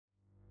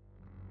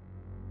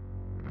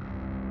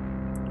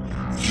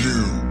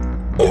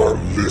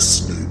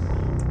listening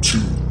to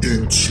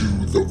Into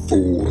the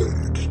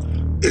Void,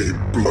 a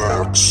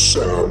Black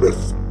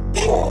Sabbath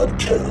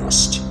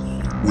podcast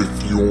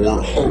with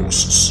your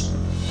hosts,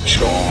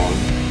 John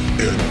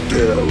and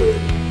Darren.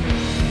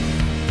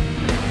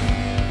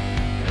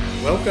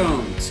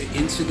 Welcome to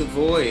Into the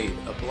Void,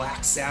 a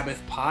Black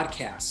Sabbath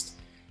podcast.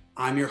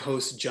 I'm your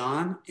host,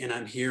 John, and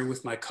I'm here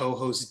with my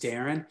co-host,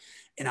 Darren.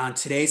 And on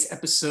today's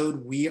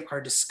episode, we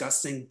are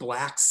discussing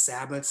Black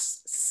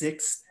Sabbath's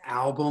sixth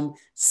album,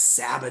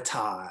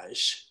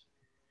 Sabotage.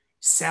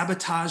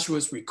 Sabotage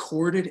was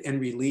recorded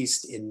and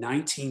released in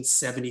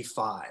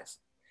 1975.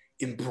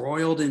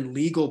 Embroiled in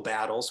legal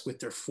battles with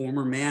their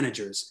former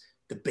managers,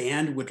 the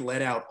band would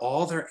let out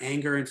all their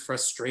anger and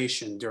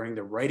frustration during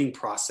the writing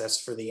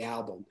process for the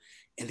album,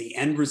 and the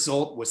end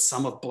result was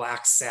some of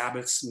Black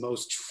Sabbath's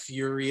most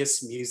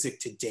furious music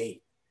to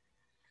date.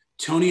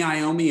 Tony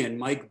Iommi and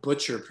Mike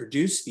Butcher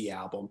produced the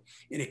album,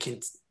 and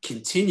it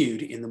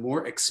continued in the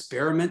more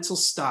experimental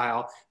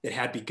style that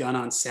had begun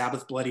on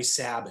Sabbath Bloody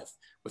Sabbath,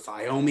 with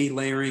Iommi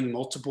layering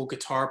multiple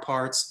guitar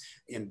parts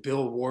and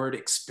Bill Ward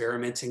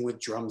experimenting with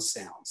drum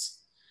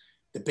sounds.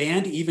 The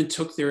band even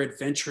took their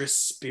adventurous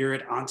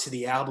spirit onto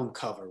the album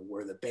cover,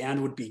 where the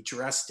band would be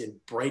dressed in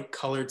bright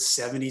colored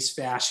 70s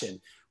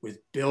fashion, with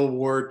Bill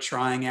Ward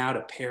trying out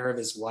a pair of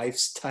his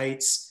wife's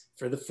tights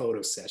for the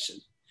photo session.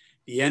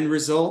 The end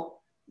result,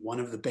 one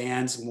of the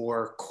band's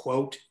more,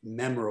 quote,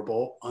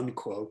 memorable,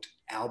 unquote,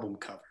 album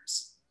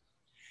covers.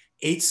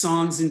 8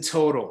 songs in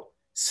total: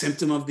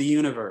 Symptom of the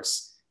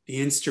Universe,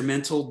 the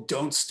instrumental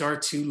Don't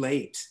Start Too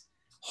Late,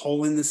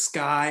 Hole in the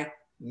Sky,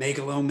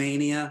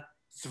 Megalomania,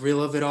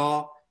 Thrill of It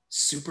All,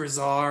 Super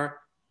Czar,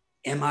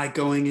 Am I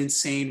Going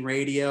Insane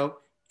Radio,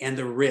 and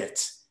The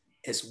Writ,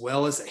 as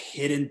well as a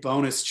hidden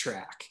bonus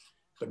track,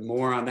 but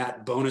more on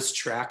that bonus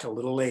track a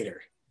little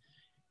later.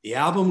 The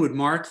album would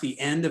mark the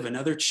end of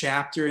another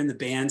chapter in the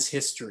band's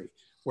history,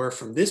 where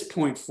from this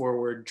point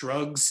forward,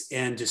 drugs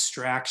and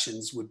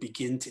distractions would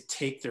begin to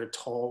take their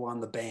toll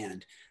on the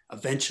band,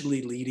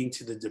 eventually leading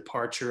to the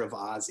departure of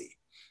Ozzy.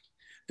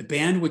 The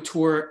band would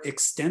tour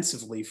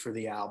extensively for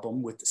the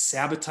album, with the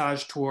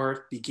Sabotage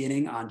Tour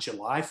beginning on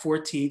July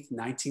 14th,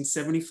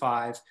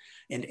 1975,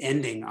 and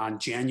ending on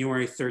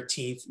January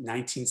 13th,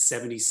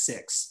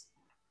 1976.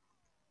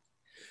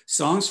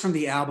 Songs from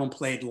the album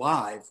played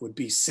live would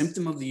be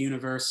Symptom of the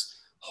Universe,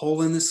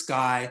 Hole in the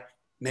Sky,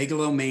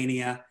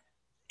 Megalomania,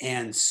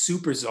 and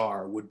Super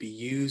Czar would be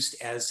used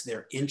as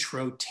their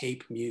intro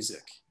tape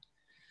music.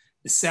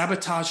 The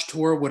Sabotage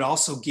Tour would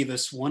also give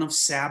us one of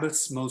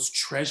Sabbath's most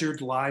treasured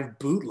live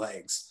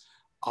bootlegs.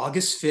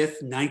 August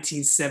 5th,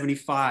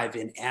 1975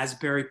 in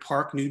Asbury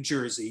Park, New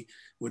Jersey,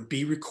 would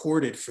be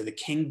recorded for the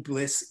King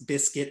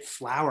Biscuit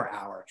Flower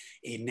Hour,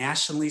 a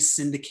nationally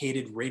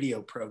syndicated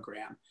radio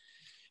program.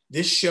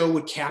 This show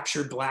would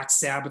capture Black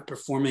Sabbath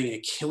performing a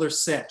killer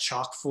set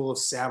chock full of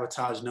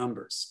Sabotage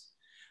numbers.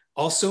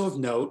 Also of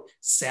note,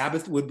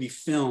 Sabbath would be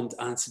filmed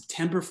on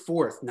September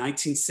 4th,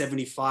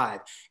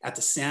 1975 at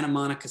the Santa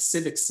Monica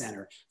Civic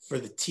Center for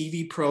the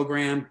TV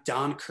program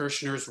Don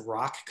Kirshner's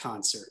Rock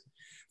Concert.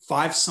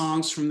 5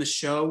 songs from the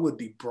show would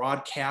be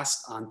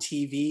broadcast on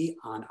TV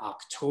on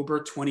October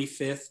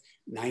 25th,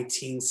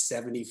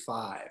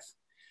 1975.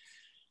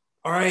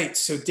 All right,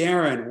 so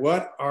Darren,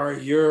 what are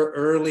your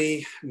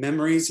early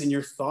memories and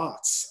your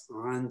thoughts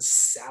on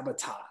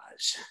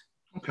Sabotage?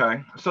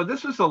 Okay, so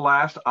this is the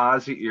last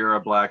Ozzy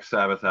era Black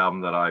Sabbath album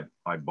that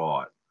I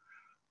bought.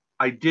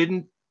 I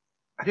didn't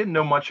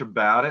know much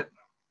about it.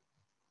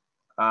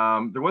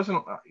 It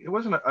wasn't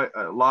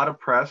a lot of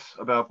press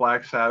about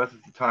Black Sabbath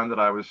at the time that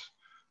I was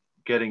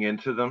getting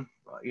into them.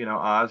 You know,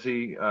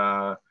 Ozzy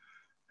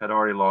had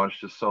already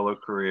launched his solo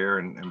career,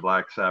 and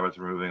Black Sabbath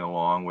were moving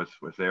along with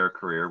their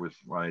career with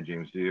Ronnie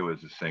James Dio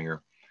as a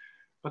singer.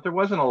 But there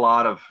wasn't a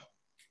lot of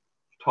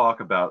talk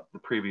about the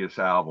previous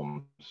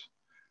albums.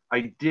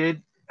 I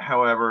did,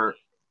 however,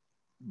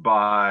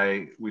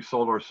 buy We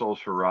Sold Our Souls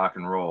for Rock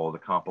and Roll, the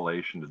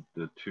compilation,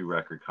 the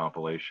 2-record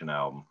compilation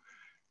album.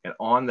 And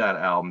on that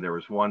album, there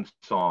was one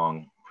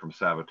song from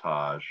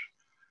Sabotage,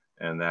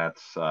 and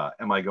that's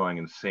Am I Going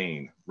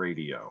Insane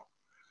Radio.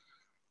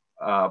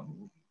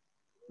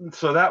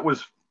 So that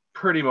was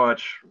pretty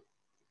much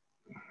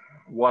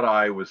what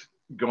I was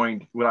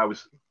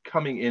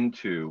coming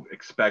into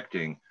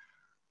expecting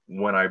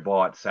when I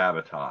bought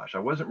Sabotage. I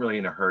wasn't really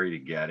in a hurry to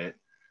get it.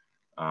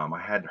 I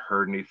hadn't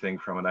heard anything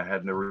from it. I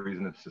had no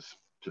reason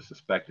to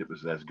suspect it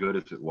was as good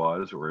as it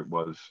was, or it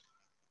was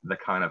the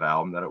kind of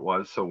album that it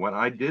was. So when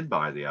I did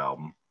buy the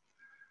album,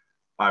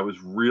 I was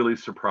really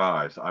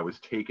surprised. I was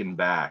taken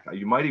back.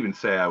 You might even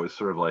say I was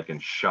sort of like in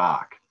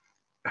shock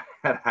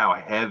at how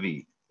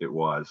heavy it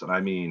was. And I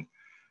mean,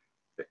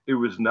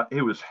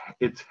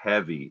 it's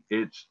heavy,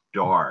 it's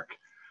dark.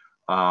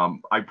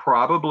 I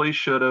probably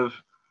should have,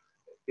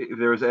 if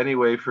there was any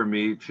way for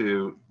me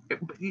to,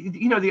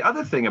 you know, the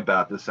other thing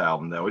about this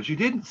album though, is you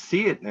didn't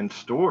see it in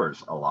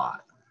stores a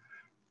lot.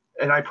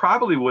 And I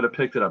probably would have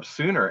picked it up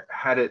sooner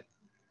had it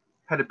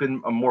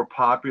been a more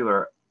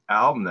popular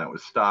album that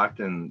was stocked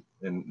in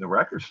the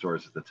record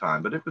stores at the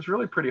time, but it was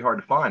really pretty hard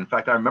to find. In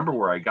fact, I remember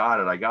where I got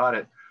it. I got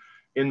it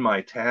in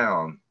my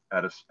town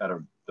at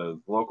the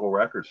local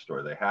record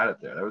store. They had it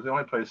there. That was the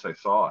only place I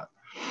saw it,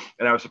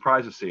 and I was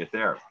surprised to see it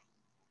there.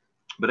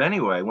 But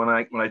anyway, when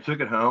I took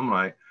it home,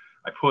 I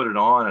put it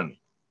on, and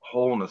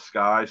Hole in the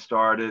Sky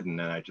started, and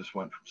then I just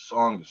went from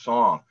song to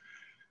song.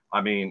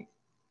 I mean,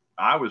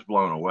 I was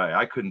blown away.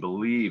 I couldn't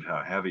believe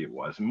how heavy it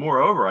was. And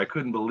moreover, I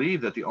couldn't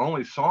believe that the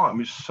only song, I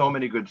mean, so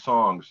many good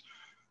songs,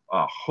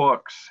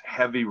 hooks,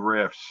 heavy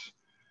riffs.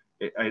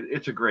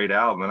 It's a great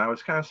album. And I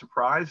was kind of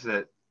surprised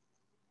that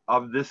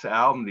of this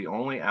album, the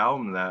only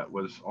album that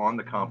was on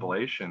the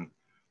compilation,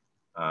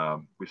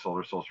 We Sold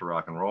Our Souls for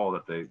Rock and Roll,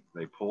 that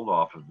they pulled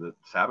off of the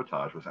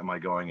Sabotage was Am I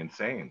Going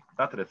Insane?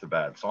 Not that it's a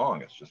bad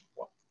song. It's just,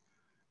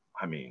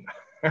 I mean,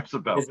 there's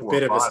about it's a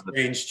bit of a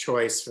strange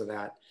choice for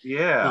that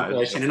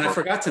compilation. And I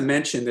forgot to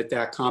mention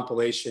that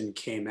compilation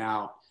came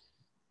out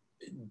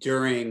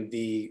during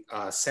the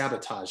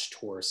Sabotage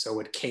tour.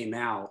 So it came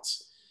out,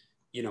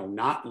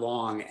 not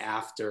long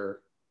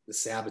after the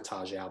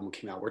Sabotage album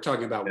came out. We're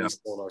talking about We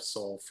Sold Our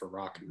Soul for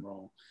Rock and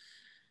Roll.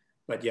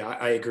 But yeah,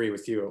 I agree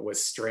with you. It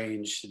was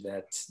strange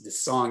that the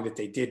song that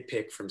they did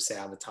pick from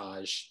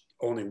Sabotage,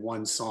 only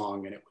one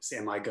song, and it was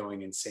Am I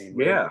Going Insane?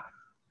 Yeah.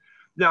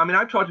 Yeah, I mean,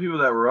 I've talked to people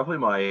that were roughly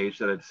my age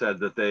that had said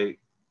that they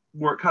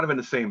were kind of in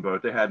the same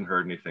boat. They hadn't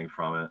heard anything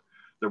from it.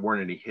 There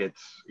weren't any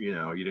hits. You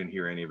didn't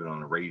hear any of it on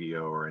the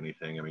radio or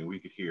anything. I mean, we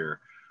could hear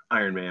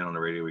Iron Man on the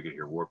radio. We could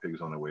hear War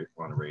Pigs on the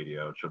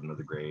radio, Children of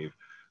the Grave.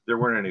 There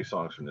weren't any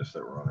songs from this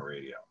that were on the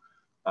radio.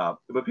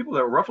 But people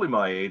that were roughly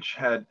my age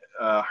had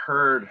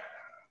heard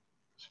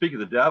Speak of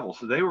the Devil,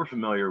 so they were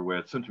familiar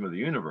with Symptom of the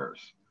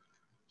Universe.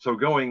 So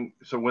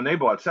when they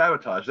bought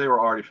Sabotage, they were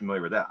already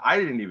familiar with that. I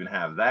didn't even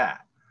have that.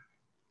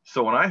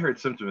 So when I heard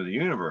Symptom of the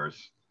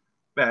Universe,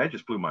 man, it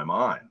just blew my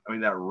mind. I mean,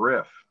 that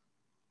riff,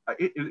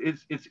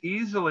 it's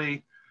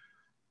easily,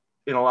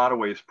 in a lot of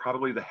ways,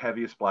 probably the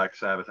heaviest Black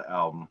Sabbath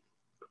album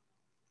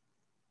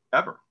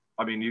ever.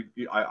 I mean,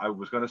 I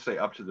was going to say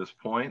up to this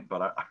point,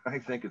 but I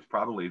think it's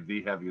probably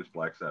the heaviest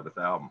Black Sabbath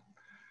album.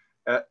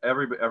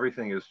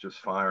 Everything is just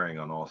firing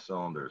on all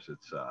cylinders.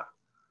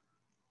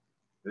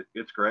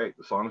 It's great.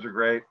 The songs are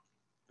great.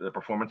 The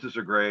performances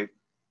are great.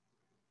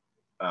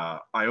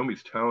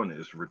 Iommi's tone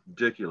is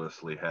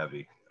ridiculously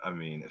heavy. I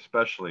mean,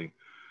 especially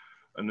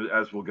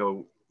as we'll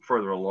go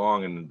further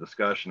along in the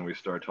discussion, we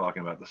start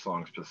talking about the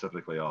song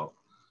specifically. I'll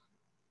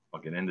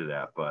get into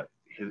that, but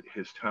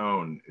his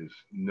tone is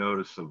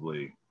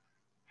noticeably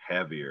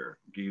heavier.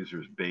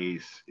 Geezer's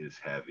bass is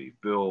heavy.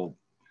 Bill,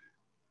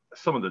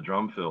 some of the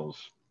drum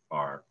fills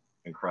are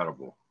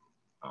incredible.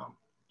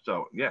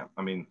 So yeah,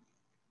 I mean,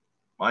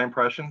 my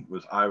impression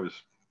was I was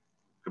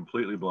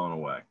completely blown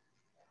away.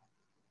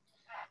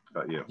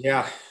 About you?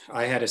 Yeah,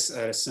 I had a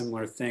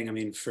similar thing. I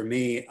mean, for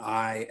me,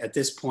 at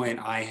this point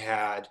I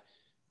had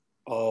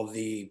all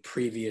the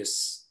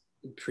previous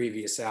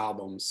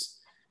albums,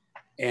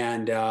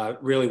 and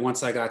really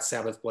once I got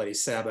Sabbath Bloody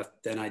Sabbath,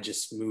 then I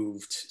just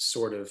moved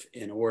sort of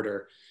in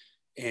order.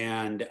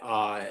 And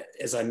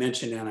as I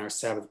mentioned in our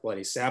Sabbath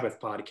Bloody Sabbath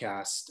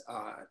podcast,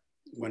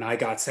 when I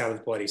got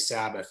Sabbath Bloody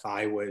Sabbath,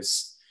 I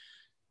was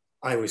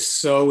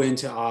so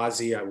into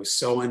Ozzy. I was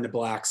so into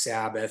Black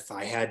Sabbath.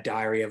 I had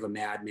Diary of a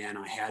Madman.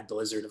 I had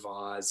Blizzard of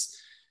Oz.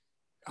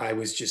 I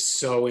was just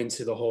so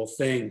into the whole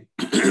thing.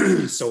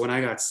 So when I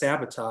got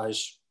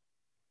Sabotage,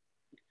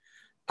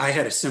 I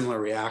had a similar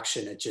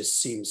reaction. It just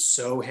seemed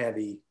so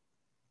heavy.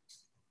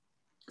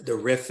 The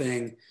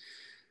riffing,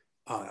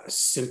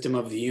 Symptom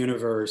of the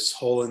Universe,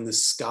 Hole in the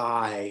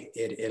Sky.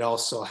 It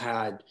also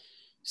had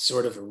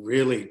sort of a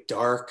really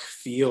dark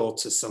feel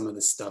to some of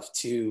the stuff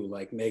too,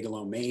 like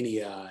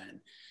Megalomania and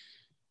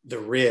The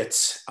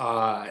Ritz.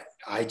 I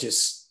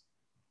just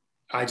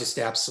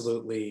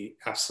absolutely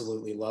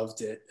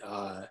loved it.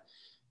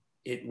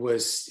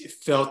 It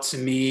felt to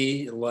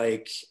me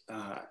like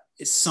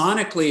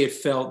sonically it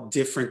felt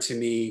different to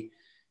me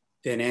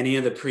than any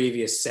of the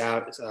previous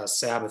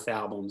Sabbath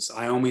albums.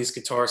 Iommi's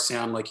guitar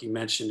sound, like you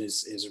mentioned,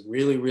 is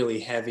really, really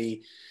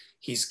heavy.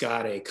 He's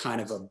got a kind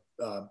of a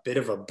bit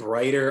of a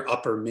brighter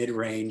upper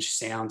mid-range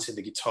sound to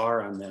the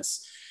guitar on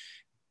this.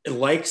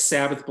 Like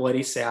Sabbath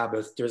Bloody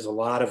Sabbath, there's a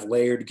lot of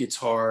layered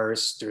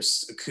guitars.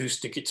 There's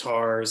acoustic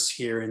guitars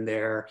here and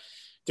there.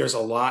 There's a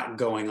lot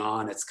going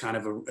on. It's kind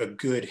of a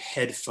good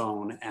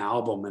headphone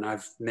album. And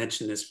I've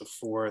mentioned this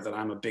before that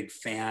I'm a big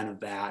fan of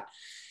that,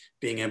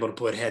 being able to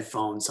put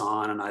headphones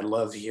on. And I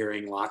love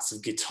hearing lots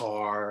of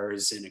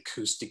guitars and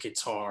acoustic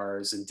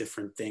guitars and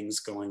different things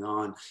going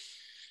on.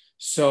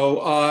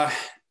 So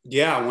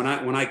yeah,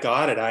 when I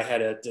got it, I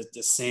had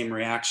the same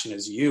reaction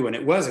as you. And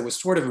it was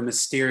sort of a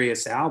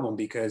mysterious album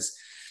because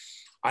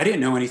I didn't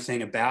know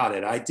anything about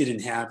it. I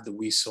didn't have the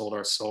We Sold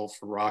Our Soul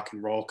for Rock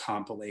and Roll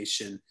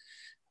compilation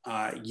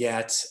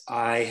yet.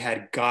 I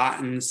had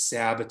gotten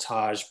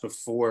Sabotage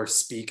before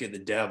Speak of the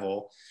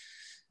Devil.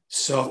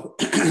 So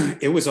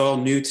it was all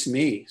new to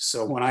me.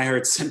 So when I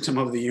heard Symptom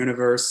of the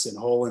Universe and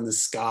Hole in the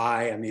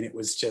Sky, I mean, it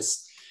was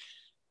just,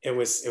 it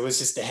was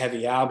just a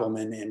heavy album,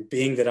 and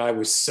being that I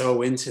was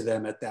so into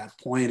them at that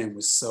point and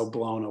was so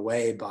blown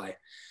away by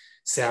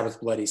Sabbath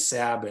Bloody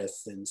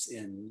Sabbath and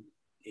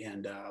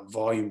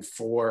Volume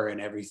 4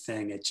 and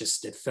everything,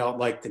 it felt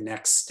like the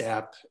next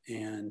step.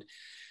 And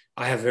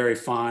I have very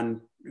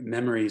fond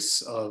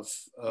memories of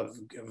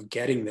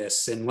getting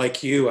this. And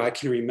like you, I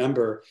can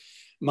remember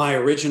my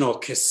original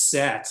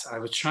cassette. I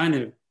was trying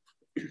to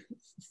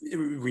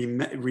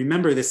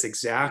remember this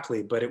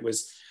exactly, but it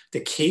was, the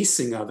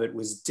casing of it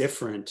was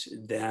different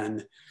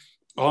than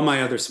all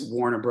my other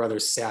Warner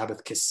Brothers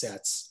Sabbath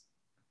cassettes.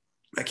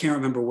 I can't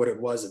remember what it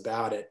was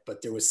about it,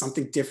 but there was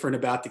something different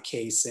about the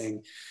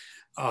casing.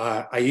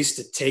 I used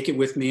to take it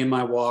with me in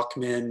my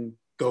Walkman,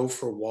 go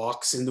for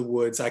walks in the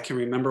woods. I can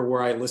remember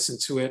where I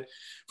listened to it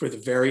for the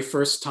very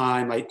first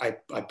time.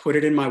 I put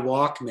it in my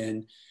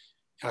Walkman.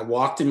 I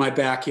walked in my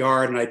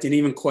backyard and I didn't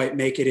even quite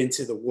make it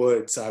into the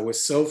woods. I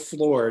was so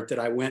floored that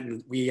I went,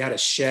 and we had a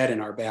shed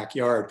in our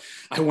backyard.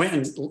 I went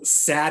and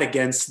sat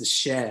against the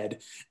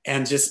shed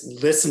and just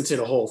listened to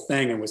the whole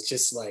thing and was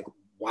just like,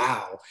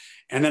 wow.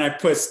 And then I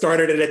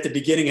started it at the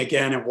beginning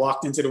again and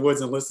walked into the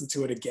woods and listened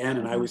to it again.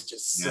 And I was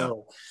just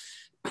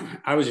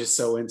I was just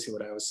so into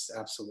it. I was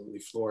absolutely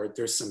floored.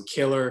 There's some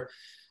killer,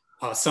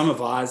 some of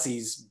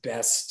Ozzy's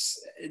best.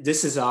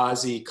 This is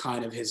Ozzy,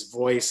 kind of his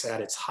voice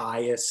at its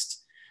highest.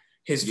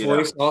 His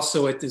voice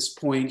also at this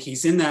point,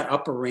 he's in that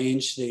upper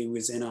range that he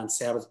was in on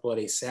Sabbath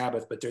Bloody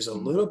Sabbath, but there's a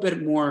little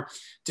bit more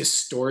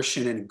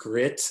distortion and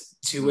grit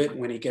to it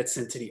when he gets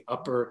into the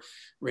upper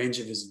range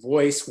of his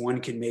voice.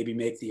 One can maybe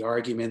make the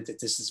argument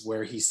that this is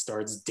where he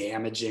starts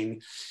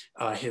damaging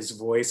his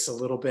voice a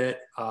little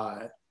bit.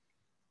 But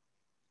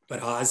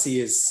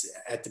Ozzy is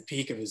at the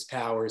peak of his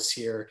powers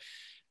here.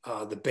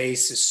 The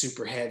bass is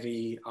super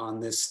heavy on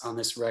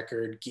this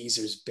record.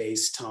 Geezer's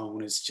bass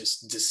tone is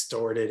just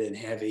distorted and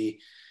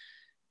heavy.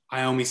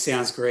 Iommi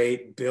sounds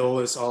great. Bill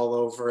is all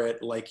over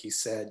it, like you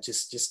said.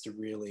 Just a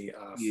really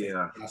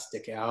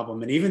fantastic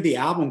album. And even the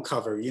album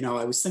cover, you know,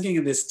 I was thinking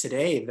of this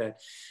today,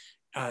 that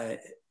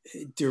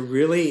there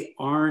really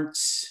aren't,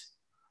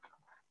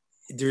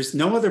 there's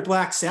no other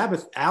Black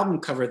Sabbath album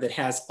cover that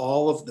has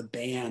all of the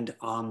band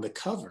on the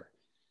cover.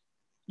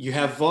 You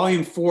have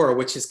Volume 4,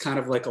 which is kind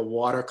of like a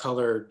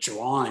watercolor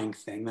drawing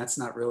thing. That's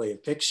not really a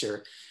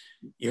picture.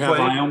 You have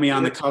Iommi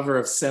on the cover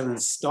of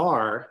Seventh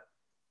Star,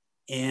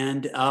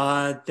 and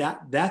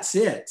that's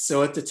it.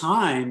 So at the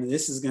time,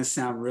 this is going to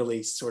sound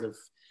really sort of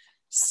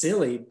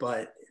silly,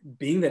 but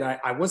being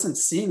that I wasn't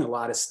seeing a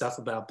lot of stuff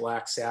about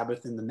Black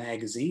Sabbath in the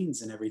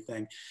magazines and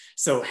everything,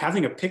 so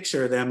having a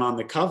picture of them on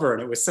the cover,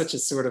 and it was such a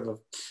sort of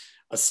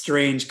a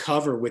strange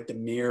cover with the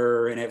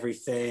mirror and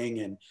everything,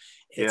 and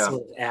it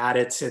sort of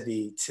added to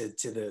the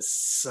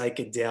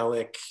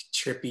psychedelic,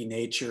 trippy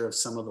nature of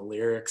some of the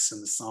lyrics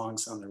and the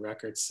songs on the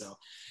record. So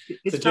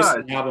it's just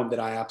an album that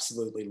I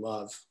absolutely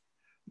love.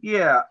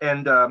 Yeah,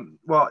 and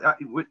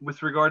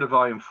with regard to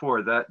Volume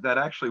 4, that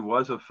actually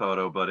was a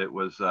photo, but it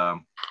was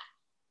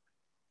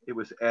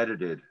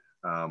edited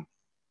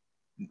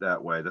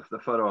that way. The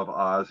photo of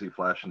Ozzy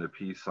flashing the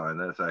peace sign,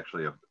 that's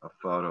actually a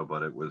photo,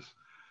 but it was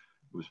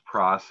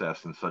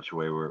processed in such a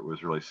way where it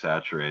was really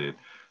saturated.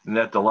 And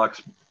that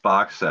deluxe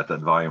box set, that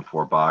Volume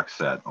 4 box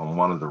set, on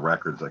one of the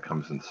records that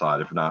comes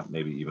inside, if not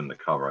maybe even the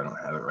cover, I don't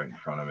have it right in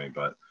front of me,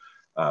 but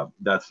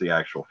that's the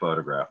actual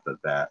photograph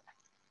that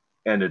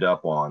ended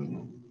up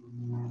on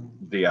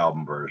the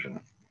album version.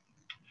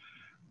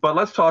 But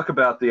let's talk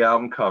about the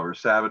album cover,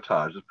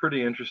 Sabotage. It's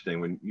pretty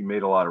interesting when you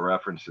made a lot of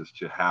references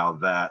to how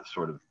that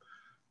sort of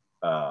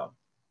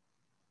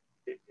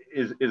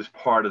is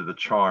part of the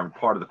charm,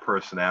 part of the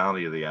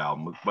personality of the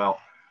album. Well,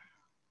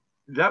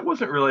 that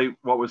wasn't really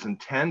what was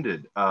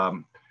intended.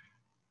 The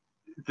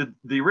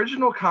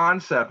original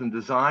concept and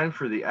design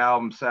for the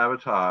album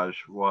Sabotage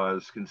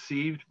was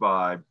conceived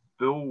by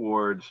Bill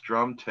Ward's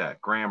drum tech,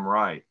 Graham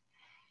Wright.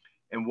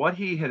 And what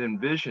he had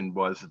envisioned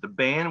was that the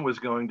band was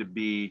going to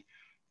be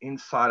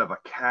inside of a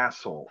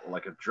castle,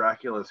 like a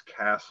Dracula's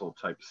castle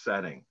type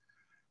setting.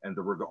 And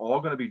they were all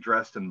going to be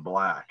dressed in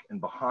black.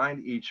 And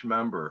behind each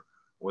member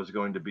was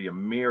going to be a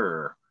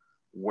mirror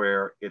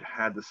where it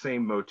had the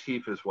same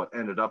motif as what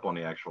ended up on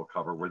the actual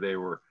cover, where they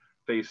were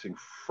facing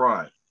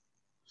front.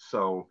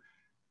 So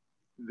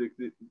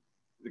the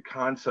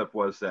concept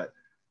was that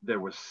there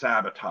was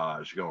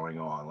sabotage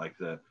going on, like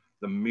the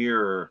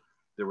mirror.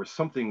 There was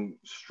something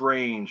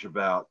strange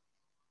about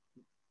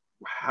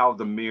how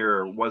the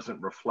mirror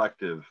wasn't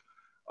reflective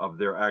of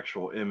their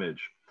actual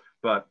image.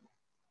 But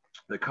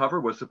the cover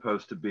was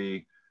supposed to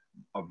be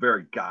a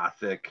very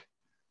gothic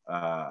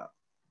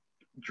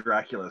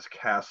Dracula's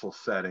castle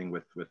setting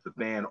with the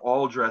band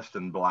all dressed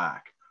in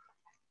black.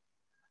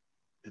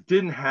 It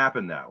didn't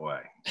happen that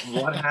way.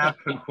 What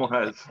happened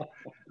was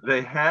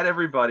they had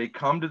everybody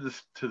come to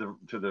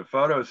the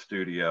photo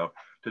studio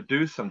to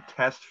do some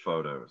test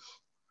photos.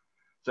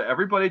 So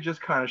everybody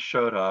just kind of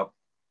showed up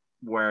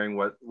wearing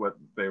what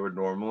they would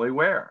normally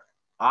wear.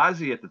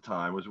 Ozzy at the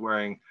time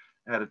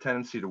had a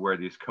tendency to wear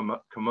these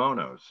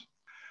kimonos.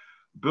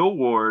 Bill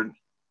Ward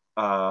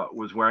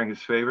was wearing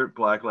his favorite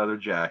black leather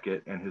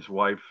jacket, and his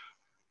wife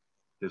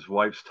his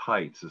wife's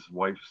tights. His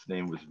wife's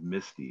name was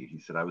Misty. He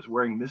said, I was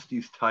wearing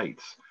Misty's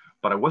tights,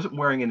 but I wasn't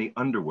wearing any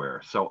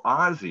underwear. So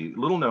Ozzy,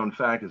 little known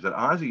fact is that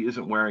Ozzy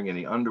isn't wearing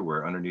any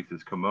underwear underneath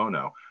his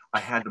kimono. I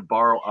had to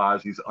borrow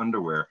Ozzy's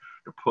underwear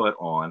to put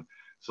on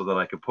so that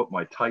I could put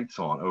my tights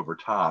on over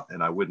top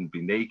and I wouldn't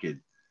be naked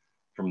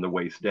from the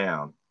waist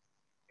down.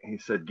 He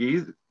said,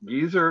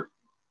 Geezer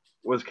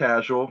was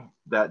casual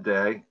that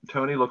day.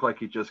 Tony looked like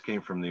he just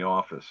came from the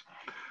office.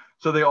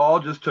 So they all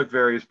just took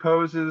various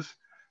poses.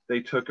 They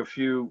took a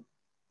few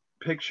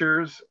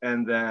pictures,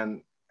 and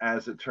then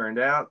as it turned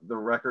out, the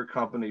record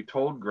company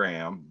told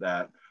Graham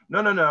that,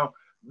 no,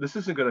 this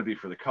isn't going to be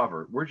for the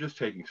cover. We're just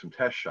taking some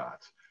test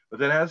shots. But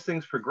then as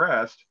things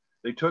progressed,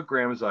 they took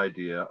Graham's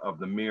idea of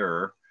the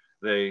mirror,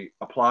 they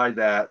applied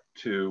that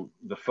to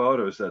the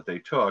photos that they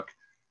took,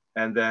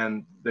 and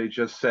then they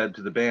just said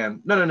to the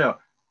band, no,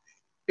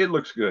 it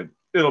looks good.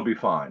 It'll be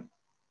fine.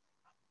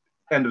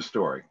 End of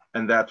story.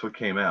 And that's what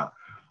came out.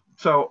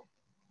 So,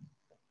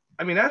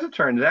 I mean, as it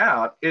turns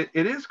out, it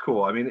is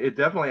cool. I mean, it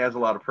definitely has a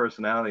lot of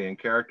personality and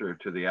character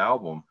to the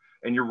album.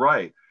 And you're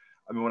right.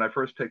 I mean, when I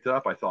first picked it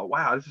up, I thought,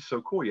 wow, this is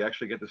so cool. You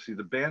actually get to see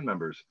the band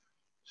members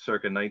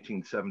circa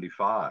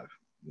 1975.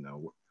 You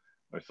know,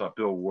 I thought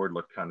Bill Ward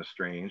looked kind of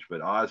strange,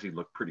 but Ozzy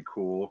looked pretty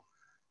cool,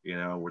 you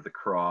know, with the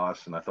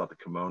cross. And I thought the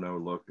kimono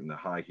look and the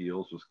high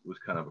heels was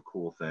kind of a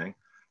cool thing.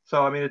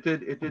 So, I mean, it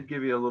did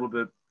give you a little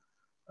bit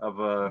of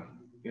a,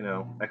 you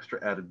know,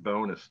 extra added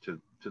bonus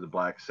to the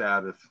Black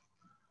Sabbath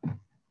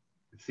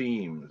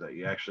themes, that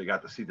you actually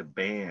got to see the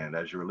band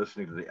as you were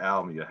listening to the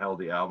album. You held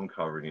the album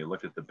cover and you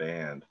looked at the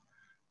band.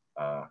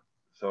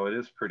 So it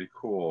is pretty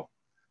cool.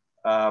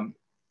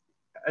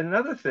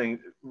 Another thing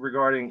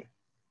regarding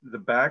the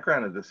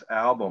background of this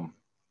album,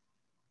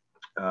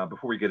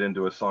 before we get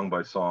into a song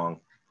by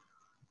song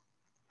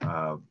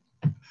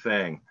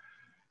thing,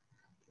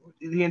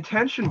 the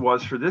intention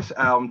was for this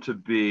album to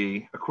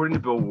be, according to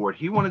Bill Ward,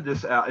 he wanted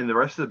this out, and the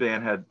rest of the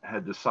band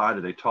had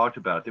decided, they talked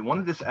about it, they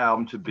wanted this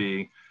album to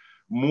be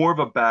more of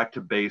a back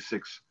to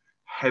basics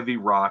heavy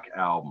rock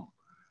album.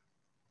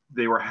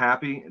 They were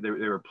happy, they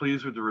were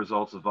pleased with the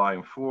results of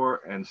Volume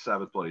 4 and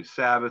Sabbath Bloody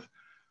Sabbath,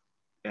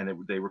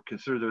 and they were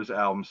considered those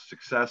albums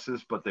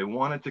successes, but they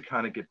wanted to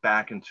kind of get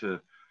back into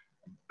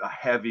a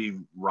heavy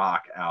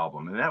rock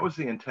album, and that was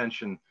the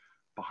intention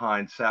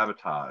behind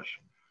Sabotage.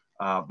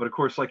 But of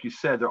course, like you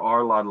said, there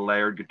are a lot of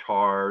layered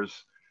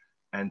guitars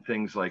and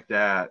things like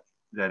that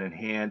that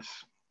enhance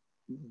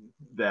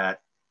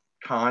that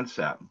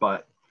concept.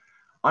 But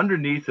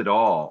underneath it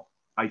all,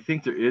 I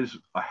think there is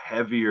a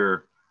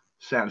heavier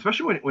sound,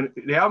 especially when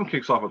the album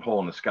kicks off with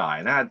Hole in the Sky.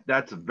 And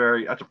that's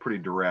a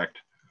pretty direct,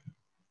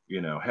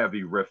 you know,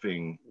 heavy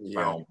riffing.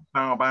 Yeah.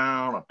 Bow,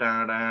 bow,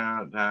 da,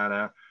 da, da,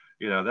 da.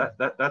 You know,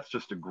 that's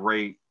just a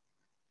great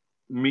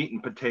meat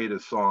and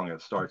potatoes song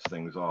that starts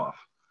things off.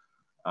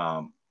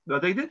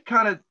 But they did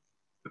kind of,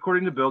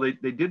 according to Bill,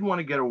 they did want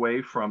to get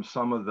away from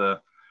some of the,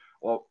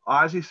 well,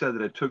 Ozzy said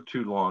that it took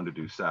too long to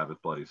do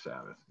Sabbath Bloody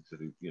Sabbath. He said,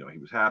 he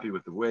was happy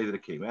with the way that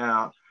it came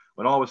out.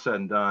 When all was said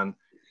and done,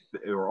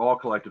 they were all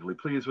collectively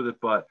pleased with it,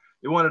 but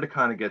they wanted to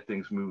kind of get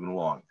things moving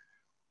along.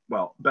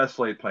 Well, best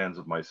laid plans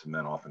of mice and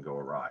men often go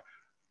awry.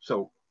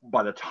 So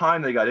by the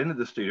time they got into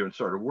the studio and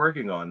started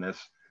working on this,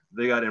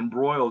 they got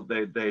embroiled.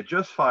 They had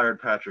just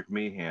fired Patrick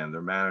Meehan,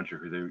 their manager,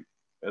 who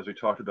they, as we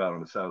talked about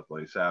on the Sabbath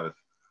Bloody Sabbath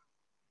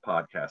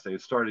podcast, they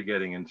had started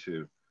getting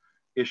into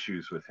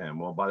issues with him.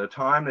 Well, by the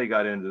time they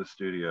got into the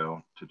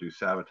studio to do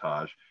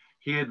Sabotage,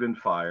 he had been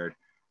fired.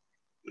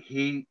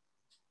 He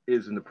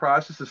is in the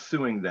process of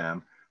suing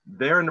them.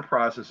 They're in the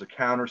process of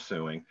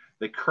countersuing.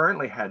 They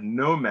currently had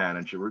no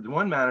manager. The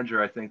one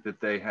manager I think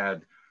that they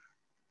had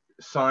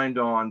signed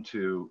on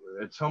to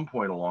at some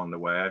point along the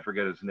way, I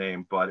forget his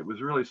name, but it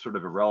was really sort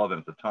of irrelevant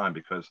at the time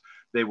because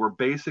they were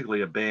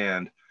basically a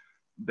band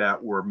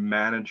that were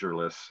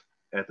managerless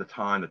at the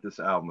time that this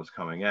album was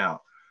coming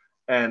out.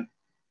 And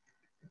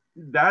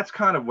that's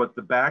kind of what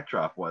the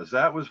backdrop was.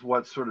 That was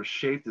what sort of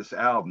shaped this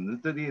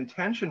album. The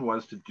intention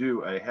was to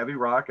do a heavy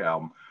rock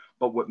album,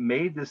 but what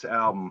made this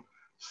album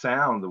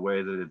sound the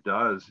way that it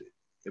does,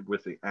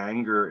 with the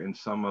anger and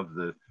some of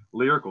the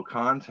lyrical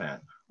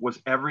content,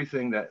 was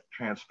everything that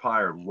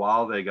transpired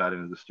while they got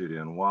into the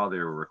studio and while they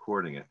were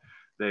recording it.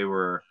 They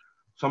were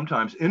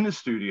sometimes in the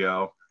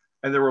studio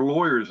and there were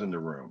lawyers in the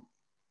room.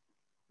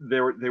 They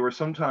were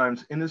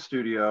sometimes in the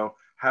studio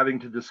having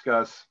to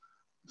discuss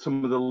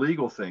some of the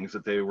legal things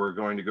that they were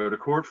going to go to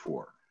court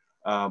for.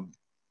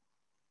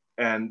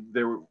 And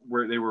they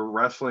were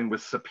wrestling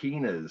with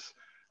subpoenas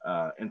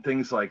and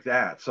things like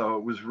that. So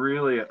it was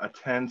really a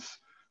tense,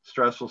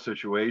 stressful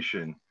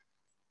situation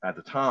at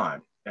the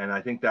time. And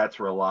I think that's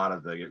where a lot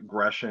of the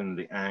aggression,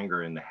 the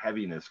anger, and the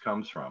heaviness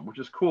comes from, which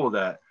is cool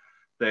that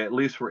they at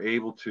least were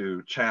able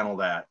to channel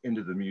that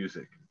into the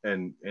music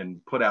and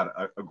put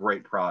out a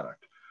great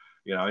product.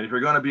 You know, and if you're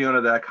going to be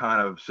under that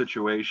kind of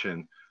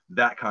situation,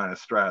 that kind of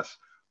stress,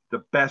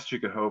 the best you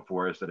could hope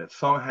for is that it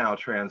somehow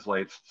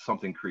translates to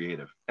something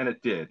creative. And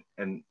it did.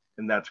 And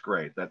that's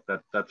great.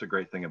 That's a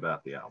great thing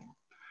about the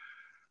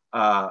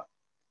album.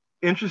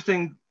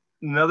 Interesting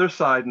Another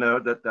side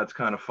note that's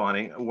kind of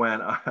funny,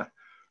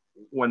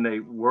 when they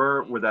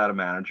were without a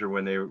manager,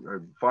 when they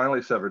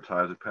finally severed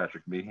ties with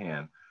Patrick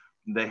Meehan,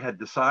 they had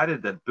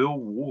decided that Bill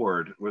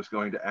Ward was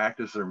going to act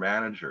as their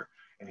manager,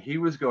 and he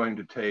was going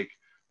to take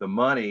the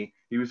money,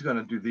 he was going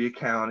to do the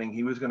accounting,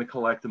 he was going to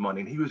collect the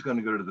money, and he was going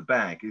to go to the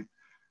bank.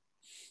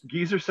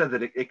 Geezer said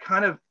that it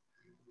kind of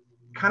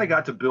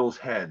got to Bill's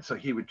head. So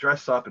he would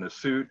dress up in a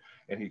suit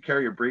and he'd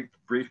carry a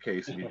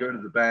briefcase and he'd go to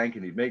the bank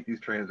and he'd make these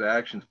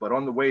transactions. But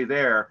on the way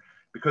there,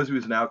 because he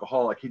was an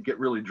alcoholic, he'd get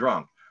really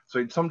drunk. So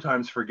he'd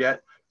sometimes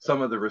forget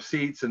some of the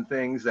receipts and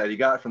things that he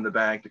got from the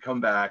bank to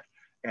come back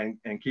and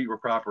keep a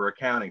proper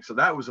accounting. So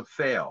that was a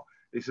fail.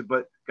 They said,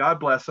 but God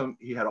bless him.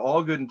 He had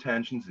all good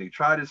intentions and he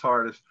tried his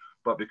hardest,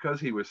 but because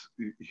he was,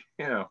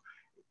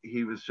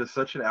 he was just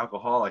such an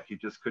alcoholic, he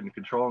just couldn't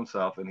control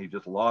himself and he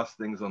just lost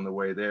things on the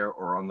way there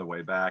or on the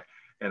way back,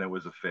 and it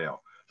was a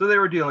fail. So they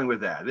were dealing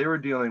with that. They were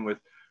dealing with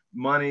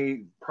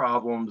money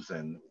problems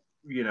and,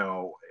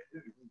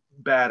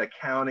 bad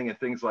accounting and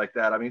things like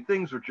that. I mean,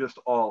 things were just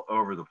all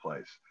over the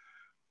place.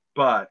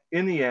 But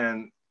in the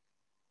end,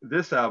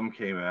 this album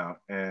came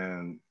out,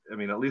 and I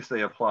mean, at least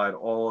they applied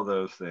all of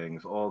those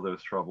things, all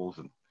those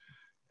troubles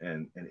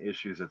and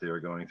issues that they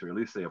were going through. At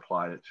least they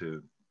applied it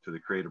to the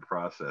creative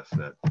process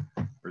that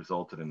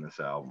resulted in this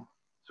album.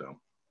 So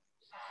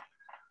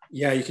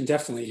yeah, you can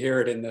definitely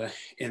hear it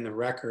in the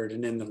record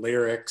and in the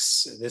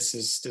lyrics. This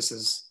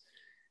is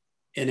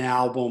an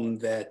album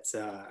that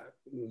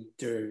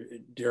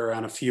they're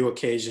on a few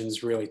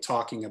occasions really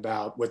talking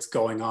about what's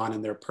going on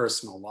in their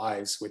personal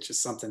lives, which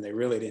is something they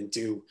really didn't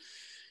do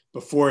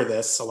before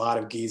this. A lot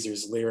of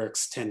Geezer's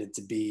lyrics tended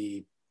to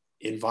be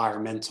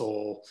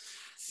environmental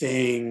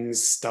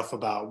things, stuff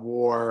about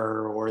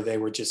war, or they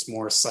were just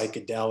more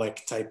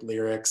psychedelic type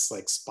lyrics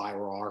like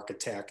Spiral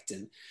Architect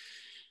and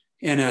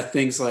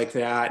things like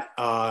that.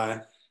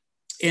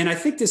 And I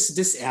think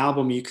this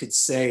album, you could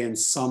say in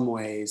some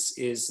ways,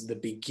 is the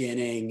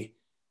beginning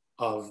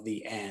of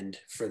the end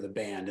for the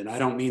band. And I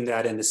don't mean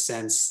that in the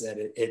sense that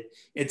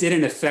it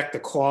didn't affect the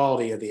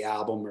quality of the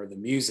album or the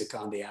music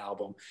on the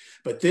album,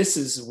 but this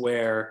is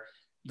where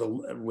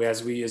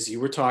as you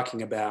were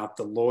talking about,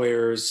 the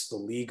lawyers, the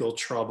legal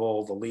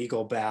trouble, the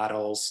legal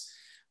battles,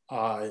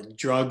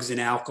 drugs and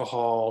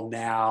alcohol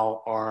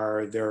now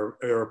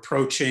they're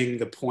approaching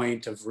the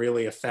point of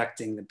really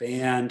affecting the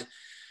band.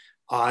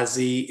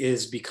 Ozzy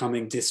is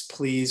becoming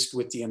displeased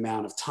with the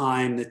amount of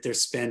time that they're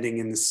spending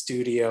in the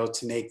studio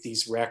to make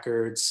these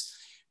records.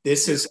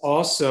 This is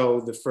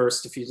also the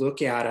first, if you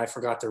look at it, I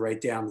forgot to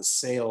write down the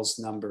sales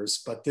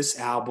numbers, but this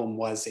album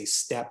was a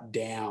step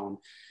down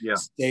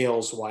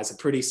sales-wise, a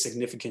pretty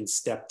significant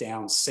step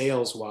down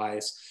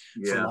sales-wise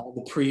from all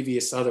the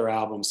previous other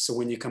albums. So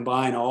when you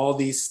combine all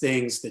these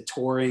things, the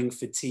touring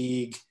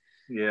fatigue,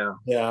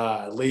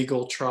 the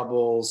legal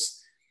troubles,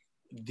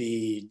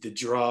 the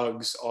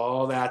drugs,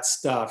 all that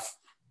stuff,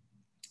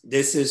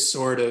 this is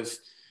sort of,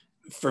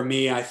 for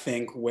me, I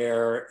think,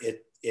 where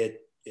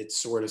it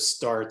sort of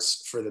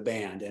starts for the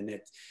band,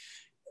 and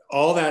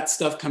all that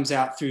stuff comes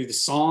out through the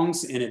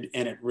songs, and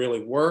it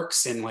really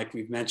works. And like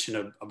we've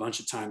mentioned a bunch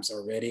of times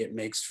already, it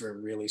makes for a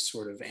really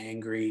sort of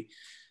angry,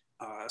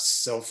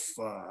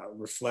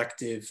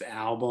 self-reflective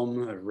album,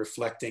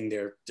 reflecting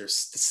the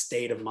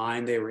state of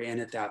mind they were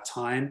in at that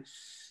time.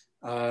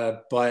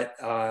 But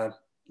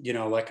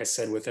like I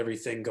said, with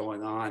everything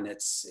going on,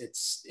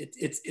 it's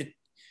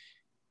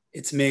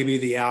maybe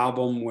the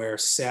album where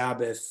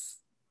Sabbath,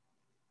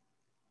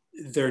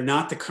 they're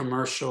not the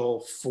commercial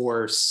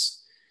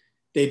force.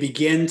 They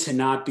begin to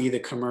not be the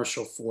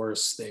commercial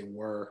force they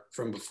were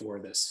from before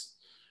this.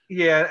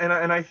 Yeah,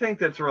 and I think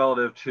that's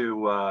relative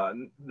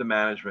to the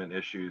management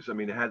issues. I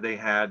mean, had they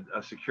had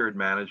a secured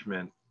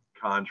management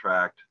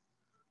contract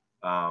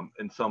and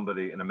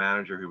a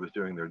manager who was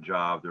doing their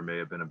job, there may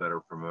have been a better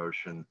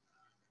promotion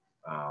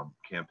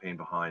campaign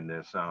behind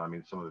this. I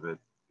mean, some of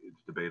it's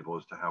debatable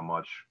as to how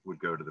much would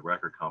go to the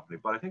record company,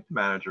 but I think the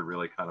manager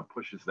really kind of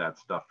pushes that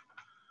stuff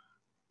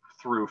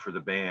through for the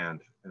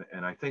band,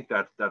 and I think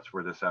that's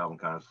where this album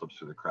kind of slips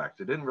through the cracks.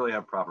 It didn't really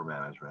have proper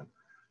management.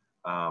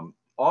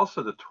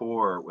 Also, the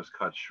tour was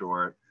cut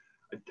short.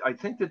 I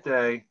think that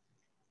they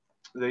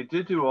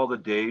did do all the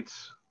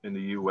dates in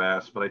the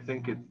U.S., but I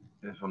think if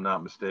I'm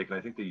not mistaken,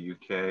 I think the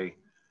U.K.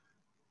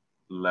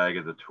 leg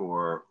of the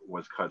tour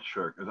was cut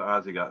short because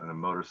Ozzy got in a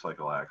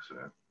motorcycle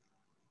accident,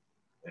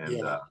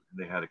 and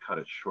they had to cut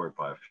it short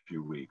by a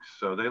few weeks.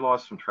 So they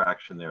lost some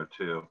traction there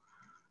too.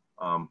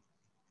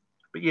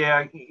 But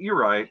yeah, you're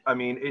right. I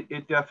mean,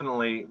 it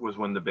definitely was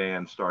when the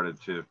band started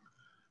to, it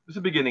was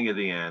the beginning of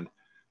the end.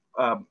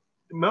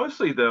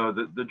 Mostly though,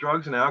 the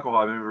drugs and alcohol,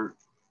 I remember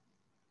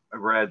I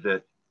read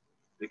that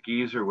the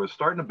Geezer was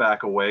starting to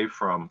back away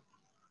from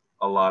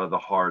a lot of the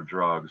hard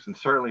drugs, and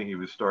certainly he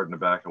was starting to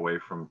back away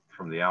from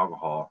the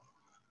alcohol.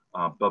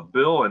 But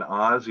Bill and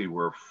Ozzy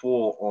were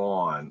full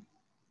on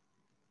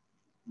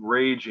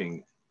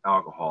raging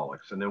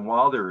alcoholics, and then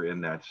while they were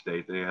in that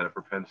state, they had a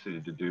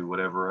propensity to do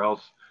whatever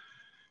else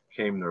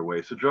came their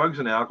way. So drugs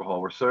and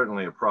alcohol were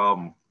certainly a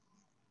problem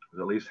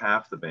with at least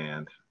half the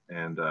band,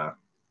 and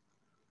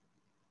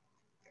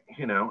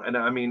and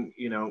I mean,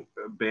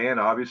 a band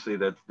obviously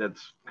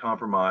that's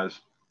compromised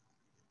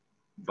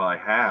by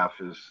half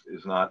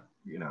is not,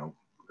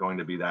 going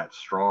to be that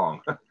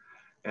strong.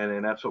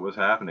 And that's what was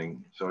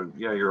happening. So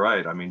yeah, you're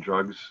right. I mean,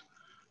 drugs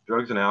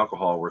and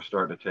alcohol were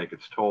starting to take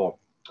its toll.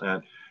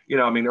 And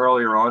I mean,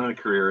 earlier on in the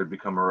career, it had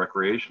become a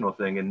recreational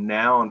thing, and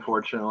now,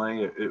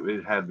 unfortunately,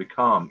 it had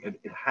become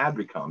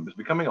it's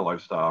becoming a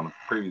lifestyle on the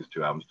previous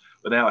two albums,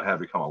 but now it had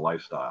become a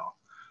lifestyle,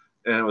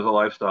 and it was a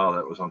lifestyle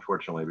that was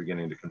unfortunately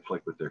beginning to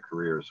conflict with their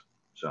careers.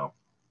 So,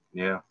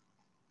 yeah,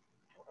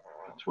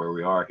 that's where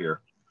we are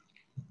here.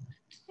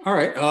 All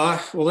right.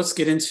 Well, let's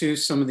get into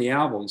some of the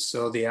albums.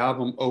 So the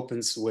album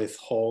opens with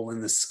 "Hole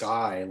in the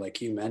Sky,"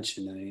 like you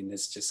mentioned. I mean,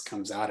 this just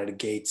comes out of the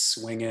gate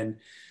swinging.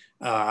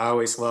 I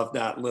always love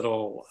that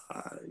little.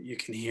 You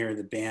can hear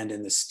the band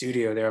in the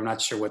studio there. I'm not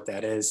sure what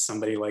that is.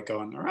 Somebody like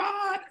going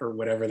 "Rah," or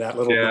whatever that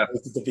little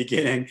noise at the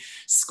beginning,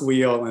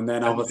 squeal, and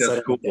then all of a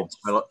sudden, cool.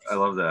 I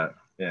love that.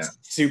 Yeah.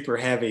 Super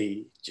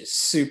heavy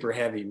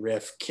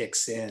riff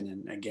kicks in,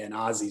 and again,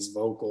 Ozzy's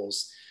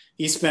vocals.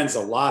 He spends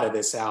a lot of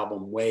this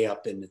album way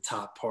up in the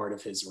top part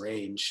of his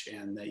range,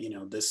 and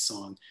this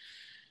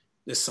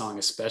song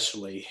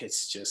especially,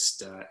 it's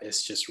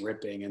just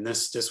ripping, and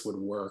this would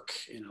work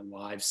in a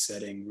live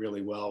setting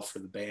really well for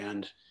the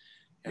band.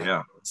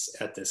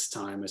 At this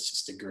time, it's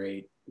just a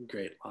great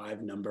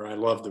live number. I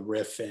love the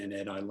riff in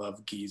it. I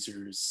love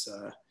Geezer's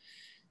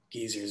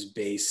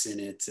bass in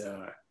it.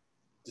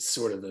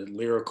 Sort of the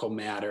lyrical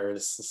matter,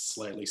 it's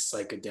slightly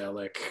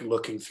psychedelic,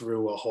 looking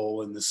through a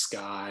hole in the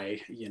sky,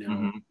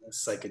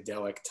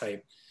 psychedelic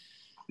type.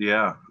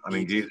 Yeah, I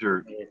mean,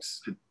 Geezer,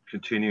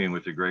 continuing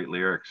with the great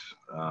lyrics,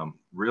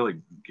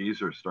 really,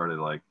 Geezer started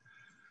like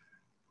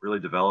really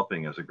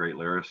developing as a great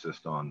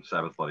lyricist on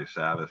Sabbath Bloody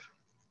Sabbath,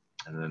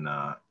 and then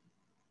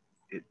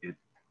it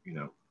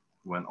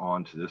went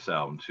on to this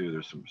album too.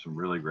 There's some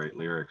really great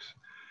lyrics.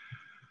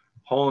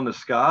 Hole in the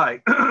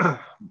Sky,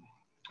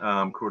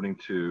 according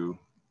to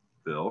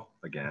Bill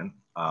again,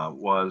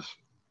 was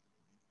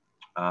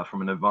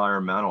from an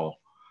environmental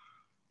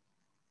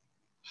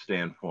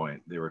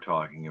standpoint. They were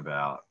talking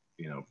about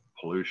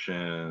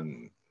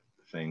pollution,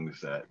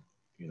 things that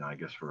I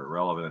guess were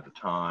irrelevant at the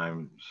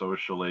time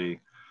socially.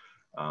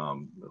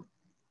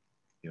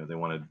 They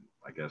wanted,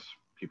 I guess,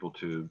 people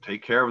to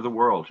take care of the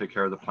world, take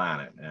care of the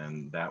planet,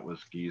 and that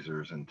was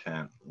Geezer's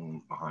intent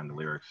behind the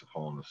lyrics of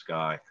Hole in the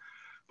Sky.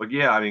 But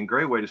yeah, I mean,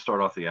 great way to start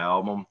off the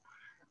album.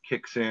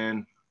 Kicks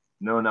in,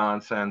 no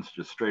nonsense,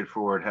 just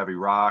straightforward heavy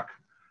rock.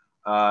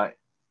 To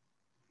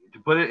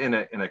put it in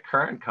a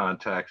current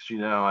context,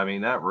 I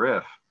mean, that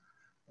riff,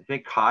 I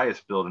think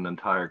Kyuss built an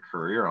entire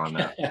career on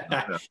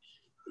that.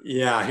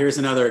 Yeah, here's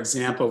another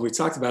example. We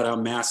talked about how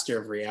Master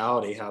of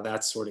Reality, how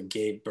that sort of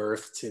gave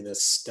birth to the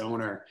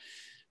stoner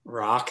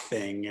rock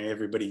thing,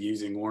 everybody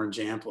using orange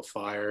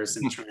amplifiers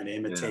and trying to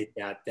imitate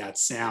that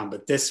sound.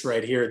 But this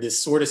right here,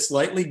 this sort of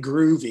slightly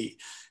groovy,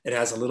 it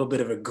has a little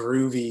bit of a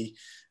groovy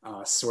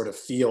sort of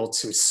feel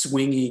to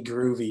swingy,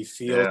 groovy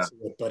feel to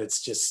it, but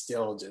it's just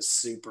still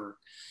just super,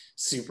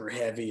 super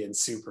heavy and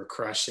super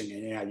crushing.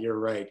 And yeah, you're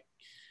right.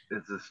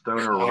 It's a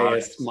stoner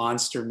rock.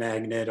 Monster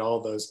Magnet, all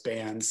those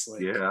bands.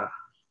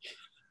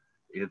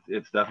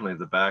 It's definitely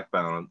the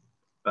backbone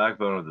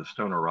of the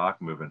stoner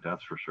rock movement.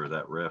 That's for sure.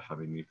 That riff. I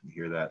mean, you can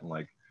hear that in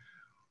like,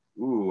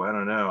 I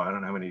don't know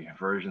how many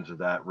versions of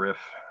that riff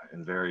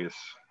in various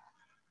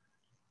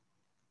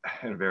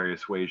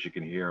ways you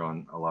can hear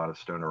on a lot of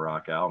stoner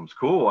rock albums.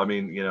 Cool. I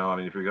mean,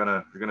 if you're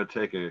gonna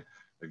take a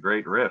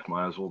great riff,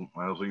 might as well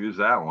use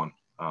that one.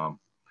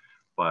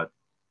 But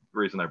the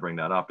reason I bring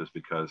that up is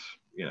because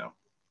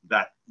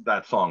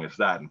that song is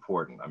that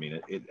important. I mean,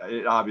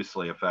 it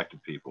obviously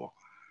affected people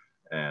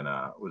and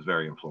was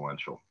very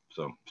influential.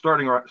 So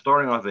starting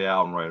off the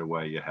album right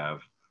away, you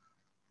have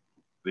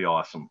the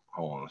awesome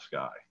Hole in the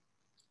Sky.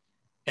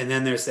 And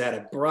then there's that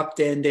abrupt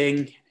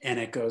ending, and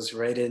it goes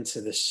right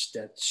into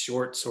that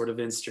short sort of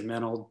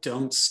instrumental,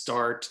 Don't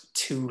Start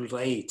Too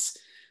Late.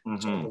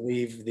 Which I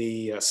believe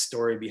the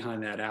story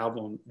behind that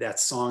album, that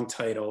song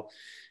title,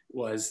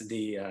 was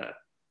the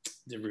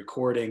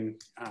recording.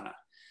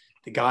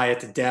 The guy at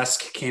the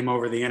desk came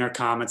over the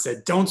intercom and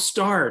said, "Don't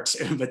start,"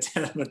 but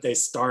they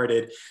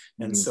started,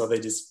 and so they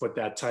just put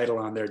that title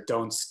on there,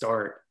 "Don't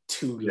Start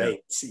Too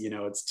Late."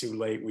 It's too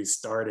late, we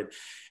started.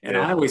 And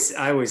I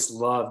always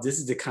love, this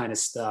is the kind of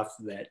stuff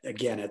that,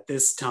 again, at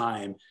this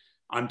time,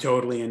 I'm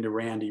totally into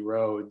Randy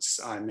Rhoads.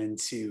 I'm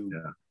into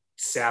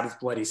Sabbath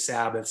Bloody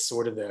Sabbath,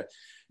 sort of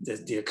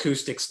the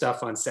acoustic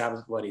stuff on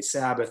Sabbath Bloody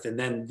Sabbath, and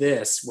then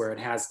this, where it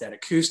has that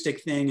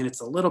acoustic thing, and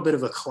it's a little bit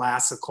of a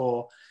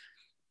classical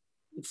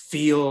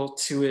feel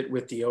to it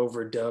with the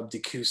overdubbed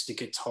acoustic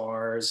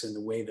guitars and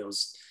the way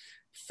those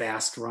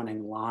fast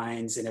running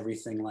lines and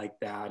everything like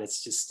that.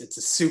 It's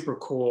a super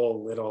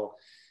cool little,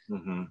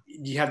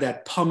 you have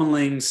that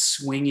pummeling,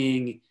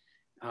 swinging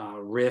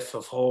riff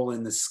of Hole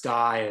in the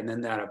Sky, and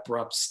then that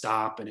abrupt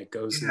stop, and it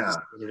goes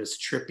into this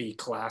trippy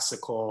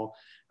classical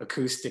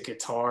acoustic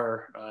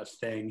guitar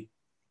thing.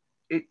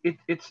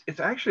 It's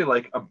actually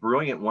like a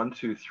brilliant 1,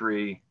 2,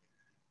 3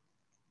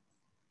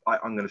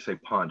 I'm going to say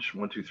punch,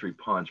 1, 2, 3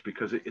 punch,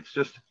 because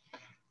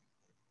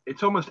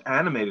it's almost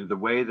animated the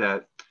way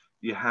that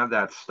you have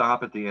that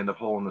stop at the end of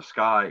Hole in the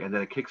Sky, and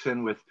then it kicks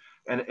in with,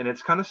 and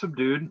it's kind of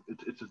subdued.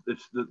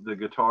 It's the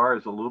guitar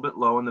is a little bit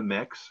low in the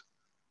mix.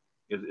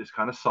 It's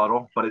kind of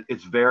subtle, but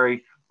it's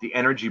very, the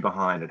energy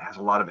behind it has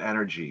a lot of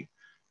energy,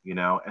 you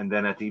know. And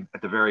then at the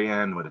very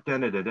end with it,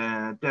 it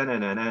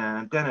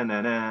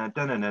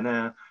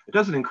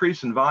doesn't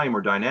increase in volume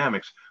or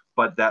dynamics,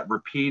 but that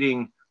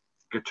repeating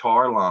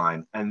guitar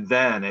line, and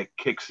then it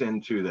kicks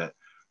into the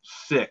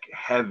sick,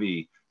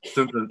 heavy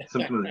Symptom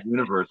of the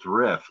Universe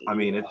riff. I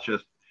mean,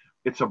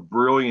 it's a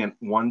brilliant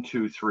 1,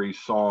 2, 3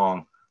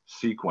 song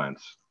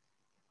sequence.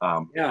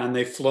 Yeah, and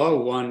they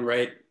flow one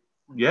right.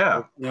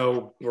 Yeah,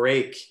 no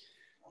break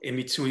in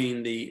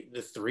between the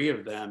three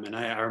of them. And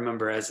I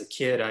remember as a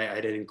kid,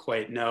 I didn't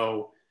quite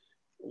know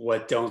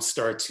what Don't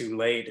Start Too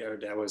Late, or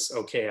that was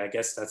okay, I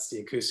guess that's the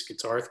acoustic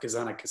guitar, because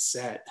on a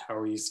cassette, how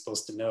are you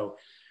supposed to know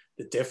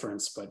the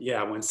difference? But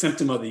yeah, when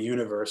Symptom of the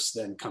Universe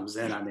then comes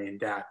in, I mean,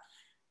 that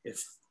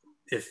if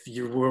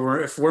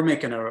we're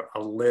making a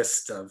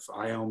list of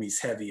Iommi's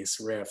heaviest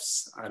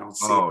riffs, I don't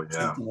see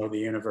Symptom of the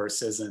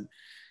Universe isn't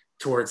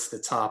towards the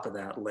top of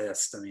that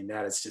list. I mean,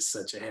 that is just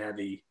such a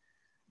heavy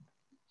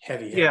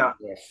riff.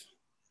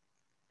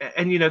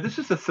 And you know, this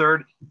is the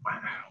third.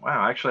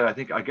 Wow, actually,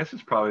 I guess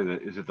it's probably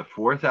is it the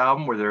fourth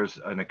album where there's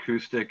an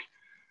acoustic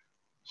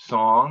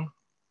song,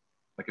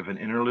 like of an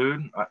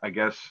interlude? I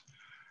guess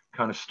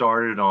kind of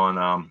started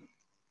on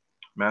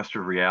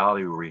Master of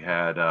Reality, where we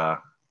had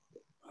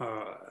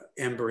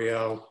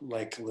Embryo,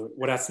 like, well,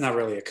 that's not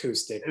really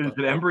acoustic. Is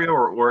it Embryo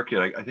or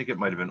Orchid? I think it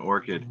might have been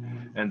Orchid.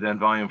 And then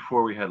Volume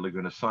 4, we had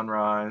Laguna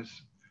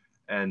Sunrise.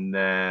 And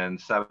then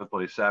Sabbath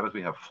Bloody Sabbath,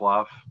 we have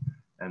Fluff.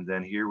 And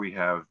then here we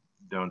have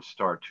Don't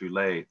Start Too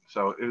Late.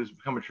 So it has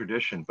become a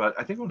tradition. But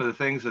I think one of the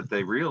things that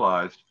they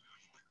realized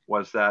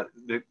was that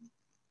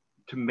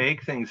to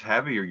make things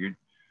heavier,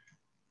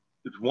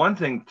 it's one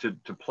thing to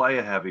play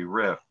a heavy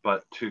riff,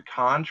 but to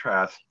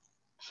contrast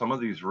some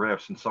of these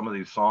riffs and some of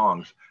these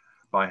songs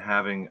by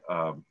having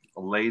a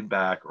laid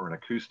back or an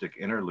acoustic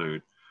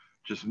interlude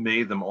just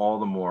made them all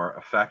the more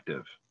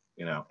effective,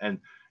 you know. And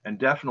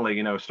definitely,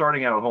 you know,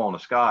 starting out with Hole in the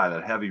Sky,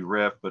 that heavy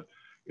riff, but,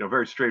 you know,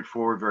 very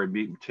straightforward, very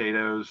meat and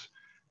potatoes,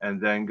 and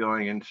then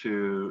going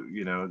into,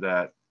 you know,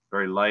 that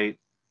very light,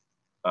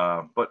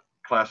 but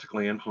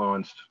classically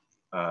influenced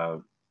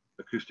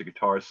acoustic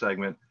guitar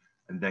segment,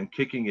 and then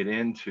kicking it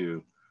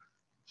into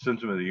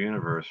Symptom of the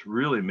Universe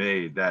really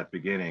made that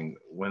beginning.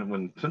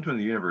 When Symptom of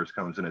the Universe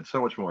comes in, it's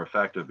so much more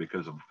effective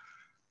because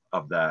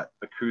of that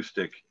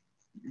acoustic.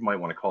 You might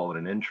want to call it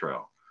an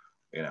intro,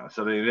 you know.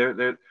 So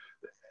they're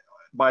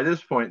by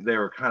this point they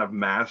were kind of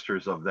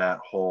masters of that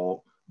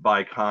whole,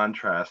 by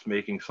contrast,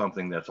 making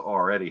something that's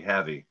already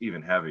heavy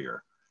even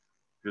heavier.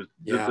 This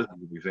is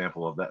an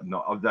example of that,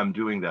 of them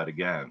doing that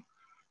again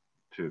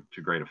to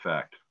great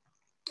effect.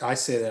 I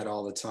say that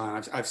all the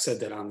time. I've said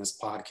that on this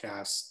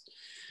podcast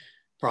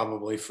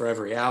probably for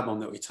every album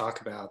that we talk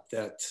about,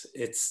 that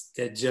it's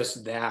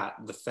just that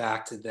the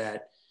fact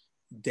that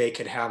they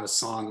could have a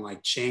song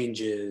like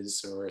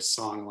Changes, or a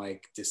song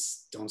like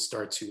this Don't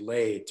Start Too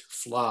Late, or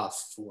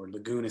Fluff, or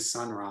Laguna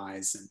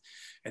Sunrise,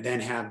 and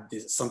then have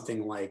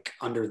something like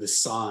Under the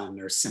Sun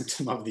or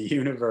Symptom of the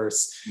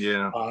Universe.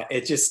 Yeah.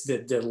 It just,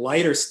 the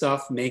lighter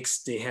stuff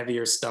makes the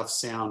heavier stuff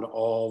sound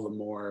all the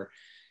more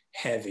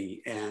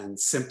heavy, and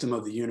Symptom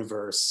of the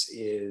Universe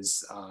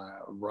is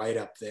right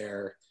up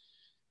there.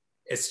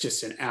 It's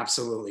just an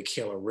absolutely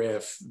killer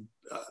riff.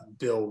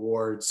 Bill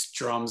Ward's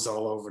drums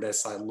all over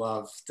this. I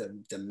love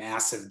the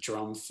massive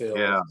drum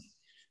fill.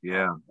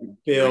 Yeah.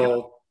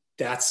 Bill,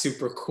 that's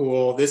super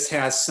cool. This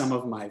has some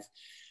of my,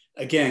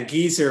 again,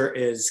 Geezer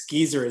is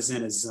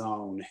in his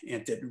zone,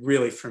 and it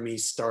really for me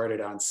started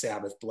on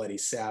Sabbath Bloody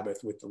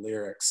Sabbath with the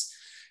lyrics,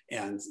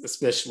 and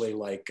especially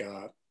like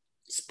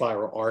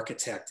Spiral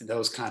Architect,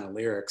 those kind of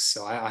lyrics.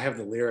 So I have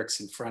the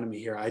lyrics in front of me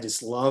here. I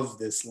just love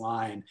this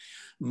line.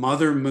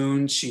 Mother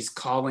Moon, she's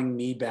calling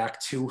me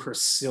back to her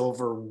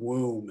silver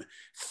womb.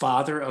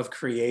 Father of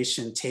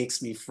creation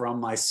takes me from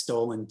my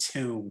stolen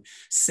tomb.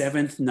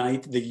 Seventh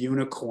night, the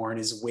unicorn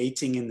is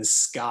waiting in the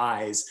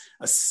skies,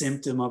 a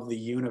symptom of the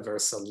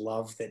universe, a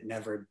love that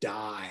never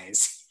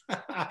dies.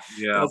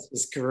 Yeah, that's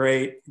just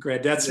great.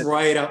 That's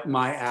right up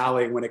my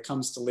alley when it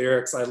comes to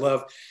lyrics. I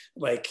love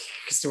like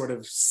sort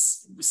of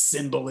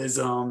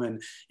symbolism,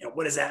 and you know,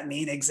 what does that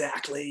mean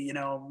exactly? You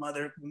know,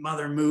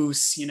 mother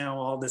moose, you know,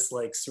 all this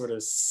like sort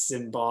of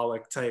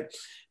symbolic type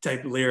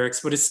lyrics,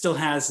 but it still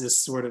has this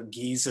sort of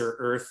Geezer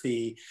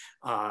earthy,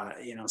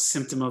 you know,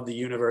 symptom of the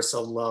universe,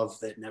 a love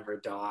that never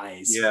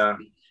dies.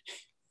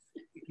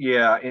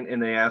 Yeah,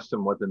 and they asked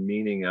him what the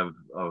meaning of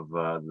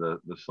the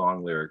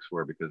song lyrics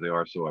were, because they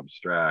are so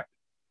abstract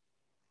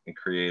and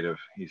creative.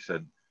 He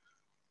said,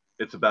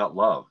 it's about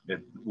love.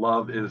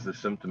 Love is the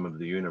symptom of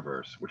the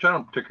universe, which I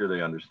don't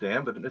particularly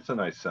understand, but it's a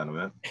nice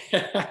sentiment.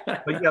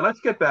 But yeah, let's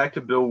get back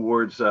to Bill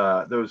Ward's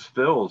those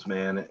fills,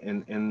 man.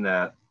 In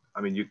that,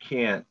 I mean, you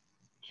can't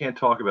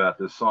talk about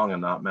this song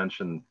and not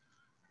mention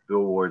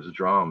Bill Ward's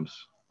drums.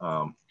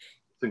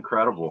 It's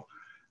incredible.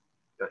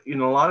 You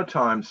know, a lot of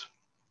times,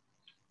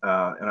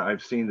 and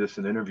I've seen this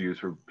in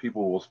interviews where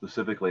people will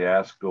specifically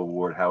ask Bill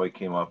Ward how he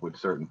came up with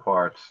certain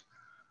parts,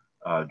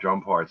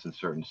 drum parts in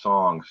certain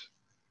songs.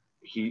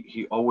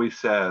 He always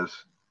says,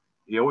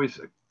 he always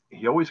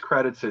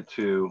credits it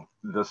to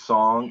the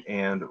song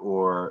and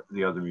or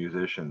the other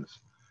musicians.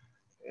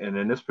 And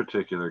in this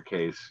particular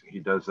case, he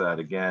does that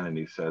again, and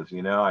he says,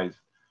 you know,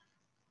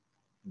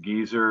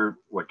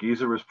 what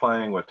Geezer was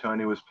playing, what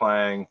Tony was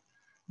playing,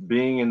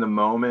 being in the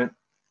moment,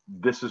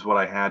 this is what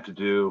I had to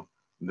do.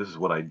 This is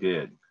what I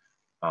did.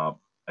 I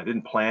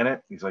didn't plan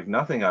it. He's like,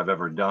 nothing I've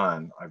ever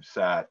done, I've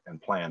sat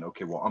and planned,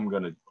 okay, well, I'm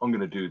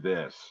gonna do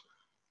this.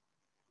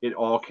 It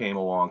all came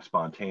along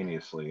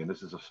spontaneously, and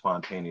this is a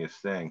spontaneous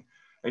thing.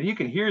 And you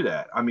can hear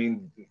that. I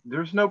mean,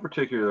 there's no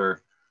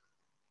particular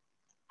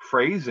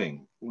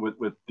phrasing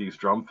with these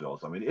drum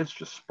fills. I mean, it's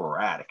just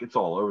sporadic. It's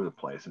all over the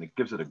place, and it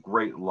gives it a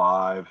great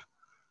live,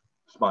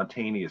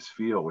 spontaneous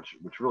feel, which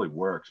really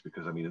works,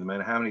 because I mean, no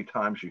matter how many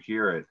times you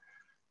hear it,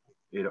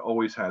 it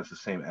always has the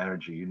same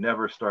energy. You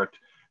never start.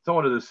 It's not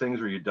one of those things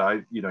where you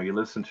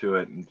listen to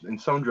it,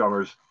 and some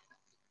drummers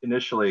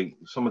initially,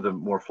 some of the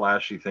more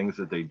flashy things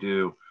that they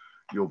do,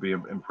 you'll be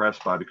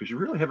impressed by, because you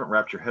really haven't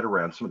wrapped your head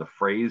around some of the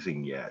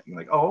phrasing yet. You're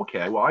like, oh,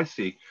 okay, well, I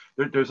see.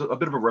 There's a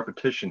bit of a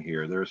repetition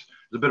here. There's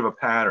a bit of a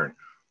pattern.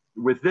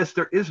 With this,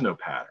 there is no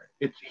pattern.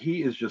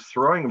 He is just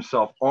throwing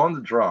himself on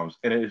the drums,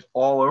 and it is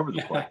all over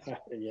the place.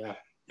 Yeah.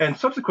 And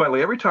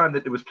subsequently, every time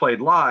that it was played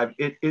live,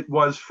 it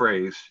was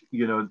phrased.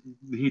 You know,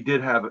 he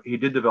did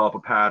develop a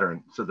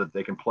pattern so that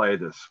they can play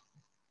this,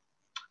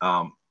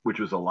 which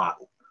was a lot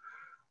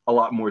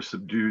more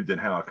subdued than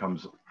how it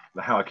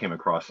came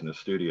across in the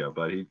studio.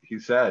 But he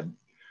said,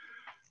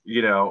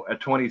 you know,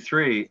 at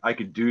 23, I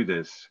could do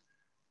this.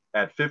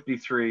 At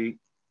 53,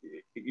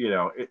 you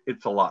know,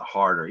 it's a lot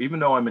harder,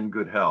 even though I'm in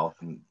good health.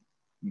 And,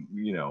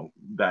 you know,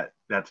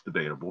 that's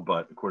debatable.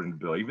 But according to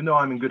Bill, even though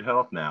I'm in good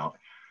health now,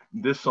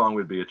 this song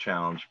would be a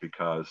challenge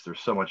because there's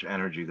so much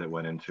energy that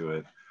went into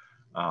it,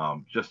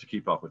 just to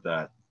keep up with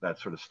that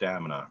sort of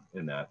stamina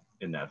in that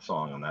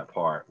song on that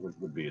part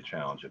would be a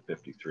challenge at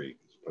 53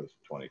 as opposed to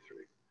 23.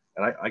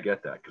 And I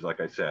get that, because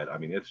like I said, I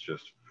mean, it's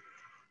just,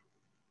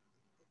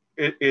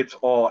 it's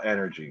all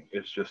energy.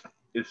 It's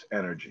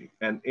energy.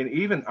 And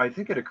even, I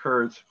think it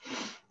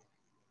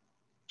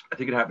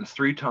happens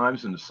 3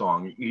 times in the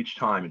song. Each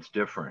time it's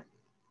different,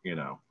 you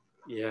know?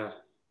 Yeah.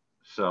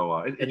 So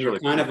and it's you're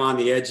really kind cool. of on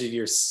the edge of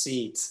your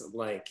seat,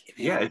 like,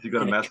 yeah, is he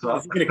going to mess up?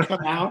 Is he going to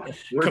come out of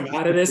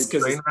this,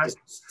 because it's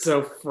just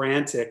so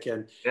frantic.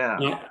 And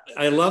yeah,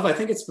 I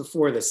think it's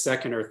before the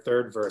second or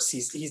third verse.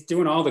 He's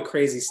doing all the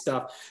crazy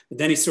stuff, but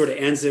then he sort of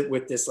ends it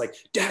with this like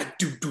da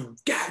do do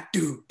ga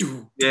do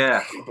do.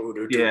 Yeah.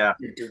 You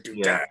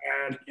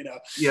know.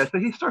 Yeah. So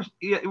he starts.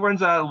 Yeah, it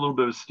runs out a little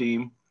bit of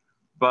steam,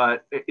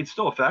 but it's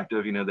still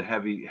effective. You know, the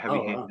heavy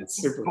Wow, it's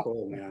super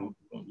cool, man.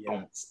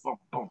 Yeah.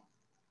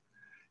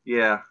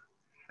 Yeah.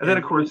 And then,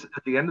 of course,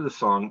 at the end of the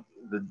song,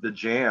 the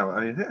jam,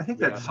 I mean, I think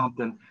that's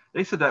something,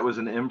 they said that was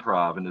an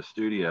improv in the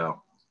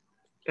studio.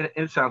 And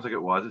it sounds like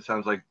it was. It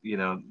sounds like, you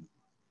know,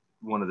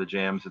 one of the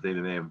jams that they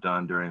may have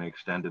done during an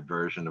extended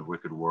version of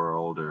Wicked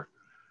World or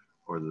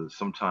the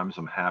Sometimes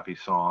I'm Happy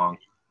song.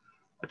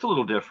 It's a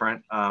little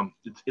different.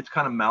 It's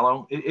kind of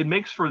mellow. It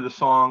makes for the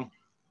song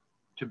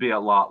to be a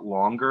lot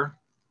longer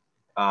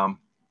than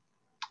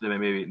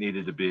maybe it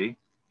needed to be.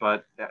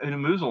 But it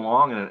moves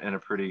along in a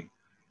pretty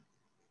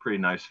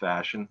nice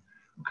fashion.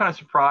 I'm kind of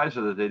surprised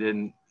that they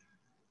didn't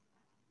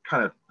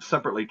kind of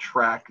separately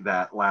track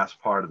that last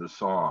part of the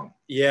song.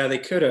 Yeah, they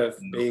could have,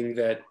 being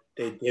that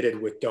they did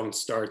it with Don't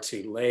Start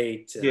Too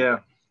Late. Yeah.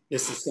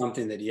 This is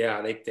something that,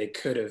 they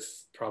could have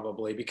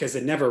probably, because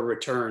it never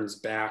returns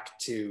back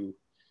to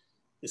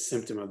the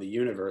Symptom of the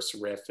Universe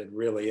riff. It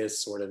really is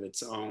sort of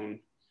its own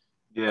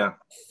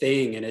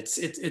thing. And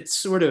it's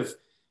sort of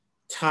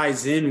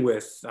ties in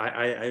with,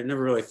 I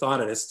never really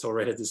thought of this till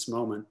right at this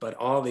moment, but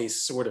all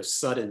these sort of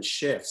sudden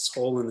shifts,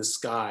 Hole in the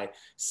Sky,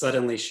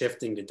 suddenly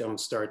shifting to Don't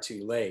Start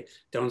Too Late.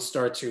 Don't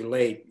Start Too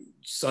Late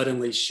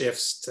suddenly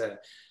shifts to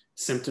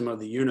Symptom of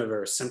the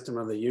Universe. Symptom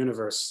of the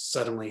Universe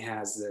suddenly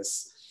has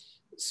this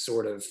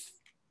sort of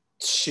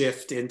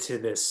shift into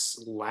this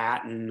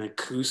Latin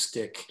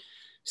acoustic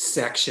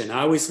section.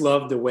 I always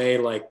love the way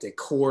like the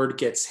chord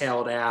gets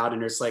held out and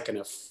there's like an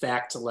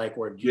effect like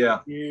where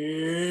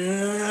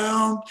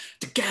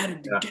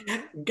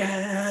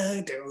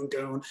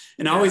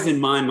and always in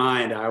my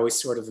mind I always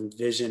sort of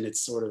envision it's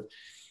sort of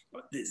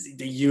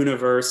the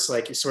universe,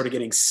 like you're sort of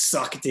getting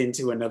sucked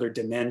into another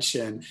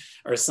dimension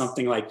or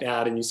something like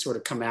that, and you sort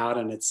of come out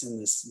and it's in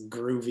this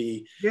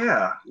groovy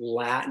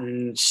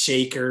Latin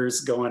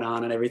shakers going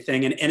on and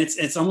everything, and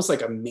it's almost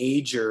like a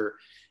major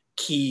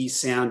key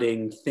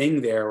sounding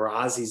thing there where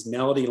Ozzy's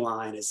melody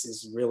line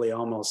is really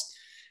almost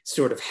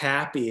sort of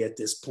happy at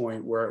this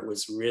point, where it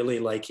was really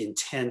like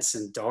intense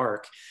and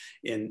dark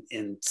in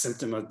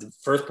Symptom of the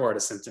first part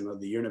of Symptom of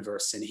the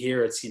Universe. And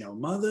here it's,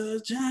 Mother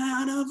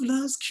John of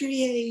Love's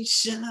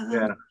creation,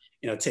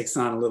 it takes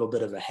on a little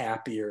bit of a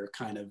happier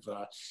kind of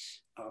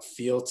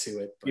feel to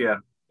it. But, yeah,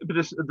 but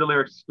the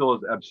lyrics are still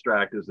as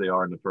abstract as they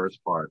are in the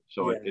first part,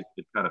 so yeah.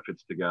 it kind of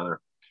fits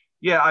together.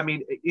 Yeah, I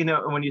mean,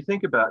 when you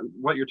think about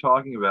what you're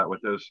talking about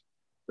with those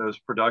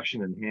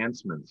production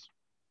enhancements,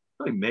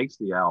 it really makes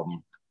the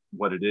album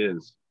what it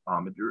is.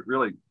 It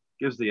really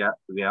gives the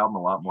album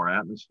a lot more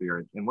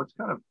atmosphere. And what's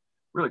kind of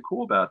really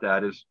cool about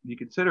that is you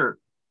consider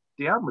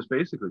the album was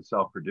basically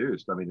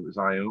self-produced. I mean, it was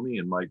Iommi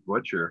and Mike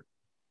Butcher,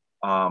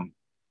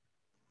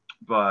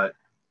 but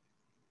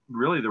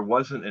really there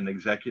wasn't an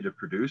executive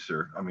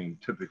producer. I mean,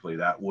 typically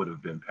that would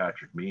have been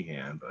Patrick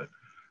Meehan, but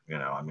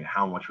I mean,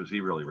 how much was he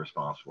really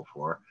responsible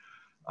for?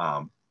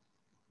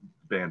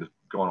 Band is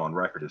going on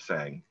record as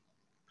saying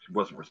he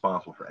wasn't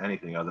responsible for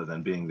anything other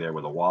than being there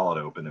with a wallet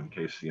open in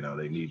case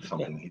they need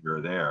something here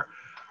or there.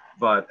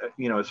 But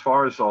as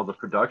far as all the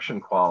production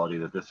quality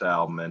that this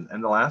album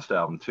and the last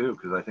album too,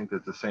 because I think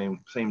that the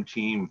same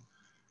team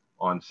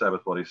on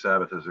Sabbath Bloody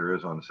Sabbath as there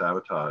is on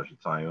Sabotage.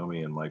 It's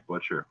Iommi and Mike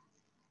Butcher.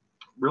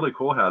 Really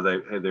cool how they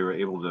were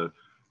able to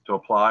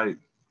apply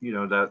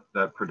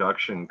that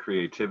production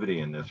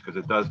creativity in this, because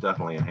it does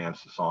definitely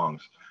enhance the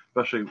songs,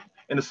 especially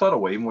in a subtle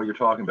way. Even what you're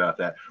talking about,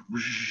 that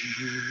when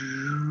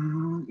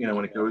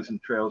it goes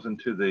and trails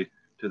into the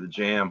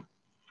jam.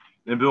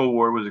 And Bill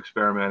Ward was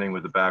experimenting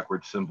with the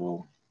backward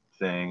cymbal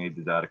thing. He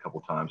did that a couple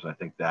times, and I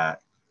think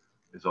that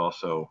is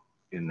also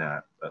in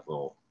that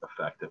little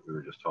effect that we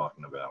were just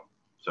talking about.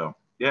 So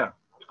yeah,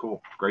 it's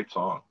cool. Great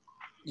song.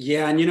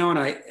 Yeah, and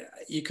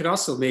you could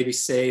also maybe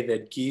say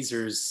that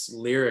Geezer's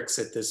lyrics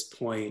at this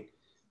point,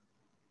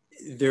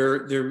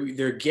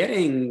 they're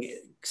getting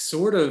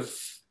sort of,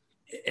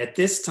 at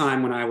this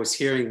time when I was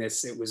hearing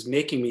this, it was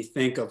making me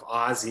think of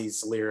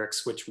Ozzy's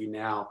lyrics, which we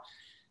now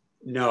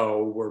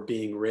know were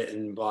being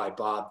written by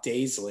Bob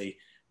Daisley.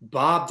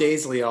 Bob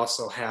Daisley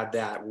also had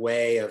that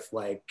way of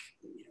like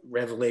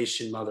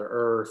Revelation, Mother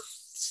Earth.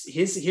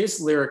 His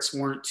lyrics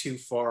weren't too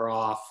far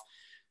off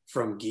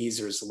from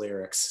Geezer's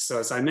lyrics. So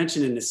as I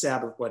mentioned in the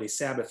Sabbath Bloody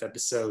Sabbath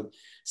episode,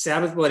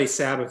 Sabbath Bloody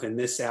Sabbath and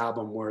this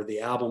album were the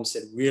albums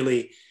that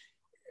really,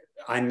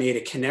 I made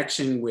a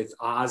connection with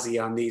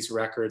Ozzy on these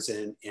records,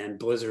 and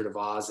Blizzard of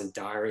Oz and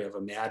Diary of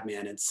a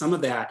Madman. And some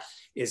of that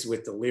is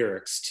with the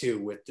lyrics too,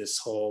 with this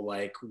whole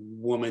like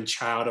woman,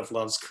 child of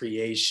love's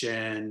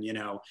creation,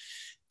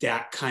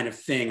 that kind of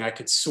thing. I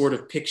could sort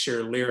of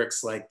picture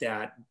lyrics like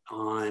that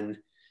on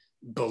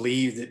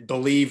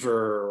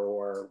Believer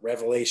or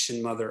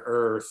Revelation, Mother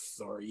Earth,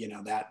 or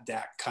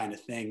that kind of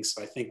thing.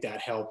 So I think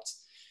that helped,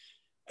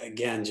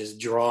 again, just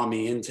draw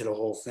me into the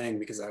whole thing,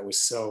 because I was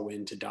so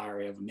into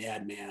Diary of a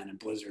Madman and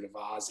Blizzard of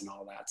Oz and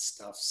all that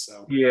stuff.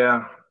 So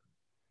yeah,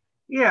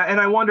 and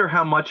I wonder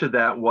how much of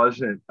that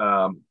wasn't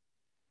of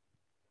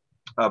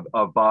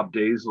Bob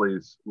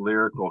Daisley's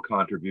lyrical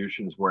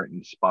contributions weren't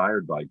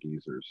inspired by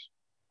Geezer's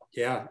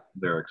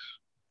lyrics.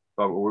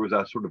 Or was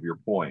that sort of your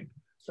point,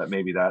 that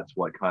maybe that's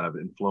what kind of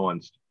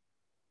influenced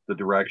the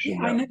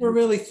direction? I never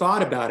really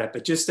thought about it,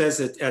 but just as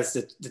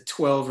the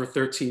 12 or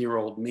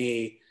 13-year-old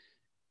me,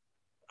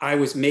 I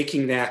was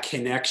making that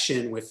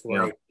connection with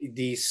like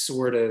these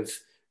sort of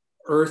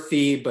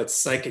earthy but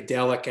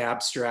psychedelic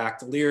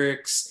abstract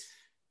lyrics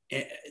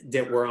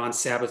that were on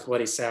Sabbath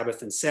Bloody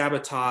Sabbath and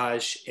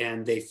Sabotage,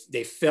 and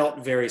they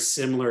felt very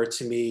similar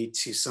to me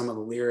to some of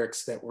the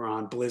lyrics that were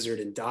on Blizzard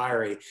and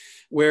Diary,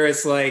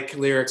 whereas like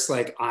lyrics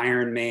like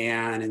Iron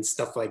Man and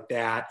stuff like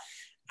that,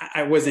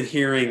 I wasn't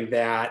hearing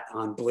that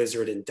on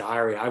Blizzard and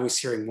Diary. I was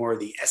hearing more of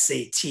the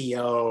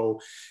SATO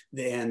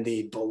and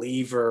the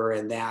Believer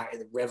and that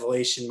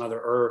Revelation,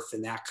 Mother Earth,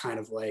 and that kind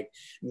of like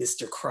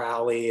Mr.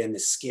 Crowley and the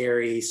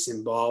scary,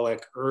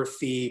 symbolic,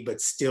 earthy,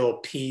 but still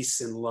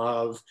peace and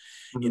love,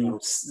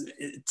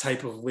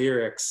 type of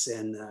lyrics.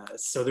 And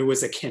so there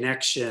was a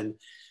connection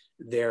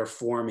there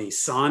for me.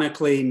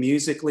 Sonically,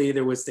 musically,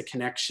 there was the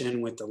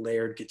connection with the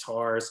layered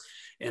guitars,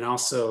 and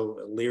also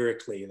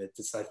lyrically, that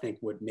this, I think,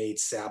 what made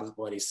Sabbath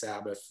Bloody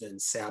Sabbath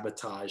and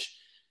Sabotage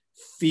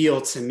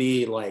feel to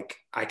me like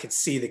I could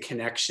see the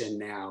connection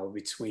now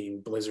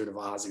between Blizzard of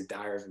Oz and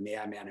Diary of a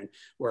Madman, and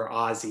where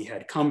Ozzy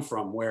had come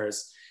from.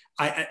 Whereas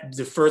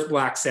the first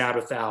Black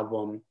Sabbath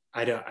album,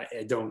 I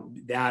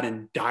don't that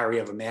and Diary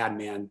of a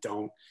Madman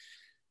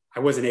I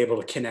wasn't able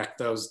to connect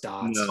those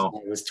dots when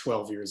I was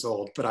 12 years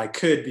old, but I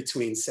could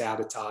between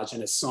Sabotage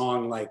and a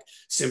song like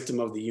Symptom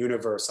of the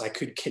Universe. I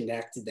could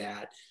connect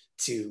that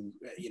to,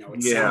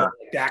 it sounded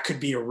like that could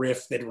be a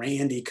riff that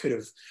Randy could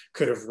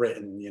have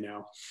written,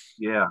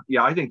 Yeah.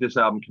 I think this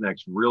album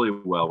connects really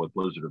well with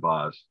Blizzard of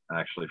Oz,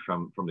 actually,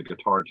 from the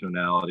guitar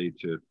tonality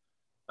to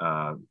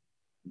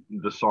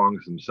the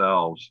songs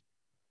themselves.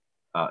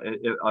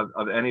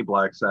 Of any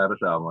Black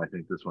Sabbath album, I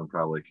think this one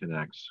probably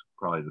connects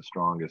the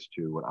strongest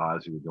to what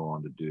Ozzy would go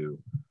on to do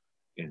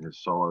in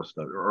his solo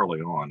stuff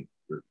early on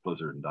with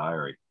Blizzard and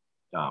Diary.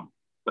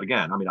 But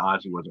again, I mean,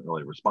 Ozzy wasn't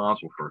really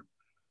responsible for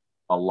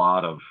a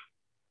lot of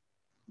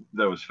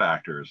those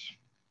factors.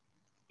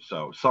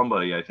 So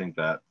somebody, I think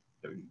that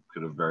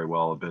could have very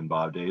well have been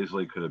Bob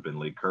Daisley, could have been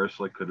Lee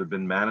Kerslake, could have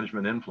been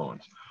management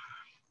influence,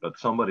 but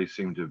somebody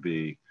seemed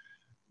to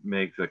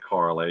make the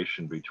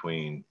correlation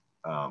between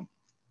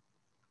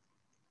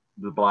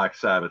the Black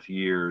Sabbath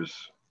years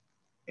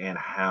and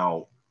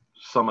how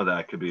some of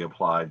that could be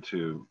applied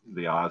to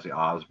the Ozzy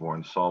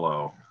Osbourne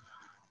solo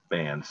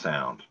band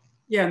sound.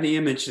 Yeah, and the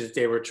image that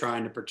they were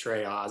trying to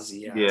portray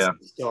Ozzy as, Yeah.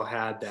 still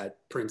had that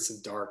Prince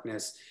of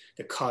Darkness.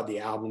 The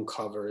album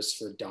covers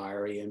for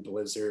Diary and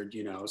Blizzard,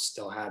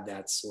 still had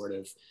that sort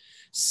of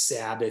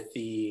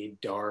Sabbathy,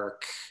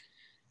 dark,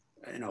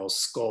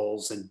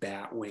 skulls and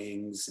bat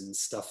wings and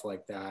stuff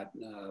like that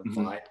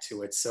vibe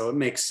to it. So it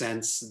makes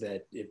sense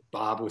that if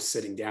Bob was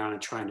sitting down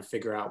and trying to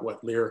figure out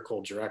what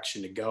lyrical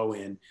direction to go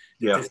in,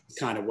 this is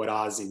kind of what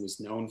Ozzy was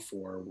known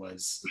for,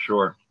 was for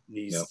sure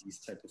these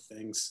type of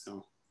things.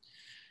 So.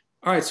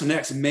 All right, so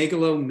next,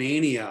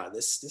 Megalomania.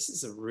 This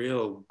is a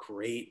real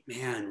great,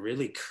 man,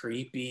 really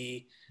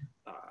creepy,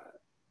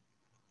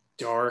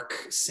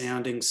 dark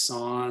sounding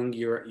song.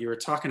 You were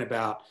talking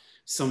about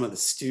some of the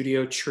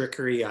studio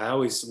trickery. I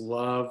always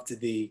loved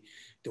the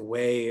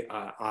way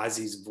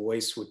Ozzy's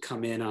voice would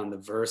come in on the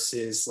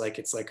verses, like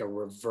it's like a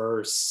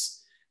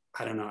reverse.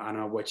 I don't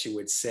know what you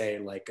would say,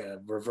 like a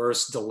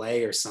reverse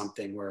delay or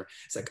something, where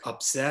it's like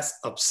obsessed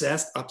with,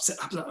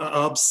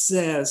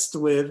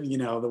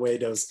 the way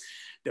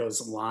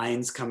those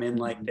lines come in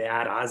like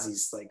that.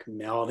 Ozzy's like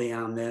melody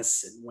on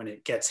this, and when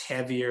it gets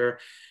heavier,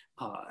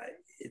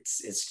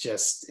 it's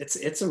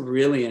a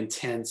really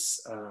intense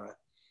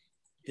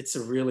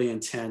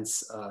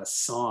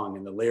song,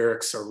 and the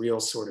lyrics are real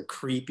sort of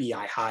creepy.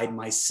 I hide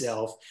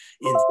myself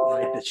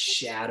inside the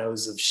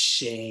shadows of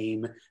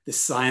shame. The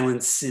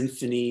silent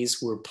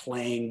symphonies were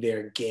playing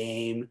their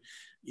game,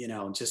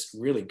 just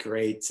really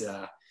great.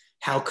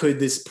 How could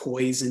this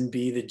poison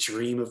be the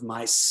dream of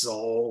my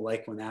soul?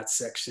 Like when that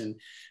section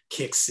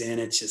kicks in,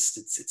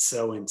 it's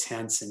so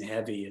intense and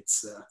heavy.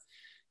 It's a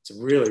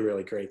really,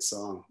 really great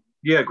song.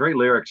 Yeah, great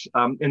lyrics.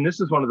 And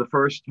this is one of the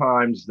first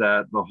times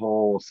that the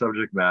whole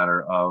subject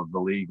matter of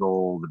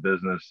the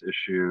business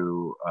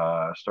issue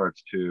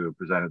starts to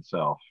present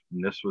itself.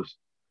 And this was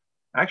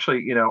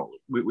actually,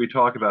 we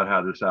talk about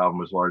how this album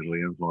was largely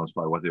influenced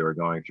by what they were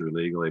going through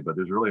legally, but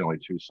there's really only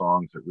two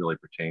songs that really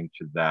pertain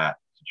to that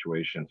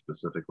situation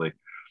specifically.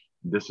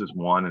 This is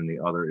one, and the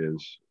other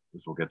is,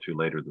 as we'll get to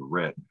later, The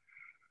Writ.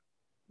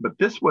 But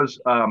this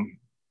was,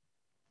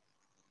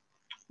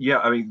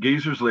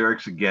 Geezer's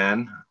lyrics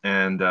again,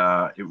 and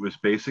it was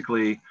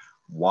basically,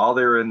 while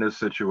they were in this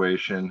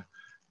situation,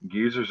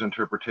 Geezer's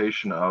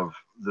interpretation of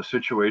the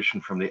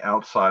situation from the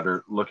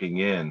outsider looking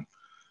in.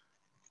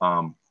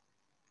 And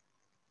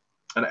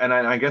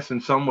I guess in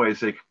some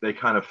ways they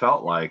kind of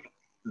felt like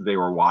they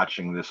were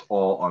watching this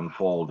all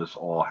unfold, this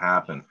all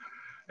happen.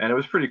 And it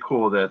was pretty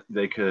cool that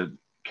they could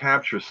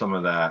capture some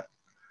of that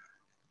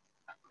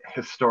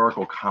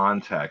historical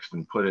context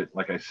and put it,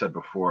 like I said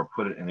before,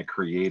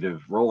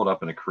 roll it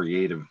up in a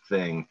creative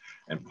thing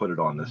and put it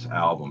on this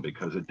album,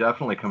 because it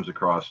definitely comes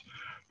across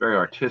very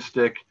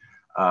artistic.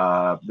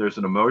 There's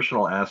an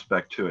emotional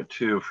aspect to it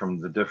too, from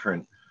the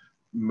different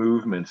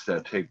movements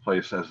that take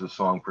place as the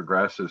song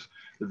progresses.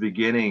 The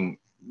beginning,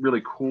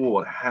 really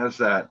cool. It has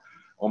that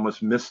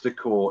almost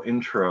mystical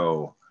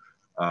intro.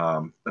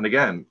 And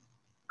again,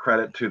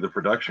 credit to the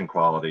production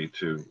quality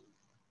to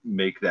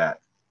make that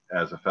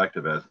as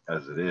effective as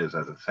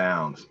it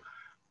sounds.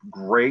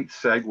 Great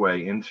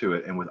segue into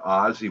it. And with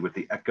Ozzy, with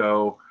the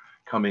echo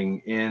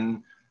coming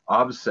in,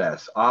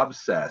 obsess. Yeah.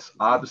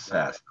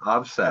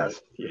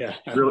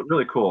 Really,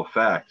 really cool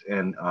effect.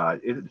 And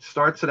it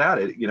starts it out.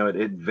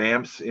 It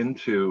vamps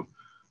into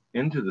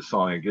the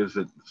song. It gives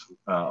it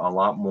a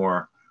lot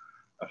more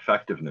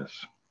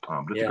effectiveness.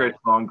 But it's a great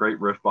song, great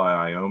riff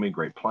by Iommi,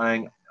 great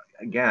playing.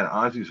 Again,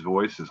 Ozzy's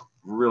voice is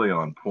really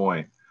on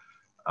point.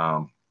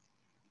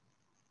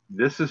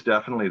 This is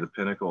definitely the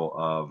pinnacle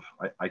of,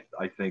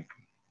 I think,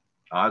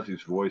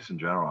 Ozzy's voice in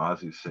general,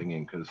 Ozzy's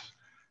singing, because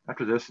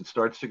after this, it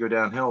starts to go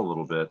downhill a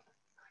little bit.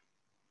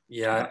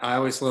 Yeah, I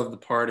always love the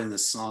part in the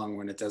song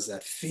when it does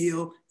that,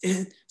 feel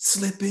it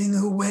slipping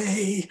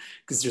away,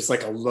 because there's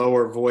like a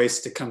lower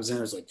voice that comes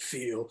in. It's like,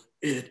 feel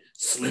it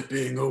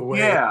slipping away.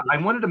 Yeah, I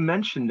wanted to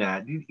mention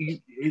that.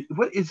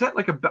 What is that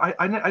like?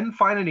 I didn't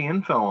find any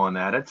info on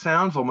that. It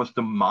sounds almost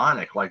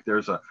demonic, like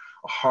there's a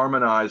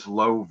harmonized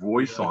low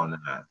voice on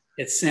that.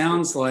 It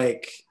sounds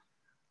like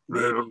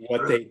maybe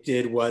what they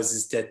did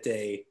is that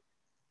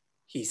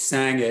he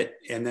sang it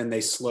and then they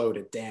slowed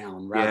it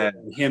down rather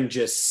than him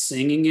just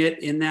singing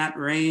it in that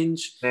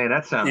range. Man,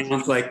 that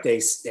sounds like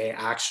they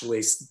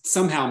actually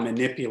somehow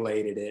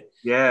manipulated it.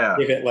 Yeah.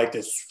 Give it like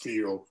this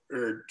feel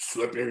or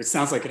slip. It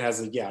sounds like it has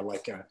I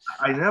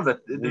know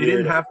that they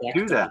didn't have to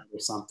do that or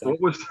something.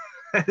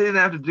 They didn't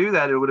have to do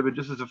that. It would have been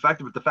just as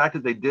effective. But the fact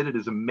that they did it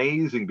is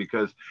amazing,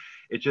 because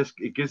it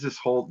gives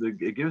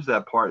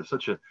that part so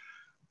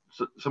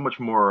much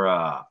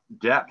more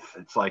depth.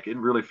 It's like, it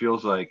really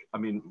feels like, I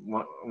mean,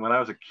 when I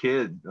was a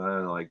kid,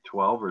 like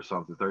 12 or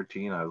something,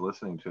 13, I was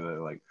listening to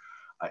it, like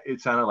it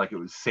sounded like it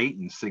was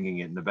Satan singing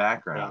it in the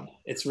background.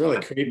 Yeah, it's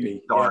really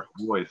creepy. Dark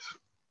voice.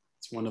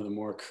 It's one of the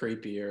more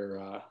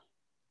creepier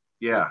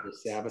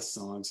Sabbath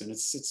songs, and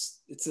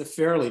it's a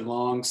fairly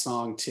long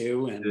song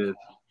too. And it is.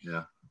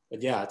 Yeah.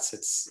 But yeah,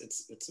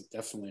 it's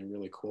definitely a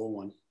really cool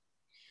one.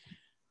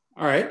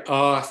 All right.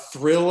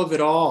 Thrill of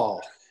It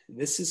All.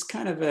 This is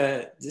kind of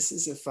this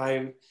is if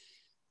I,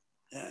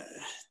 uh,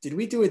 did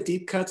we do a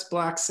Deep Cuts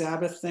Black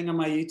Sabbath thing on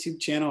my YouTube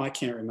channel? I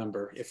can't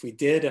remember. If we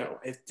did,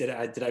 did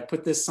I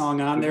put this song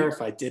on there? If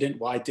I didn't,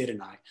 why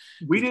didn't I?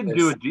 We didn't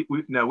do Because,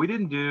 a no, we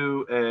didn't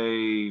do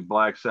a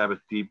Black Sabbath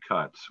deep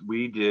cuts.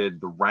 We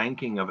did the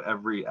ranking of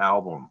every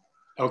album,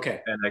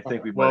 okay. and I All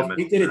think right. we might Well, have if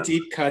we mentioned did a that.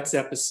 Deep Cuts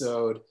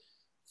episode,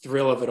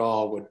 Thrill of It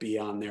All would be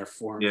on there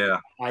for me. Yeah,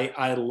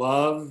 I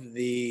love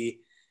the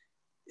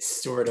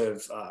sort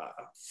of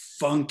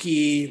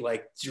funky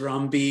like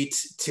drum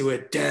beat to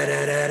it, da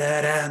da da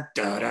da da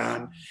da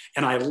da,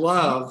 and I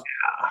love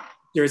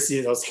there's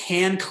those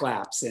hand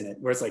claps in it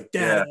where it's like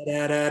da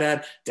yeah, da da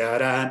da da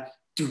da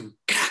do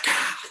ka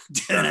ka.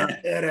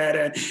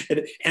 uh-huh.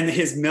 And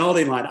his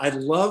melody line. I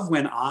love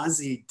when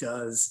Ozzy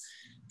does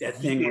that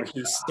thing where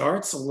he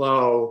starts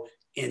low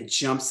and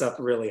jumps up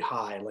really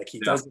high. Like he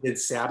Yeah. does it in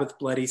Sabbath,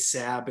 Bloody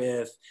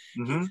Sabbath.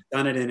 Mm-hmm. He's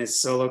done it in his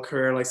solo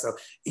career, like so.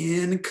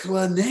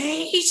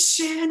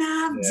 Inclination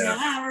of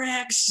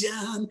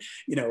direction,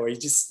 where he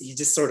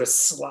just sort of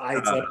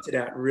slides up to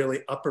that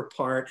really upper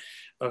part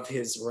of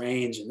his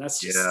range, and that's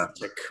just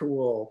such a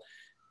cool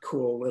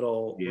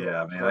little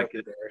Man, part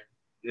there.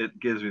 it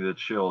gives me the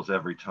chills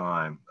every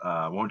time.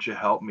 Won't you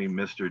help me,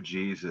 Mr.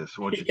 Jesus?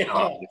 Won't you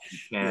tell me if you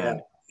can?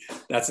 Yeah.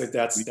 That's We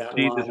that see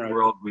line this right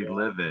world we there.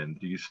 live in.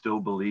 Do you still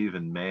believe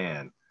in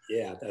man?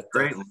 Yeah,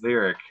 Great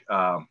lyric.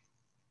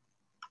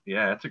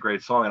 Yeah, it's a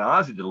great song, and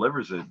Ozzy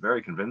delivers it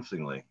very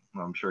convincingly.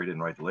 I'm sure he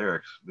didn't write the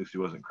lyrics. At least he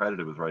wasn't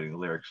credited with writing the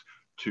lyrics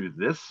to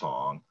this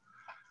song.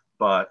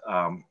 But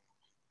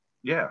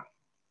yeah,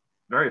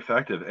 very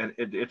effective, and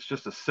it's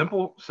just a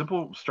simple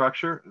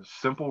structure,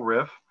 simple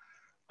riff,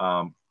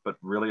 but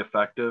really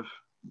effective,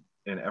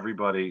 and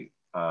everybody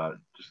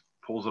just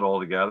pulls it all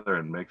together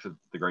and makes it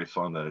the great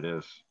song that it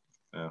is.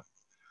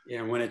 Yeah,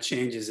 and when it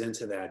changes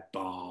into that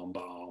bomb,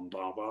 bomb,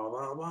 bomb, bomb,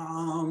 bomb,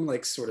 bomb,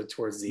 like sort of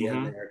towards the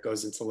end there, it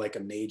goes into like a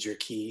major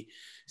key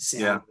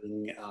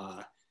sounding,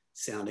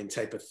 sounding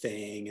type of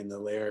thing, and the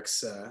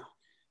lyrics,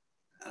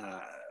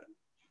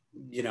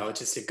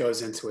 it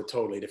goes into a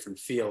totally different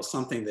feel,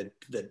 something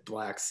that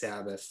Black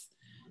Sabbath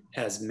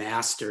has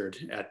mastered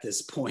at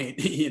this point,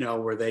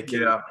 where they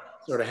can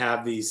sort of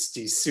have these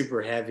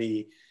super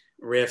heavy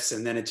riffs,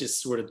 and then it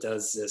just sort of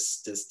does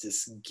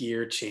this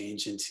gear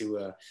change into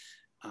a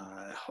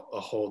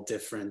whole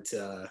different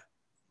vibe,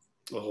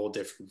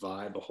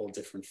 a whole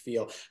different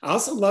feel. I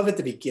also love at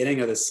the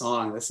beginning of the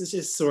song. This is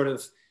just sort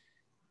of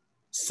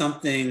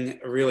something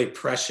really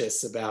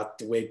precious about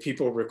the way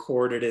people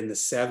recorded in the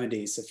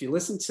 70s. If you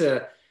listen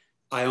to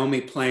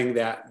Iommi playing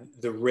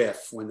the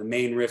riff, when the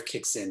main riff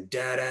kicks in,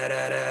 da da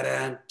da da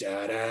da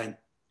da da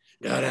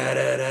da da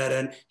da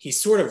da, he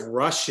sort of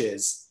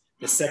rushes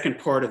the second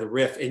part of the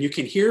riff, and you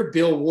can hear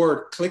Bill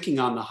Ward clicking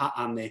on the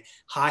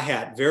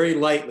hi-hat very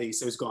lightly.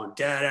 So he's going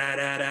da da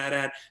da da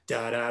da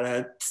da da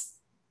da.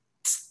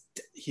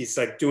 He's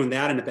like doing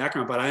that in the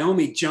background, but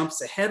Iommi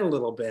jumps ahead a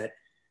little bit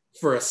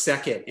for a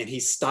second, and he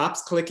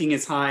stops clicking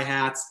his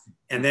hi-hats,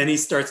 and then he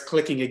starts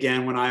clicking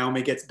again when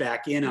Iommi gets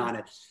back in on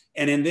it.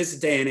 And in this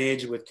day and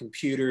age with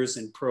computers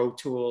and Pro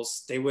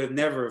Tools, they would have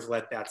never have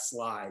let that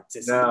slide.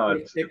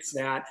 To fix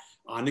that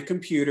on the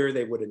computer,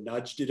 they would have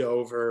nudged it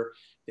over.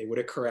 They would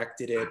have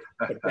corrected it.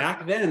 But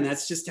back then,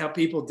 that's just how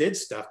people did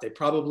stuff. They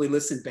probably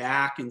listened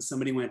back and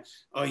somebody went,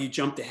 oh, you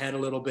jumped ahead a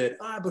little bit.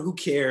 But who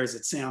cares?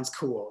 It sounds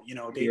cool.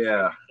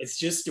 It's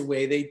just the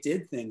way they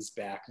did things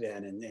back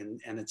then.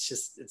 And it's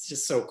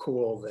just so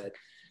cool that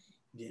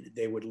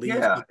they would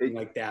leave something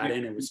like that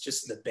in. It was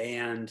just the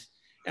band,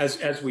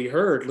 as we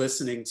heard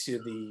listening to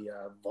the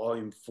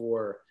Volume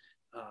 4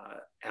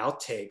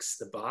 outtakes,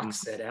 the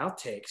box set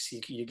outtakes,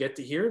 you get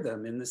to hear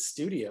them in the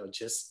studio.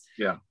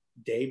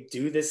 They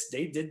did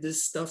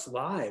this stuff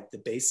live, the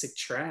basic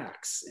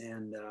tracks,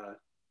 and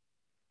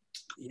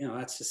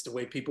that's just the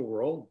way people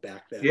rolled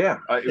back then. It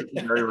was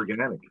very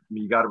organic. I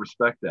mean, you got to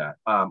respect that.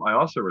 I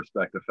also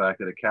respect the fact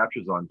that it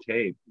captures on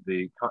tape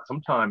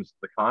sometimes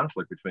the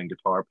conflict between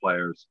guitar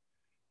players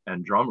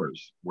and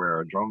drummers, where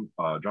a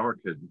drummer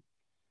could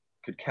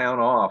count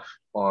off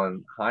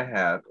on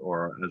hi-hat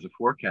or as a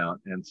 4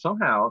 count, and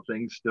somehow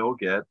things still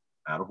get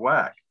out of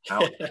whack.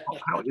 How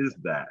is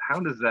that? How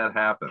does that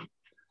happen?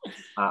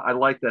 I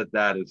like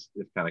that is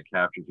kind of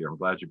captured here. I'm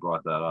glad you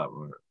brought that up.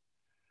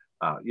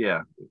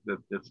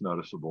 It's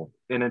noticeable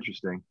and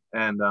interesting,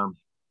 and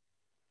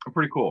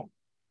pretty cool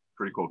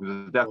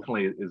because it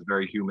definitely is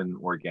very human,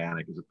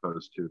 organic, as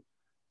opposed to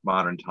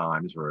modern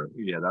times where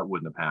that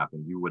wouldn't have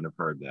happened. You wouldn't have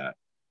heard that.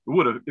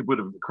 It would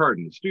have occurred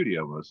in the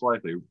studio most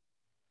likely,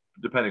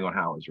 depending on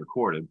how it was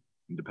recorded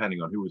and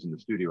depending on who was in the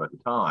studio at the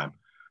time.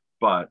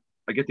 But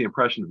I get the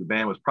impression that the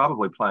band was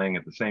probably playing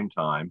at the same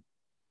time,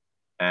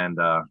 and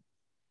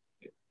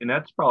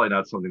that's probably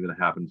not something that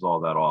happens all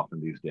that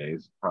often these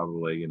days.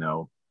 Probably,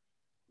 you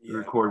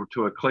record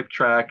to a click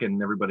track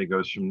and everybody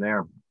goes from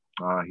there.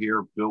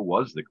 Here, Bill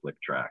was the click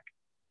track,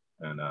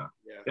 and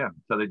that's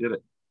how they did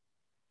it.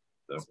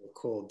 So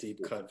cool,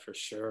 deep cut for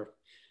sure.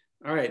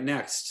 All right,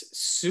 next,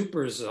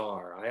 Super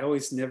Czar. I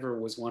always never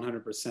was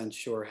 100%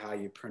 sure how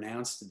you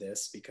pronounced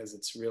this because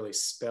it's really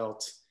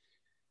spelt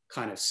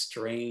kind of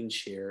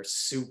strange here.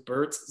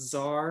 Subert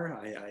Czar.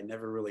 I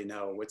never really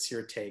know. What's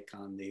your take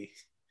on the?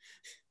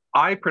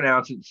 I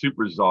pronounce it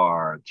Super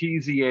Czar.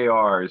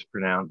 TZAR is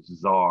pronounced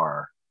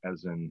czar,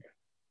 as in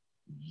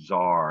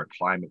czar,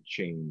 climate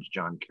change.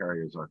 John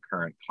Kerry is our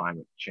current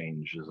climate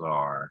change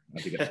czar.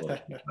 I think that's what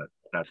it is, but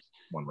that's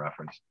one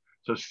reference.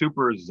 So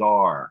Super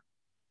Czar.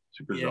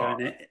 Super Yeah,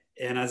 Czar.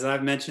 and as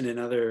I've mentioned in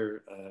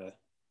other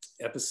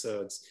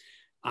episodes,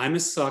 I'm a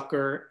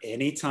sucker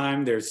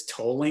anytime there's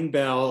tolling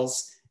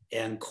bells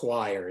and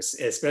choirs,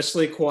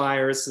 especially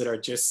choirs that are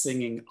just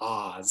singing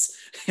ahs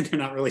and they're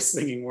not really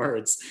singing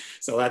words.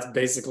 So that's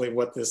basically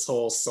what this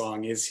whole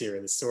song is here,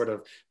 this sort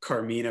of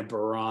Carmina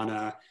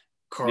Burana,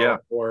 Yeah. Carl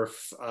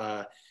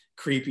Orff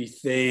creepy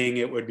thing.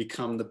 It would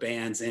become the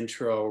band's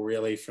intro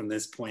really from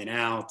this point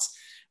out.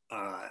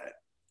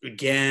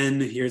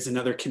 Again, here's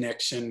another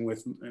connection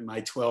with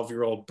my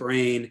 12-year-old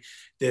brain,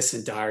 this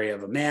and Diary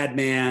of a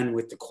Madman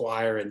with the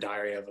choir and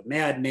Diary of a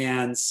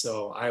Madman.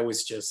 So I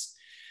was just,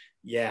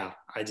 yeah,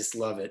 I just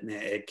love it. And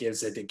it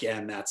gives it,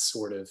 again, that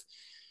sort of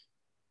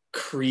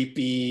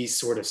creepy,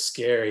 sort of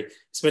scary,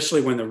 especially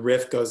when the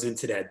riff goes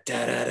into that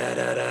da da da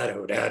da da da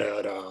da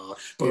da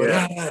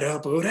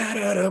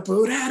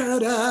da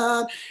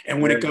da,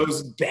 and when it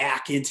goes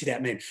back into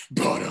that man,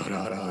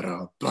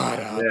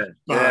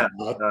 Yeah.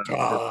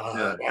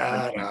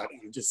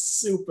 just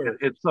super.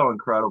 It's so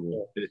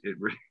incredible. It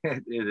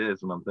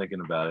is when I'm thinking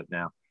about it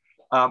now.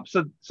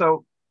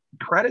 So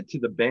credit to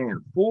the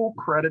band, full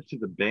credit to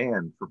the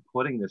band for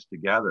putting this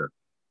together.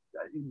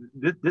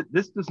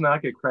 This does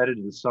not get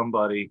credited to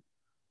somebody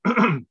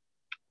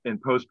in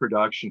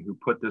post-production who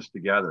put this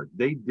together.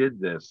 They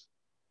did this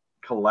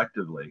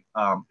collectively.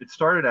 It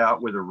started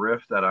out with a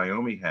riff that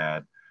Iommi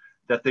had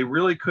that they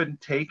really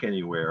couldn't take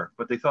anywhere,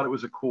 but they thought it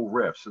was a cool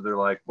riff. So they're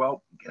like,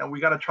 well, we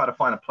got to try to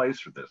find a place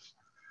for this.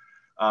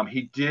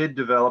 He did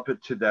develop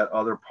it to that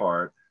other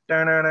part. It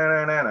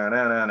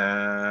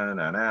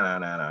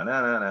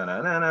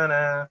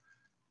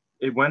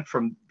went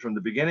from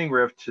the beginning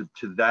riff to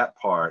that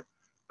part,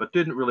 but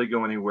didn't really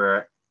go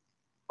anywhere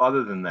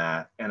other than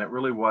that. And it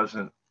really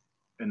wasn't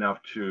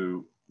enough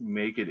to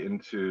make it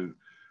into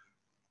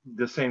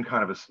the same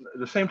type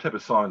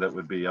of song that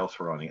would be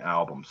elsewhere on the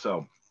album.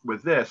 So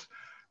with this,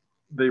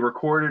 they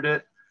recorded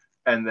it,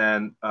 and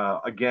then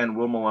again,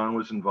 Will Malone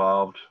was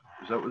involved.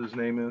 Is that what his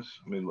name is?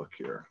 Let me look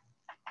here.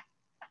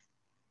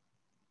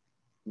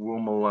 Will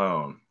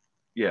Malone.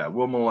 Yeah,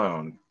 Will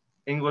Malone.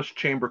 English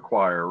Chamber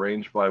Choir,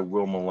 arranged by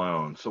Will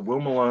Malone. So Will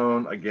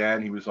Malone,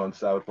 again, he was on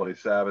Sabbath Bloody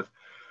Sabbath,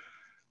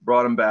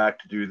 brought him back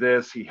to do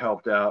this. He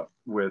helped out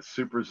with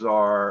Super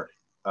Czar,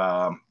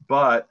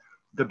 but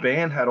the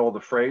band had all the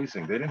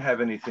phrasing. They didn't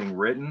have anything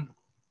written,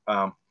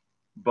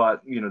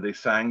 but they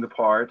sang the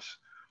parts,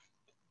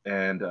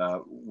 and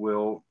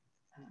Will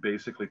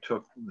basically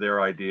took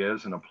their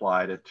ideas and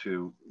applied it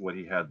to what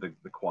he had the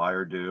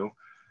choir do,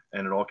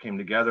 and it all came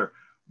together.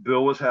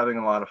 Bill was having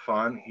a lot of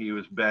fun. He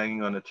was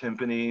banging on the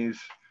timpanis.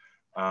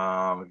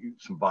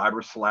 Some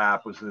vibra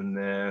slap was in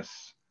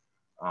this.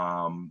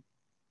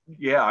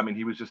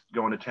 He was just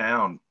going to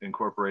town,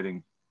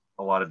 incorporating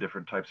a lot of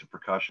different types of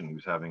percussion. He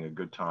was having a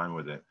good time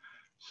with it.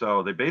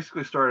 So they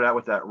basically started out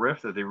with that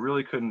riff that they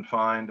really couldn't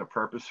find a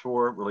purpose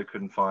for, really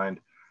couldn't find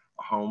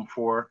a home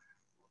for.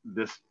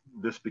 This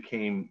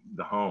became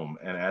the home.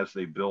 And as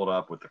they build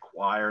up with the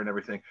choir and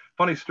everything,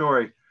 funny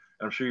story,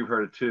 I'm sure you've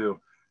heard it too,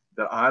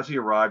 that Ozzy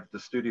arrived at the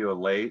studio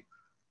late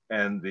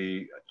and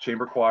the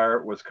chamber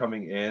choir was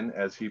coming in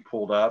as he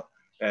pulled up,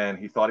 and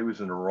he thought he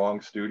was in the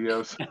wrong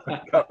studio. So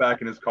he got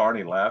back in his car and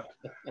he left.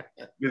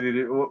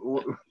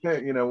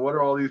 What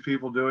are all these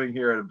people doing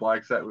here at a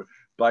Black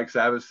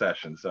Sabbath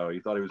session? So he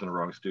thought he was in the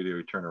wrong studio.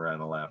 He turned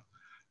around and left.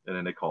 And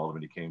then they called him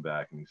and he came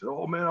back and he said,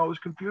 "Oh man, I was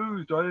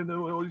confused. I didn't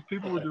know what all these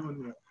people were doing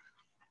here."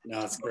 No,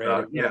 it's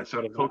great.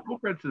 So full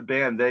credit to the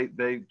band.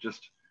 They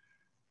just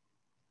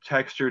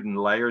textured and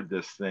layered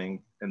this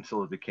thing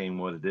until it became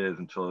what it is,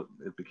 until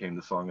it became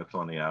the song that's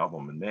on the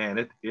album. And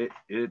man,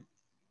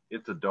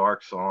 it's a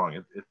dark song.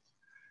 It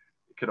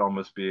could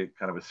almost be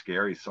kind of a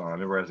scary song. I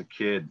remember as a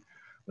kid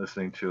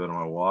listening to it on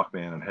my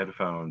Walkman and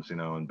headphones,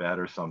 in bed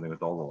or something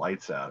with all the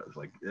lights out. It was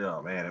like,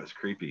 oh man, it was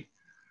creepy.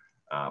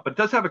 But it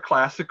does have a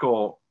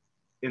classical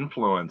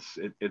influence.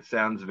 It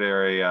sounds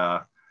very,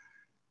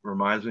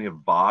 reminds me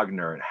of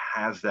Wagner. It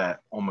has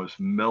that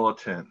almost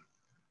militant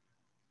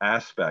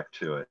aspect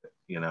to it,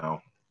 in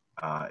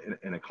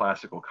a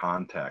classical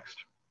context.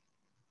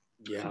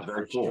 Yeah,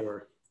 very for cool.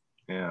 sure.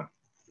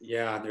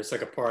 Yeah, there's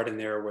like a part in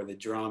there where the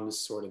drums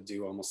sort of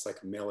do almost like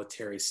a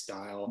military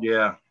style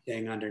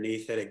thing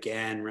underneath it,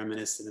 again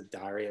reminiscent of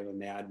Diary of a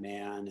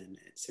Madman, and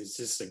it's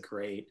just a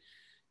great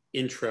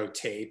intro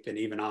tape. And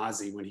even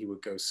Ozzy, when he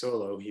would go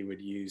solo, he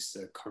would use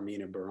the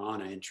Carmina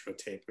Burana intro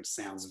tape, which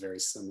sounds very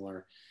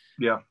similar.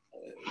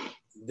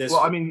 this.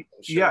 Well, I mean,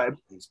 sure yeah,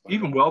 inspired.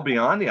 even well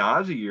beyond the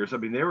Ozzy years. I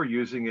mean, they were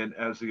using it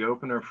as the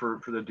opener for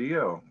the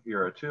Dio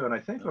era too. And I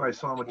think when I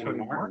saw him with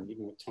Tony Martin,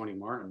 even with Tony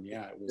Martin,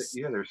 yeah, it was.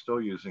 yeah, they're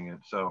still using it.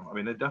 So I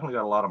mean, they definitely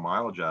got a lot of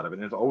mileage out of it,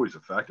 and it's always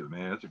effective,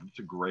 man. It's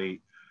a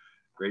great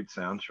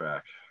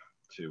soundtrack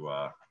to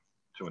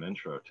an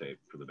intro tape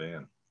for the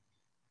band.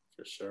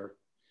 For sure.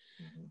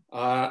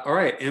 All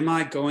right. Am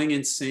I Going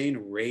Insane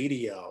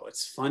Radio?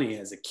 It's funny,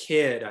 as a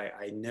kid,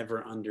 I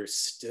never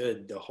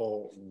understood the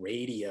whole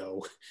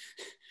radio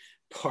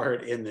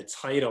part in the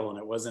title. And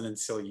it wasn't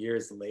until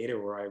years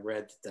later where I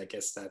read, I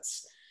guess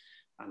that's,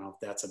 I don't know if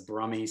that's a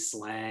Brummie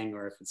slang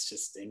or if it's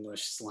just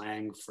English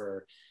slang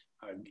for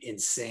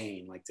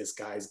insane, like this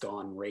guy's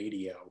gone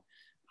radio.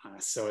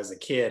 So as a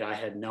kid, I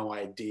had no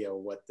idea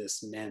what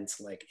this meant.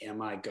 Like,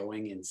 am I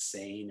going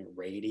insane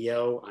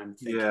radio? I'm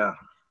thinking, yeah,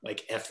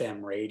 like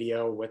FM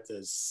radio. What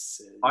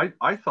does?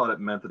 I thought it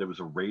meant that it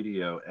was a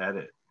radio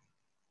edit,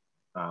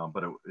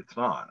 but it's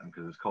not,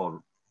 because it's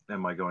called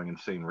 "Am I Going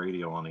Insane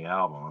Radio" on the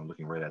album. I'm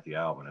looking right at the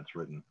album. It's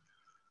written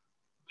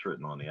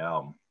on the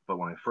album. But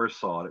when I first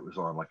saw it, it was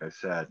on, like I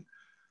said,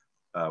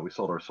 We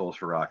Sold Our Souls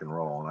for Rock and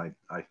Roll, and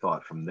I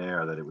thought from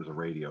there that it was a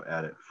radio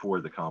edit for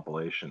the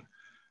compilation.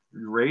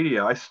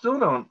 Radio, I still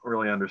don't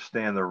really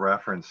understand the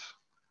reference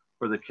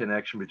or the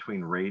connection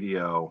between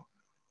radio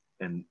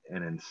and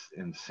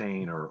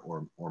insane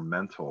or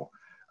mental.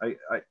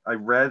 I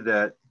read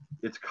that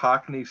it's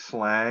Cockney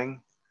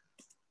slang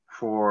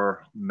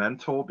for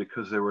mental,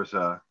 because there was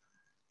I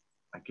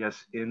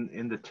guess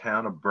in the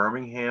town of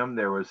Birmingham,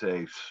 there was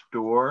a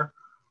store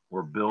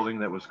or building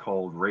that was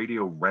called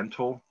Radio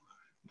Rental.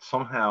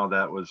 Somehow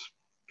that was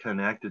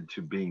connected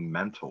to being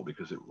mental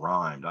because it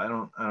rhymed. I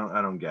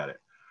don't get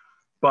it.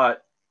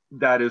 But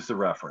that is the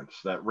reference,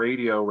 that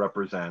radio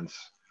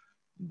represents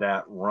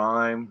that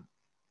rhyme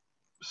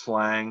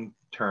slang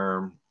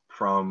term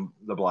from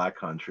the Black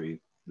Country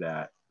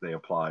that they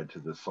applied to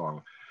this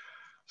song.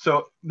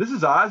 So this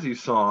is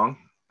Ozzy's song.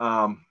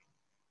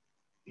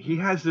 He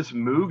has this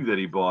Moog that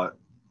he bought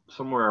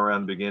somewhere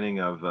around the beginning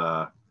of,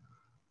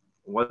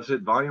 was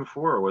it Volume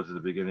 4 or was it the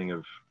beginning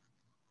of,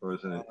 or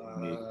was it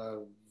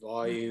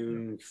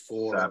Volume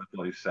 4? Sabbath,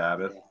 Bloody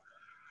Sabbath. Yeah.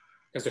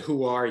 Because of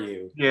Who Are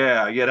You?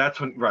 Yeah,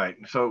 that's when, right.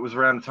 So it was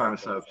around the time of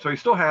stuff. So he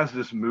still has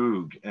this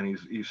Moog, and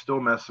he's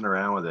still messing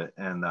around with it,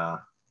 and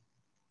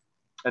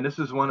this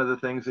is one of the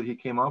things that he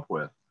came up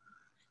with.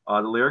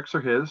 The lyrics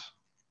are his,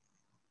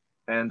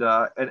 and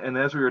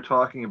as we were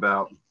talking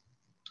about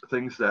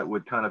things that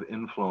would kind of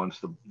influence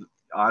the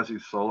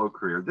Ozzy's solo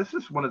career, this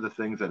is one of the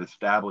things that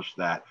established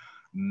that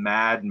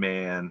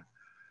madman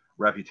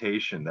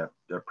reputation, that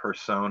the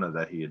persona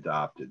that he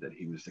adopted, that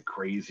he was the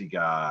crazy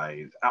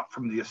guy out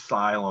from the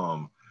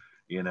asylum,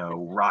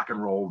 rock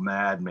and roll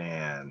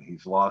madman.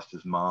 He's lost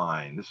his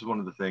mind. This is one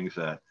of the things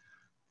that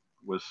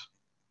was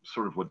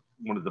sort of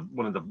one of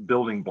the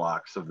building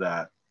blocks of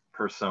that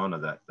persona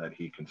that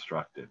he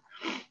constructed.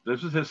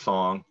 This is his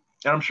song,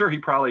 and I'm sure he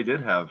probably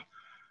did have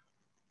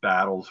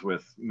battles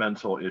with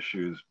mental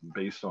issues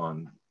based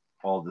on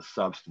all the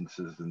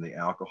substances and the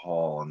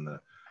alcohol and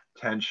the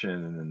tension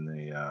and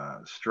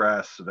the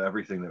stress of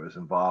everything that was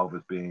involved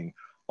with being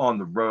on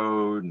the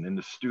road and in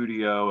the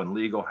studio and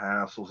legal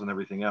hassles and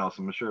everything else.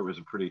 I'm sure it was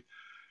a pretty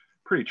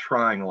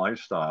trying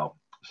lifestyle.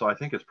 So I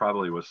think it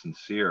probably was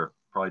sincere.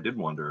 Probably did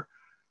wonder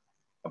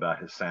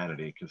about his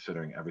sanity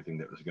considering everything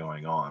that was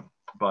going on.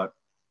 But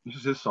this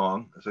is his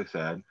song, as I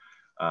said,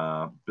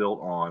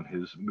 built on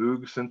his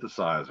Moog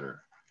synthesizer,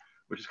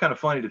 which is kind of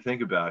funny to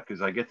think about,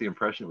 because I get the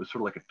impression it was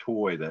sort of like a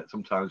toy that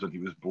sometimes when he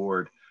was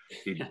bored,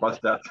 he'd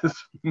bust out this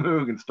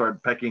Moog and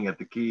start pecking at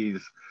the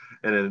keys,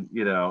 and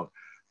then,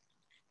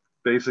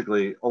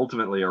 basically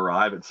ultimately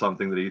arrive at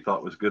something that he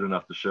thought was good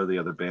enough to show the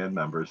other band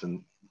members.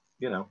 And,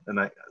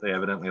 they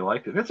evidently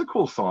liked it. It's a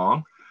cool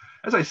song.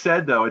 As I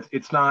said, though,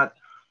 it's not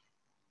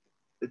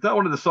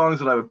one of the songs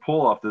that I would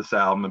pull off this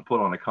album and put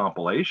on a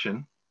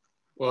compilation.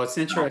 Well, it's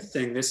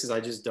interesting. I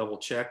just double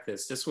checked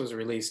this. This was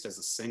released as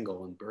a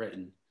single in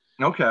Britain.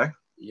 Okay.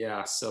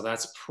 Yeah, so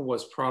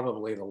was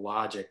probably the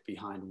logic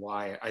behind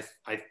why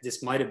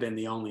this might have been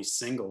the only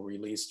single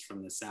released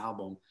from this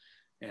album,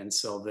 and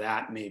so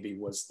that maybe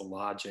was the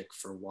logic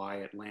for why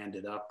it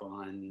landed up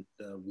on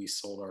the We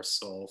Sold Our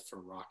Soul for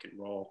Rock and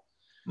Roll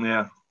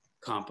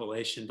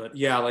compilation. But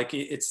yeah, like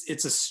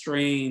it's a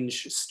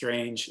strange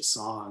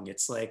song.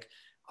 It's like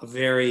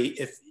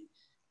if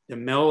the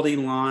melody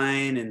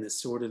line and the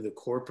sort of the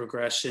chord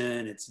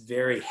progression, it's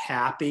very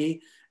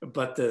happy,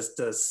 but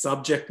the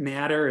subject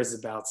matter is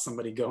about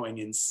somebody going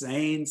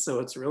insane. So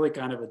it's really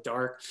kind of a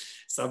dark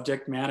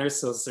subject matter.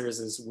 So there's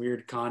this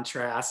weird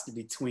contrast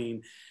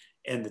between,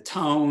 and the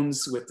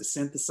tones with the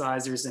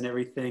synthesizers and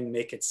everything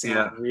make it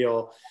sound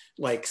real,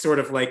 like sort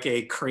of like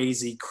a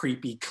crazy,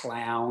 creepy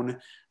clown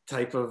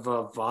type of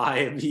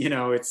vibe.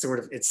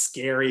 It's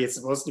scary. It's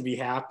supposed to be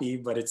happy,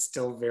 but it's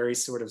still very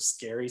sort of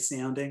scary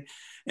sounding.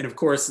 And of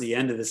course, the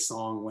end of the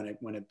song,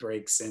 when it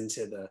breaks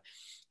into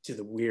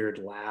the weird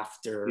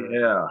laughter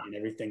and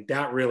everything,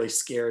 that really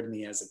scared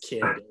me as a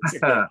kid.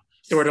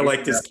 Sort of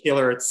like this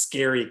killer,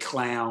 scary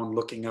clown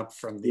looking up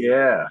from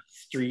the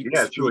street.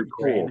 Yeah, it's really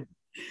cool.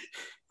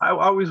 I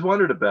always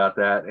wondered about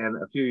that,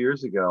 and a few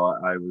years ago,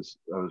 I was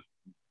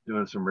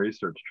doing some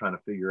research trying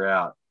to figure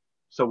out.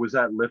 So was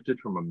that lifted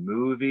from a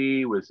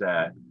movie? Was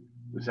that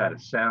a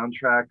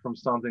soundtrack from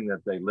something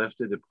that they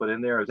lifted to put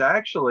in there?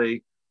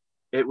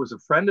 It was a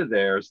friend of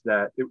theirs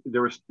that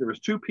there was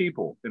two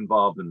people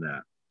involved in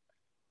that,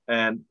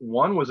 and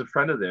one was a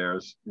friend of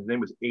theirs. His name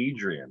was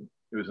Adrian.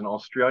 It was an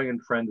Australian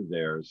friend of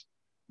theirs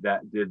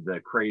that did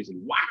the crazy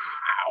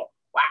wow,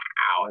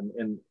 wow,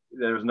 and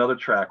there was another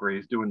track where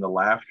he's doing the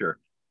laughter,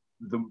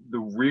 the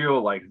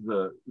real like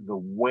the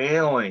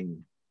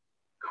wailing,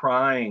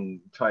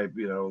 crying type,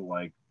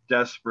 like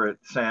desperate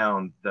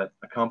sound that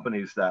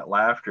accompanies that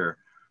laughter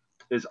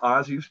is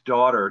Ozzy's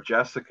daughter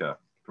Jessica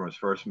from his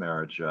first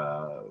marriage.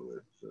 What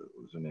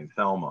was her name?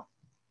 Thelma.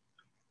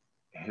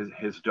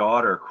 His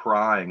daughter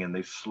crying, and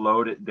they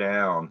slowed it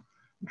down,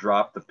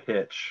 dropped the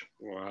pitch.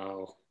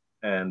 Wow.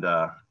 And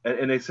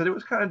they said it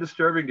was kind of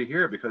disturbing to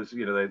hear because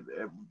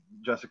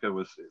Jessica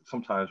was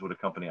sometimes would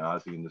accompany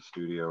Ozzy in the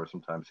studio, or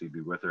sometimes he'd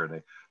be with her,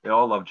 and they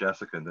all loved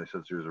Jessica, and they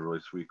said she was a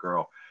really sweet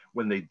girl.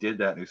 When they did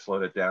that and they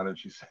slowed it down and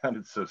she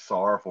sounded so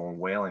sorrowful and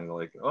wailing,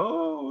 like,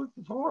 oh,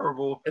 it's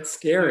horrible. It's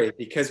scary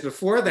because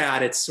before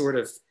that it's sort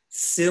of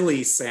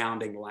silly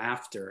sounding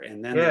laughter,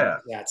 and then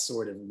that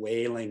sort of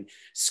wailing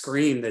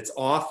scream that's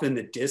off in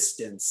the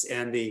distance,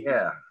 and the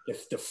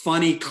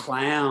funny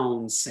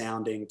clown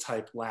sounding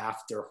type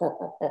laughter,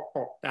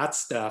 that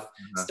stuff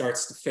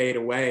starts to fade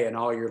away, and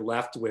all you're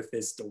left with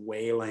is the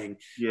wailing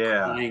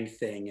crying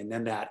thing, and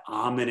then that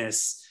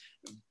ominous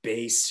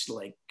bass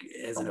like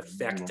as an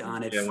effect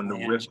on it. When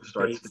the riff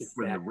starts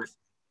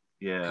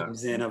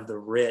comes in of the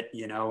writ,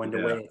 and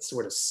the way it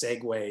sort of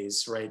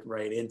segues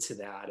right into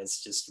that.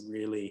 It's just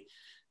really,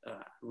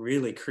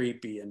 really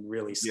creepy and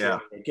really scary.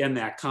 Again,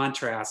 that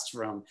contrast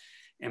from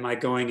 "Am I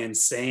Going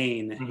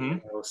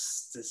Insane?"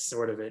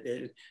 Sort of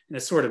it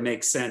sort of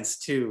makes sense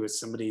too. If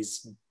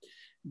somebody's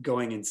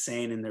going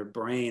insane in their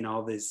brain,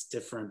 all these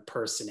different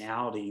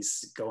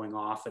personalities going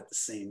off at the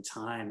same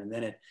time, and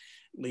then it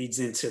leads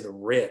into the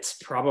writ,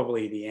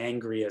 probably the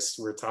angriest.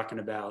 We're talking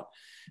about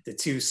the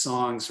two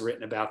songs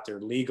written about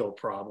their legal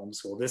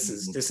problems. Well, this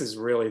is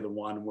really the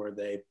one where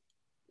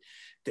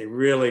they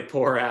really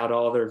pour out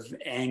all their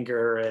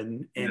anger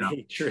and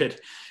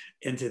hatred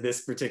into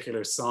this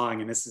particular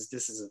song. And this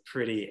is a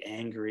pretty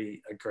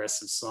angry,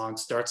 aggressive song.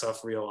 Starts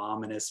off real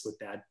ominous with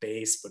that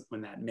bass, but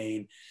when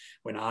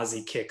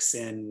Ozzy kicks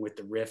in with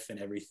the riff and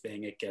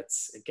everything, it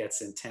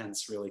gets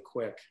intense really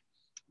quick.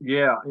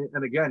 Yeah,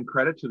 and again,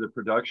 credit to the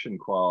production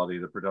quality,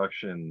 the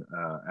production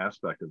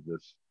aspect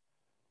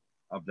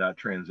of that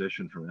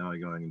transition from Am I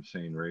Going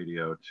Insane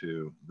Radio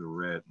to the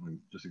writ.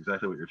 Just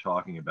exactly what you're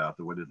talking about.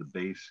 The way that the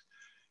bass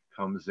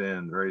comes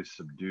in very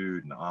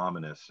subdued and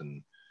ominous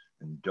and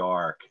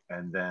dark,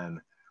 and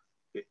then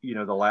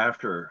the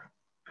laughter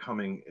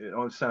coming. It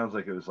almost sounds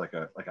like it was like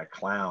a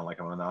clown, like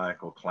a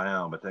maniacal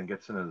clown, but then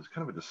gets into this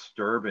kind of a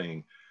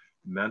disturbing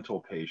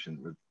mental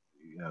patient with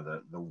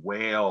the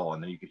wail,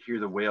 and then you could hear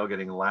the wail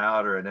getting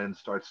louder, and then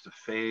starts to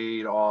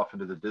fade off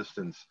into the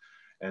distance,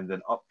 and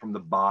then up from the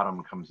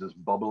bottom comes this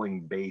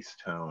bubbling bass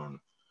tone,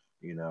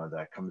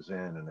 that comes in,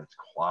 and it's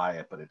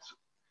quiet, but it's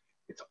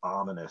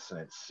ominous and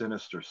it's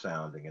sinister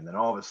sounding, and then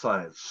all of a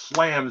sudden it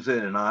slams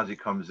in and Ozzy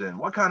comes in.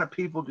 What kind of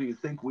people do you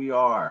think we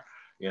are?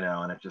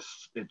 And it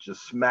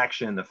just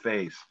smacks you in the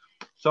face.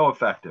 So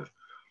effective.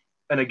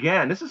 And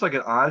again, this is like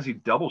an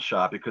Ozzy double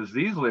shot because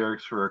these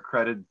lyrics were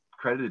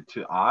credited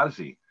to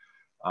Ozzy.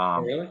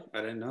 Really?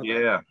 I didn't know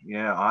that.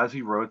 Yeah.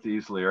 Ozzy wrote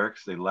these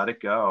lyrics. They let it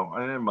go. I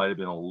mean, there might have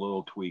been a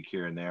little tweak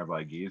here and there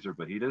by Geezer,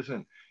 but he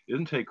doesn't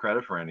take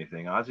credit for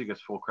anything. Ozzy gets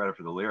full credit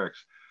for the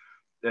lyrics.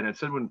 And it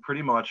said when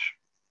pretty much,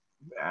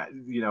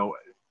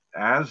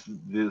 as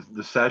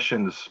the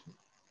sessions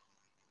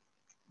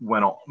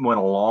went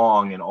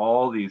along and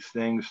all these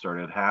things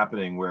started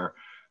happening where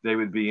they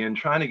would be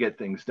trying to get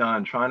things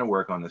done, trying to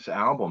work on this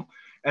album.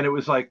 And it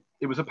was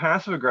a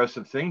passive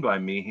aggressive thing by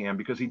Meehan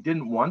because he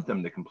didn't want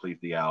them to complete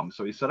the album.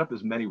 So he set up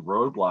as many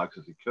roadblocks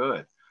as he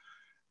could.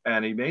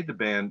 And he made the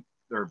band,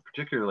 or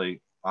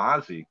particularly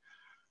Ozzy,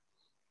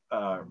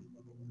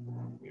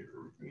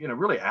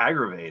 really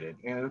aggravated.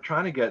 And they're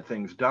trying to get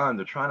things done.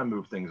 They're trying to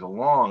move things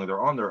along.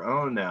 They're on their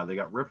own now. They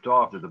got ripped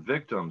off. They're the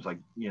victims,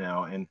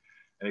 and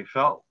he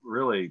felt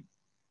really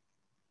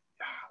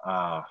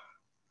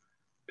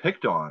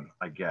picked on,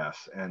 I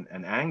guess, and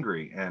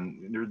angry.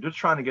 And they're just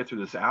trying to get through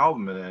this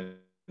album. And then,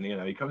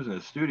 he comes in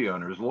the studio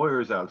and there's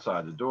lawyers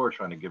outside the door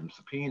trying to give him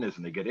subpoenas,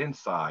 and they get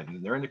inside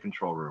and they're in the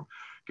control room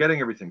getting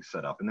everything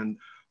set up. And then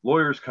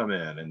lawyers come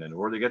in,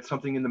 or they get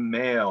something in the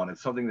mail, and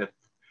it's something that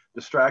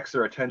distracts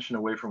their attention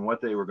away from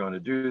what they were going to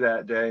do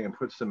that day and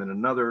puts them in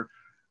another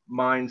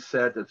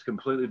mindset that's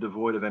completely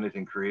devoid of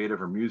anything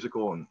creative or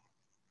musical. And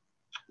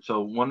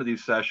so one of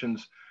these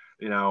sessions,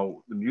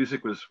 the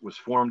music was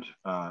formed,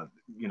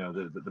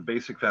 the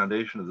basic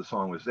foundation of the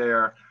song was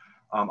there.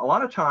 A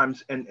lot of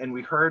times, and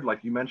we heard,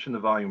 like you mentioned, the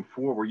volume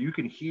 4, where you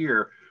can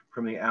hear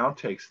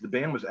outtakes, the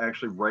band was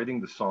actually writing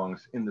the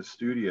songs in the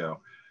studio.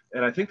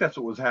 And I think that's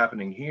what was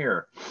happening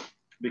here,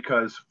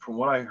 because from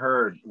what I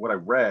heard, what I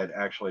read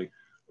actually,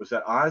 was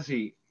that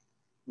Ozzy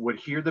would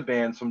hear the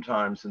band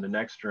sometimes in the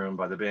next room.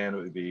 By the band, it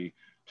would be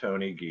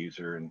Tony,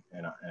 Geezer,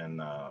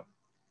 and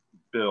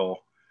Bill,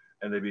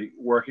 and they'd be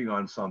working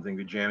on something,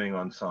 be jamming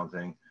on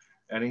something.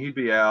 And he'd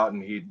be out,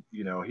 and he'd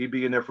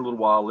be in there for a little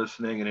while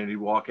listening, and then he'd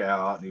walk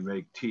out and he'd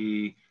make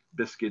tea,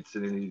 biscuits,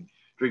 and then he'd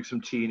drink some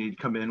tea, and he'd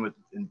come in with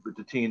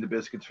the tea and the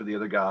biscuits for the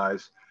other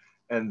guys.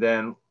 And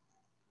then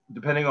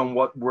depending on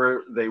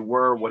where they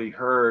were, what he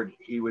heard,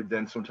 he would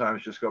then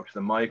sometimes just go up to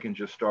the mic and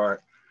just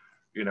start,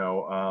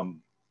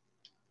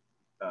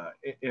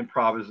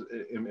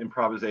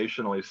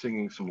 improvisationally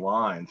singing some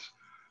lines.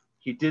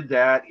 He did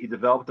that. He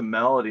developed the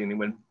melody, and he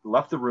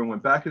left the room,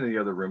 went back into the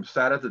other room,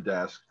 sat at the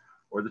desk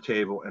or the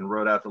table, and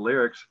wrote out the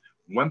lyrics.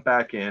 Went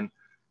back in,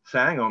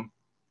 sang them,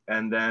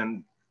 and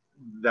then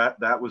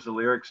that was the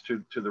lyrics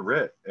to the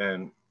Writ,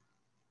 and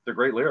they're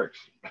great lyrics.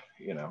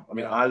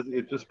 Ozzy,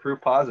 it's just proof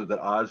positive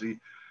that Ozzy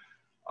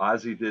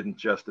didn't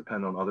just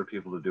depend on other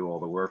people to do all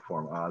the work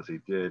for him.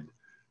 Ozzy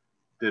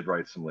did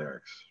write some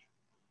lyrics.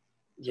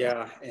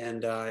 Yeah,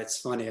 and it's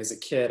funny, as a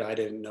kid, I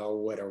didn't know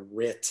what a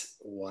writ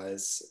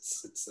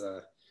was. It's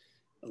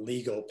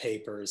legal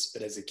papers,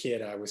 but as a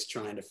kid, I was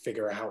trying to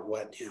figure out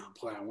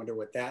I wonder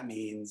what that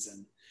means.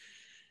 And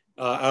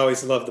I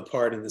always love the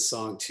part in the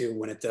song too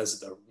when it does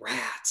the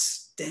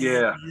rats.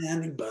 Yeah.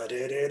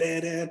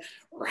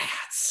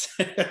 Rats.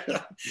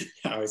 I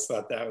always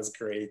thought that was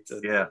great.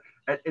 Yeah,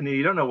 and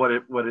you don't know what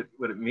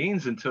it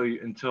means until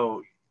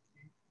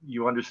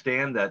you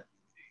understand that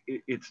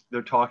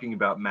they're talking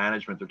about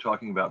management, they're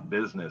talking about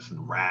business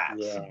and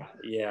rats.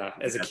 Yeah.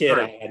 As a kid,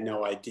 I had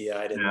no idea.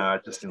 I didn't know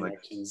just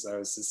connections. I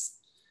was just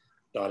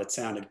thought it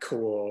sounded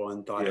cool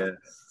and thought it was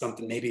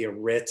something. Maybe a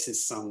writ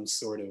is some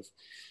sort of,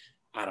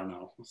 I don't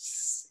know,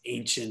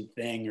 ancient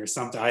thing or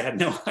something. I had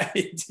no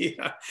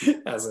idea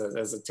as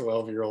a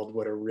 12-year-old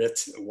what a writ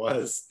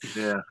was.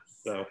 Yeah.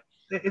 So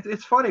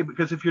it's funny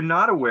because if you're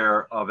not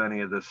aware of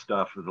any of this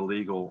stuff, of the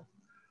legal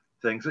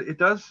things, it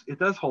does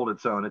hold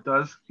its own. It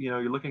does,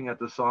 you're looking at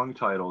the song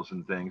titles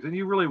and things, and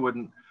you really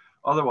wouldn't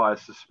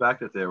otherwise suspect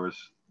that there was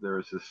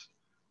this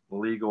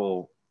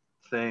legal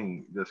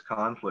thing, this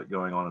conflict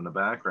going on in the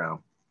background.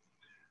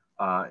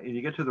 And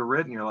you get to the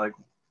Writ and you're like,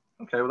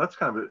 okay, well, that's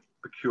kind of a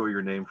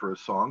peculiar name for a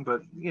song,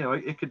 but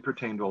it could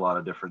pertain to a lot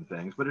of different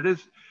things. But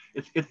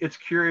it's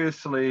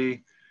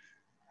curiously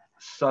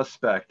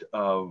suspect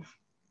of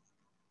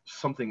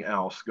something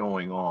else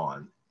going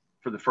on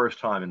for the first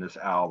time in this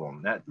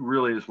album. That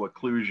really is what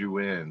clues you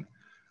in.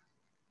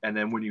 And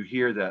then when you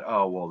hear that,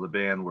 oh, well, the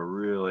band were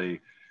really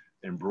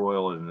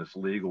embroiled in this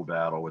legal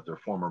battle with their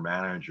former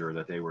manager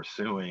that they were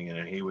suing,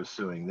 and he was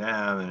suing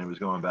them, and it was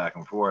going back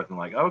and forth. And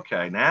like,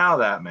 okay, now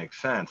that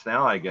makes sense.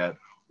 Now I get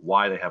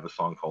why they have a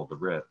song called The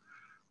Writ.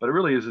 But it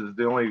really is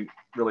the only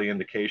really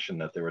indication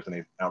that there was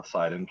any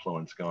outside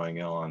influence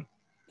going on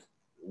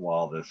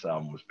while this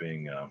album was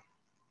being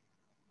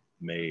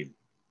made.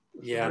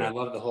 Yeah, and I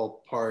love the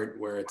whole part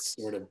where it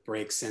sort of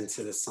breaks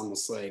into this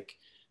almost like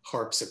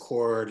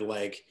harpsichord,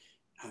 like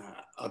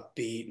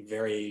upbeat,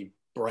 very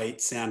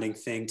bright sounding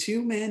thing.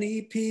 Too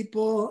many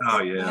people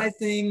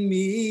advising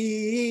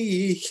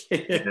me.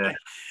 Yeah.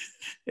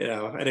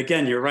 And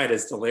again, you're right,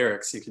 as the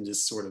lyrics, you can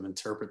just sort of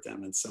interpret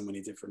them in so many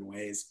different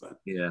ways. But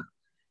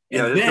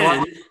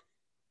and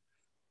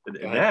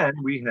then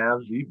we have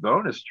the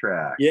bonus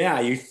track.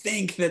 Yeah, you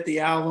think that the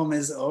album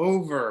is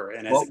over,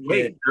 and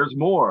there's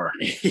more.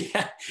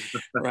 Yeah,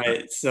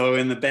 right. So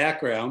in the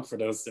background, for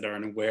those that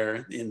aren't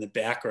aware, in the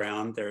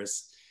background,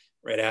 there's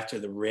right after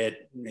the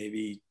Writ,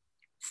 maybe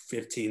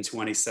 15,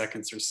 20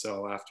 seconds or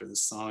so after the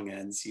song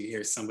ends, you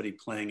hear somebody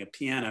playing a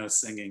piano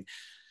singing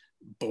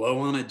blow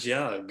on a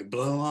jug,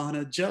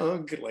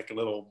 like a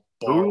little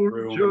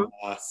ballroom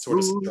sort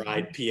of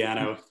stride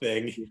piano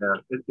thing.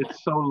 Yeah,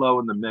 it's so low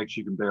in the mix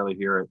you can barely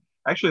hear it.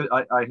 Actually,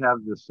 I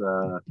have this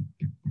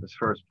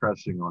first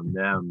pressing on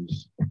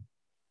NEMS,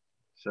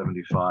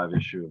 75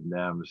 issue of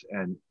NEMS,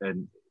 and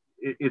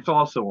it's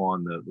also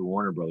on the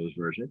Warner Brothers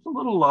version. It's a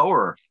little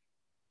lower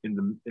in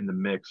the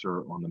mix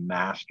or on the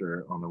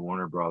master on the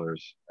Warner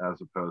Brothers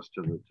as opposed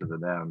to the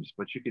NEMS,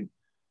 but you can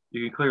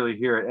clearly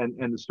hear it.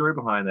 And the story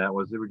behind that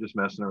was they were just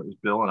messing around. It was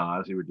Bill and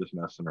Ozzy were just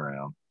messing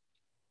around.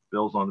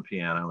 Bill's on the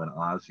piano and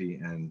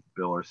Ozzy and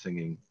Bill are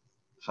singing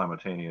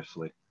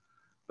simultaneously,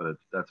 but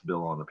that's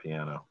Bill on the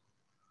piano.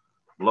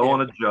 Blow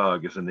on a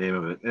Jug is the name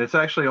of it, and it's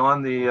actually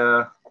on the.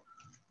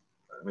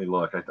 Let me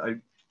look.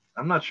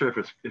 I'm not sure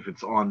if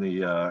it's on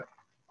the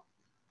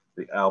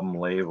album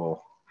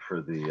label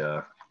for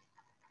the.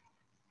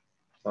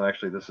 Well,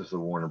 actually, this is the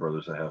Warner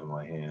Brothers I have in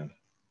my hand.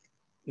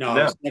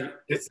 No,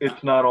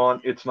 it's not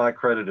on. It's not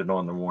credited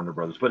on the Warner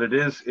Brothers, but it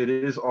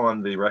is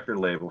on the record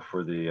label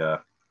for the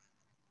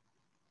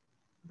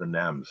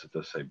NEMS. It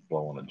does say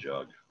 "Blow on a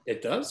Jug."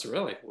 It does,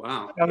 really?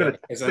 Wow.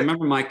 Because I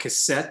remember my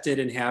cassette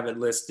didn't have it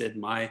listed.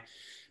 My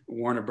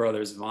Warner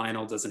Brothers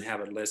vinyl doesn't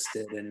have it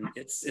listed, and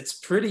it's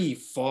pretty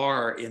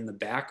far in the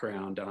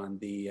background on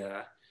the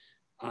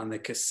on the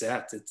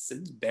cassette. It's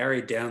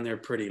buried down there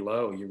pretty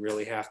low. You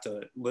really have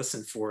to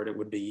listen for it. It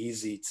would be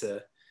easy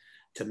to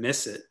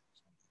miss it.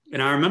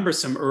 And I remember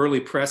some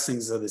early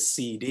pressings of the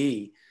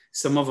CD.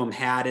 Some of them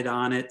had it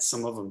on it,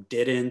 some of them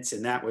didn't.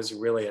 And that was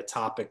really a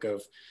topic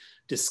of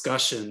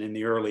discussion in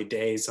the early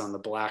days on the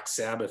Black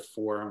Sabbath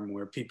forum,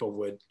 where people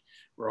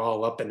were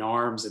all up in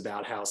arms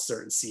about how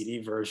certain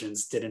CD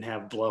versions didn't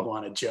have Blow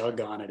on a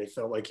Jug on it. It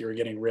felt like you were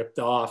getting ripped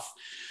off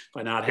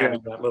by not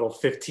having that little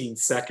 15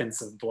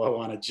 seconds of Blow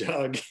on a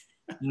Jug.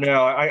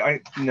 No, I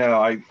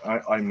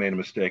made a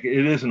mistake.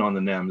 It isn't on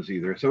the NEMS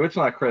either, so it's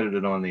not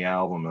credited on the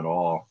album at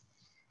all.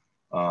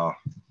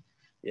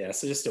 Yeah,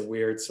 so just a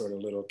weird sort of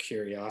little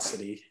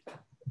curiosity.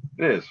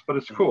 It is, but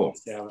it's cool.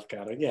 Yeah,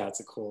 it's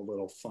a cool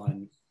little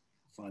fun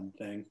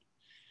thing.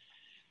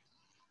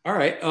 All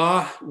right.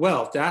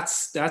 Well,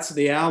 that's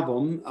the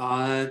album.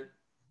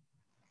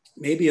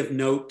 Maybe of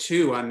note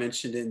too, I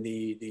mentioned in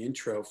the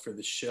intro for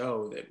the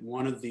show that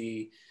one of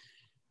the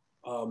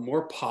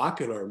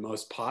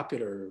most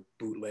popular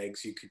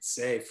bootlegs, you could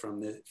say, from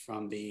the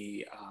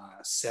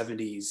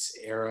 70s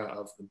era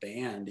of the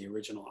band, the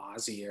original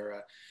Ozzy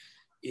era,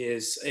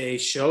 is a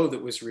show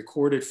that was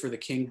recorded for the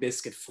King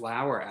Biscuit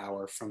Flower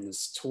Hour from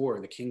this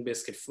tour. The King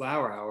Biscuit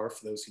Flower Hour,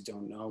 for those who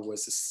don't know,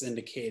 was a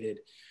syndicated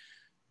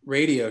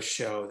radio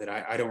show that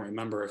I don't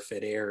remember if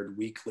it aired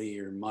weekly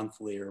or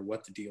monthly or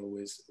what the deal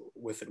was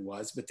with it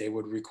was, but they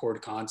would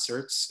record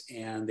concerts,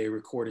 and they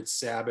recorded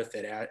Sabbath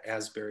at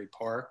Asbury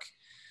Park.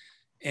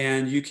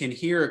 And you can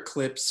hear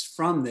clips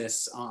from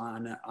this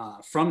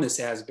from this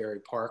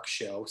Asbury Park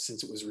show.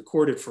 Since it was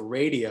recorded for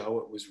radio,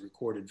 it was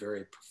recorded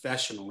very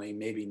professionally,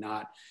 maybe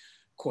not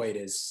quite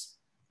as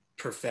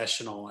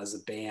professional as a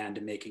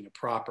band making a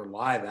proper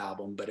live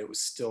album, but it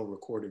was still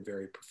recorded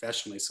very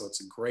professionally. So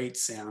it's a great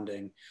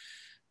sounding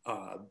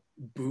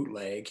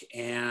bootleg.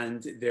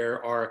 And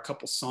there are a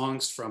couple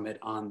songs from it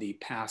on the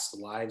Past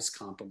Lives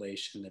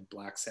compilation that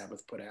Black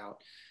Sabbath put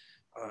out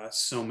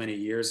so many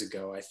years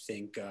ago. I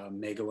think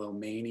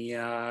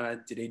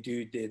Megalomania, did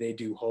they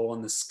do Hole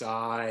in the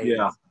Sky?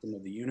 Yeah. Some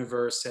of the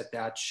Universe at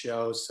that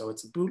show. So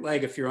it's a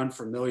bootleg. If you're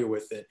unfamiliar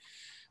with it,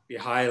 we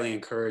highly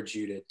encourage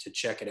you to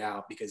check it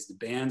out, because the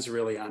band's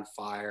really on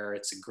fire.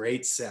 It's a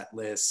great set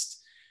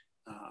list.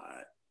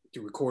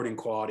 The recording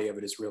quality of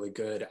it is really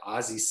good.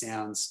 Ozzy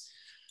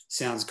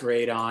sounds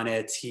great on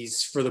it.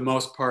 He's, for the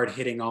most part,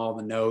 hitting all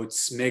the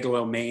notes.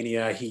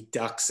 Megalomania, he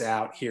ducks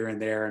out here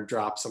and there and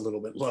drops a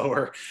little bit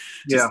lower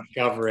just to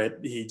cover it.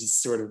 He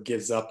just sort of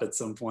gives up at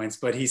some points,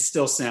 but he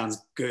still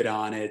sounds good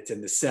on it.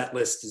 And the set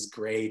list is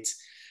great.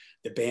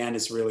 The band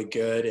is really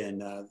good.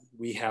 And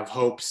we have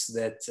hopes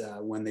that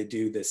when they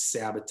do this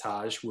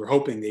Sabotage, we're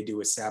hoping they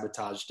do a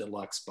Sabotage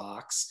deluxe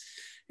box.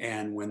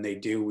 And when they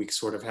do, we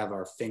sort of have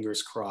our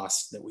fingers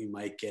crossed that we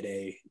might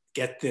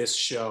get this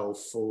show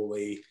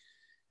fully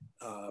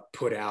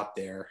put out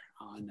there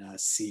on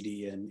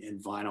CD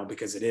and vinyl,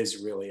 because it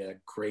is really a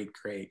great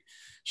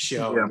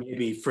show. Yeah.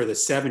 Maybe for the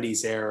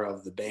 70s era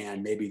of the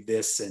band, maybe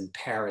this and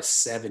Paris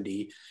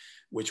 70,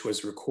 which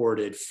was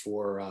recorded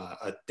for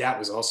that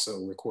was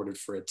also recorded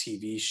for a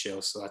TV show,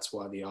 so that's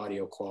why the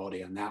audio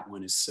quality on that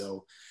one is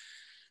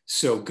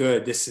so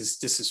good. This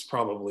is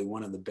probably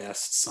one of the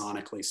best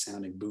sonically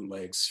sounding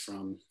bootlegs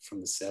from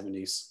the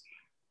 70s.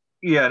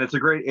 Yeah, and it's a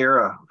great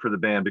era for the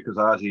band, because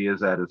Ozzy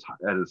is at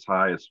his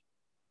highest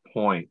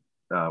point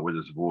with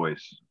his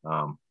voice.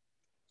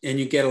 And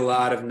you get a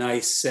lot of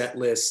nice set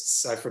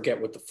lists. I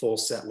forget what the full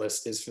set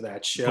list is for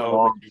that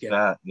show. It's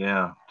like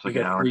you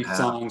get 3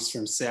 songs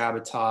from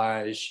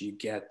Sabotage. You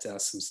get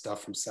some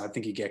stuff from, I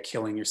think you get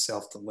Killing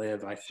Yourself to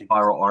Live. I think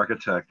Spiral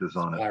Architect is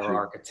on it. Spiral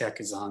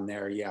Architect is on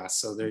there. Yeah,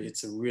 so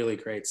it's a really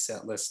great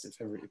set list if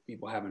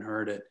people haven't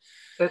heard it.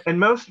 And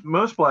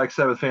most Black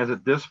Sabbath fans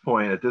at this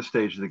point, at this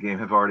stage of the game,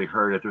 have already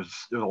heard it.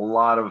 There's a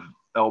lot of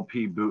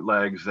LP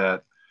bootlegs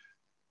that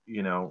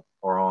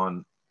are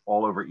on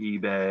all over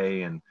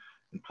eBay and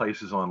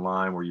places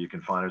online where you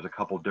can find. There's a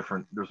couple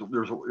different.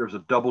 There's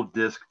a double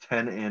disc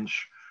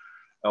 10-inch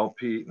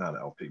LP, not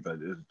LP, but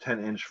a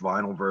 10-inch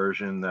vinyl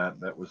version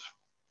that was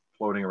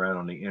floating around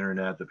on the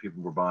internet that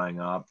people were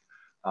buying up.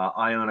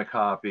 I own a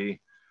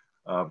copy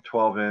of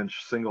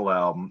 12-inch single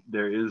album.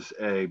 There is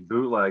a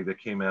bootleg that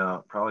came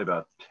out probably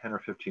about 10 or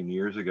 15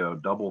 years ago,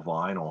 double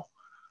vinyl.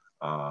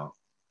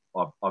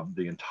 Of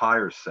the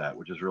entire set,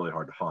 which is really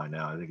hard to find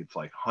now. I think it's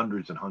like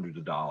hundreds and hundreds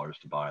of dollars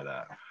to buy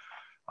that.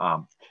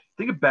 The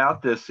thing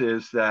about this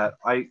is that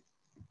I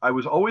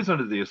was always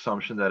under the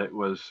assumption that it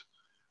was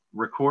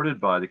recorded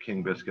by the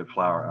King Biscuit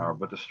Flower Hour,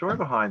 but the story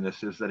behind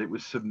this is that it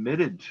was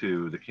submitted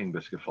to the King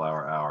Biscuit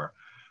Flower Hour,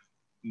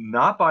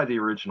 not by the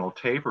original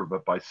taper,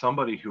 but by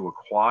somebody who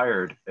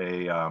acquired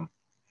a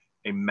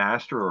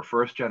master or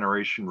first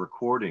generation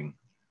recording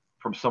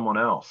from someone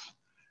else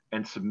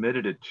and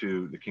submitted it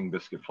to the King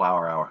Biscuit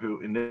Flower Hour,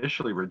 who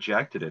initially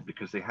rejected it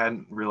because they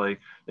kind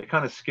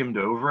of skimmed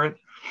over it.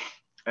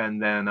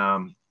 And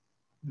then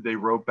they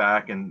wrote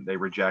back and they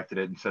rejected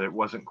it and said it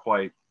wasn't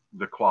quite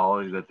the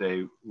quality that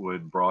they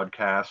would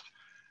broadcast.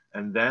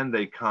 And then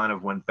they kind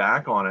of went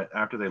back on it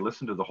after they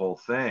listened to the whole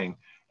thing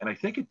And I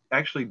think it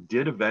actually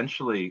did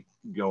eventually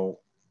go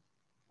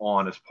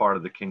on as part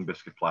of the King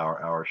Biscuit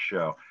Flour Hour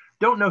show.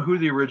 Don't know who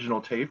the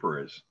original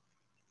taper is.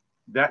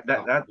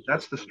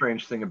 That's the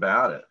strange thing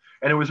about it.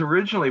 And it was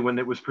originally, when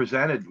it was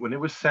presented, when it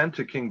was sent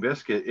to King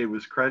Biscuit, it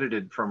was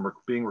credited from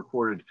being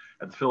recorded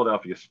at the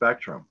Philadelphia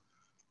Spectrum,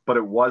 but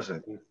it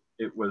wasn't.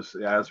 It was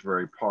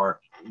Asbury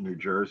Park, New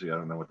Jersey. I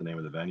don't know what the name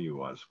of the venue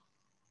was,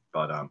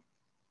 but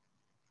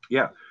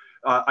yeah,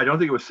 I don't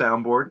think it was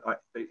soundboard.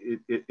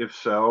 If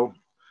so,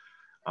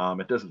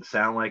 it doesn't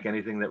sound like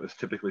anything that was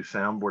typically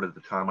soundboard at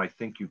the time. I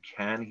think you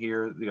can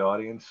hear the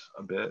audience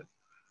a bit,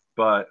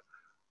 but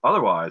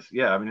otherwise,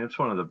 yeah, I mean, it's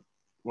one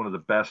of the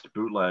best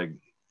bootleg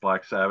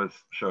Black Sabbath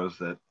shows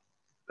that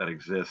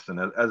exist.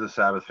 And as a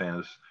Sabbath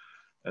fan,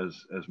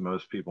 as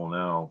most people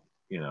know,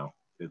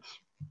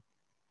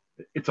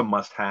 it's a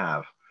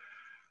must-have.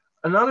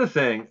 Another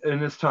thing in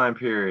this time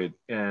period,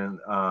 and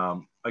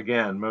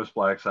again, most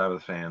Black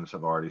Sabbath fans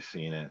have already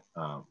seen it,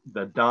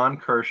 the Don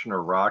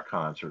Kirshner rock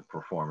concert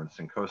performance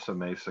in Costa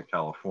Mesa,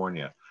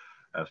 California,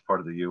 as part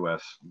of the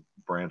U.S.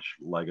 branch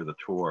leg of the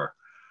tour,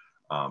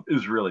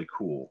 is really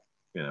cool.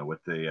 With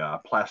the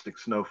plastic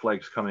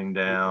snowflakes coming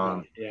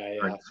down,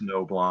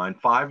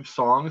 Snowblind. 5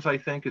 songs, I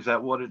think. Is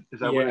that what it is?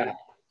 That what it is?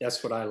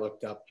 That's what I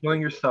looked up.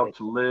 Killing Yourself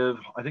to Live.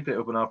 I think they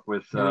open up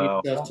with Killing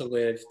Yourself to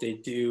Live. They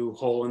do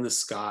Hole in the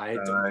Sky.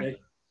 Don't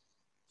they?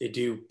 They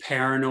do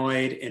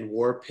Paranoid and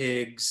War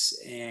Pigs,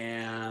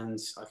 and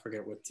I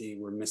forget what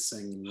we're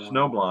missing.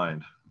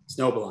 Snowblind.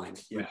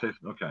 Snowblind. Yeah.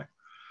 Okay.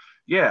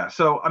 Yeah.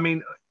 So I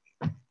mean,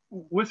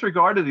 with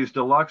regard to these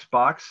deluxe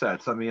box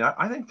sets, I mean,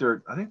 I think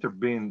they've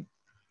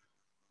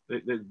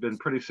been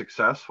pretty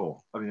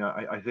successful. I mean,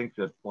 I think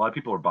that a lot of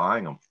people are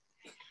buying them.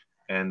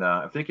 And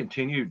if they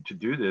continue to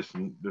do this,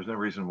 and there's no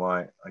reason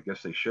why, I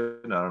guess they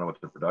shouldn't. I don't know what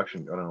I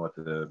don't know what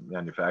the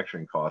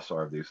manufacturing costs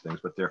are of these things,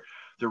 but they're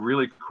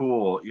really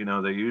cool.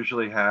 They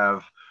usually they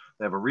have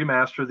a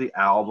remaster of the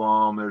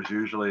album. There's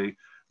usually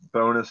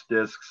bonus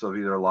discs of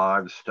either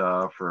live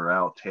stuff or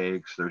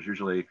outtakes. There's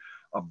usually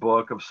a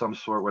book of some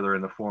sort, whether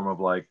in the form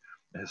of like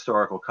a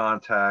historical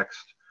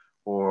context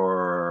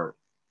or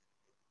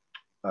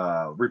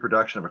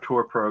reproduction of a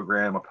tour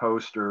program, a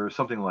poster,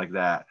 something like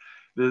that.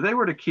 If they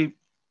were to keep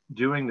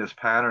doing this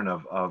pattern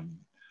of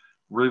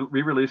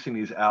re-releasing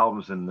these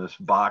albums in this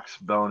box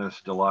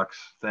bonus deluxe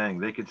thing,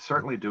 they could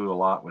certainly do a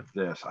lot with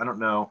this. I don't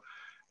know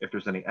if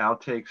there's any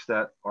outtakes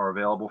that are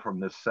available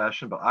from this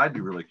session, but I'd be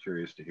really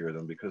curious to hear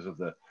them because of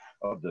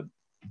the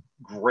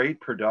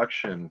great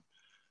production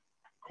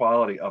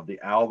quality of the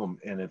album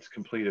in its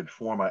completed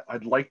form.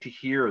 I'd like to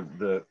hear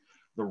the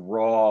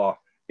raw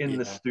in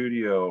the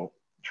studio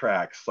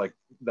tracks like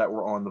that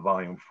were on the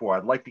volume 4.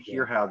 I'd like to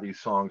hear how these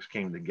songs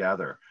came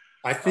together.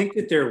 I think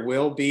that there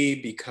will be,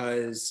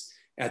 because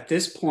at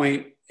this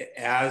point,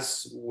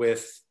 as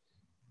with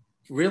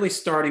really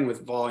starting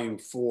with volume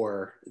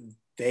 4,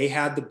 they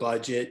had the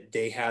budget,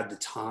 they had the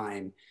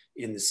time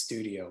in the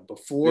studio.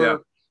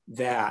 Before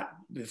that,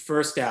 the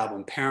first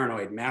album,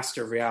 Paranoid,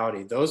 Master of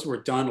Reality, those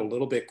were done a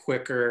little bit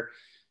quicker,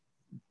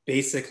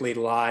 basically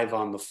live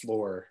on the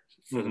floor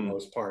for the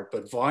most part.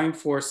 But volume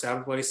 4,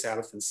 Sabbath Bloody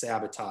Sabbath and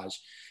Sabotage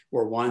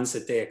were ones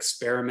that they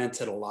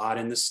experimented a lot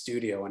in the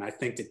studio. And I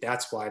think that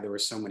that's why there were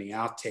so many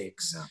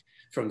outtakes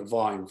from the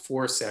volume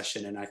 4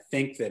 session. And I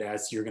think that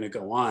as you're going to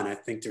go on, I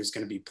think there's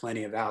going to be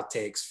plenty of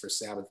outtakes for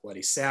Sabbath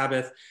Bloody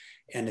Sabbath,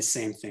 and the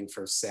same thing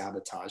for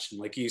Sabotage.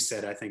 And like you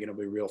said, I think it'll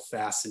be real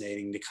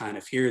fascinating to kind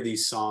of hear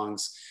these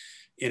songs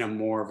in a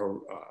more of a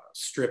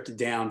stripped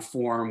down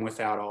form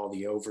without all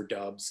the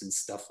overdubs and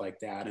stuff like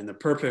that. And the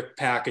perfect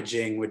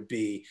packaging would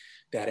be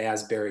that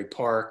Asbury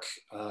Park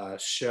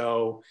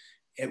show,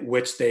 at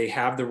which they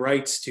have the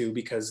rights to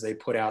because they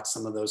put out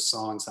some of those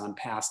songs on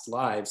Past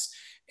Lives.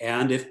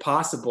 And if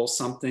possible,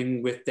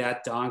 something with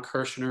that Don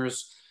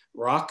Kirshner's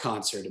rock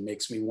concert. It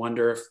makes me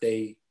wonder if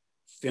they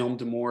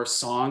filmed more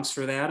songs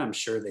for that. I'm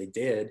sure they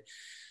did.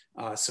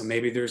 So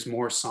maybe there's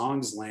more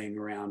songs laying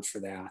around for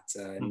that.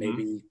 And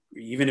maybe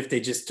even if they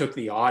just took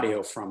the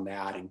audio from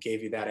that and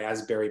gave you that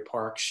Asbury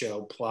Park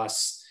show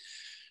plus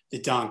the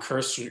Don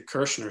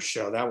Kirshner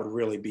show, that would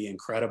really be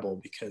incredible,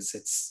 because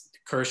it's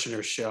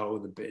Kirshner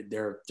show.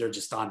 They're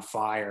just on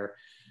fire.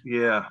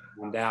 Yeah.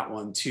 On that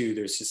one too,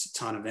 there's just a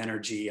ton of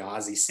energy.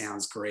 Ozzy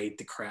sounds great.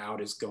 The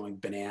crowd is going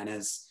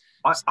bananas.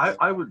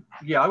 I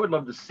would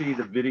love to see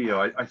the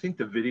video. I think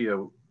the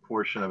video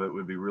portion of it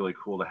would be really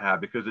cool to have,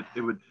 because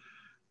it would,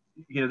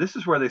 this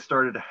is where they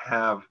started to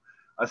have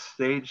a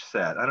stage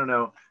set. I don't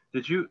know.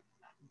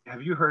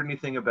 Have you heard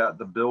anything about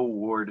the Bill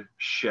Ward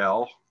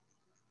shell?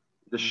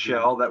 The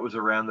shell that was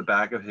around the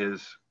back of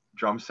his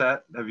drum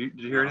set? Did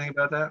you hear anything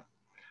about that?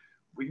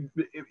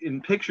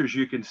 In pictures,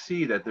 you can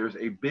see that there's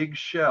a big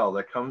shell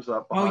that comes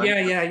up. Oh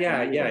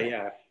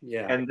yeah.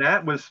 And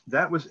that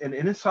was, and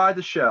inside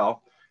the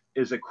shell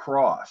is a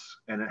cross,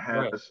 and it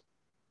has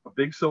a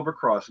big silver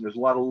cross, and there's a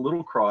lot of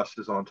little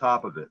crosses on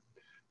top of it.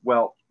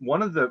 Well,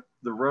 one of the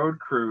road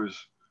crew's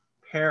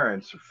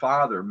parents or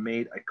father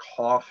made a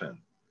coffin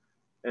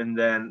And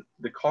then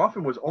the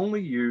coffin was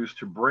only used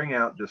to bring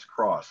out this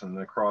cross, and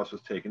the cross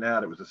was taken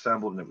out. It was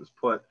assembled and it was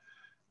put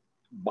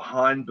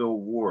behind Bill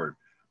Ward.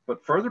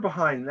 But further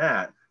behind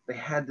that, they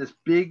had this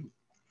big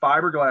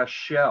fiberglass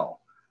shell.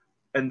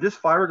 And this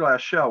fiberglass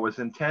shell was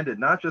intended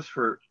not just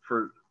for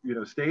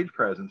stage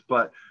presence,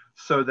 but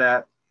so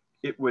that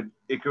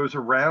it goes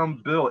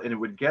around Bill and it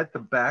would get the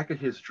back of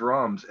his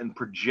drums and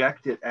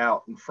project it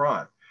out in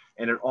front.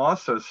 And it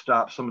also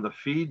stopped some of the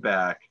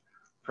feedback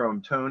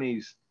from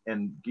Tony's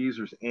and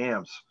Geezer's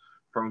amps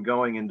from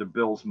going into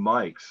Bill's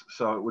mics.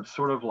 So it would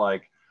sort of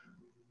like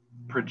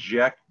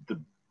project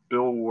the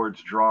Bill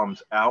Ward's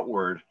drums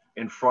outward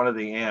in front of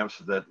the amps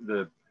so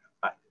that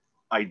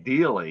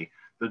ideally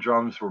the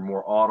drums were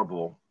more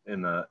audible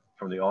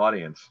from the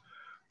audience.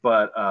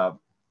 But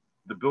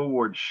the Bill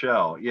Ward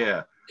shell,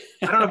 yeah.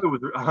 I don't know if it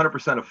was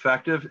 100%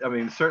 effective. I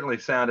mean, it certainly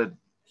sounded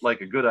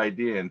like a good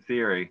idea in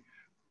theory.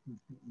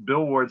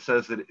 Bill Ward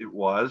says that it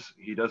was.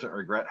 He doesn't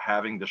regret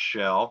having the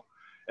shell.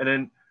 And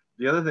then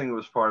the other thing that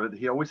was part of it,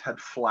 he always had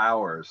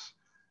flowers.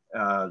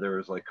 There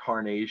was like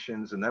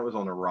carnations, and that was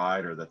on the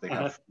rider that they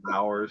had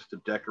flowers to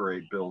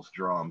decorate Bill's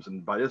drums.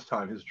 And by this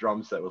time, his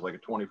drum set was like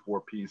a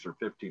 24-piece or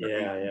 15 or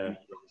 18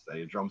 piece drum set. He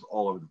had drums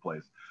all over the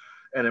place.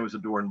 And it was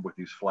adorned with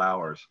these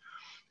flowers.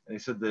 And he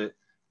said that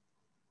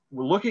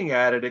we're looking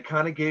at it, it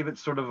kind of gave it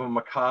sort of a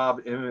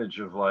macabre image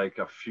of like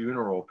a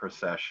funeral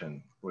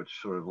procession,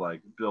 which sort of like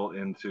built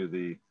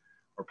into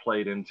or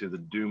played into the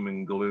doom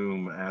and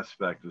gloom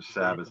aspect of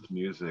Sabbath's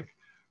music.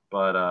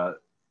 But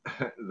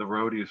the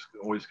roadies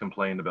always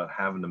complained about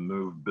having to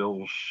move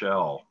Bill's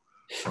shell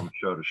from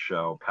show to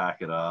show,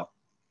 pack it up.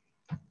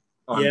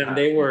 Yeah, and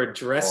they were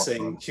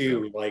dressing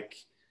too, like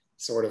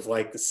sort of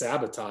like the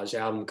Sabotage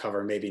album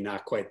cover, maybe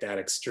not quite that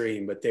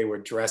extreme, but they were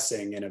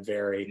dressing in a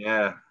very,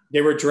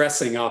 they were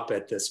dressing up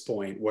at this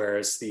point,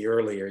 whereas the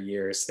earlier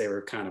years, they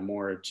were kind of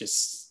more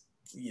just,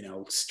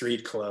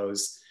 street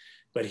clothes.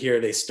 But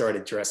here they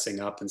started dressing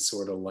up in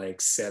sort of like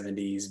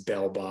 70s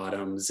bell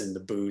bottoms and the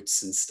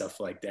boots and stuff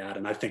like that.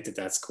 And I think that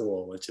that's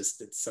cool. It's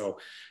so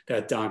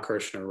that Don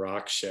Kirshner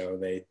rock show,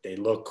 they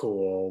look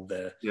cool.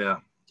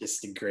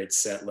 Just a great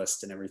set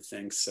list and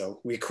everything.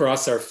 So we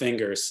cross our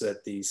fingers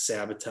that the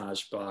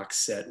Sabotage box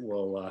set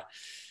will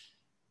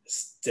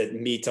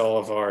meet all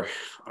of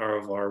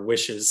our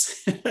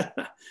wishes.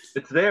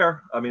 It's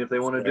there. I mean, if they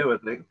want to do it,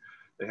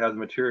 they have the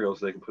materials,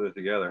 they can put it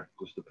together.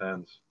 Just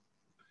depends.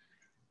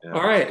 Yeah.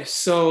 All right.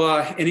 So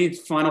any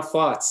final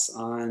thoughts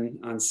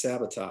on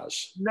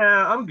Sabotage?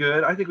 Nah, I'm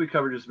good. I think we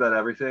covered just about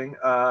everything.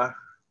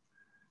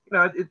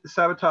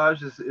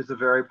 Sabotage is a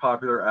very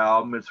popular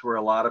album. It's where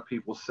a lot of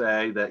people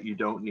say that you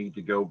don't need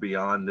to go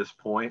beyond this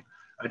point.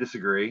 I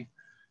disagree.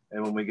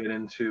 And when we get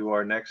into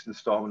our next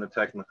installment of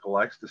Technical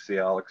Ecstasy,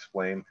 I'll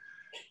explain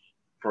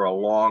for a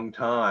long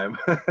time.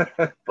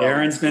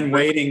 Aaron's been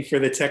waiting for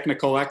the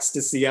Technical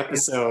Ecstasy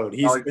episode.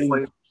 He's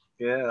been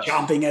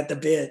chomping at the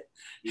bit.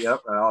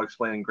 Yep, and I'll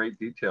explain in great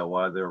detail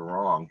why they're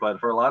wrong. But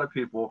for a lot of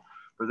people,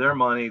 for their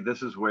money,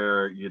 this is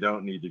where you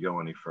don't need to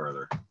go any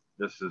further.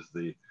 This is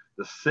the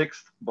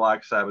sixth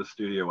Black Sabbath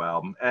studio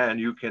album, and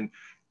you can,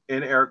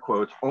 in air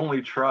quotes,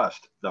 only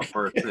trust the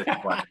first six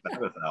Black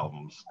Sabbath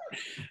albums.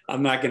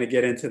 I'm not going to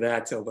get into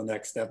that till the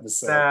next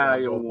episode.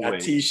 That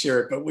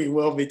T-shirt, but we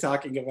will be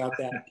talking about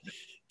that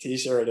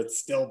T-shirt. It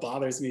still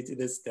bothers me to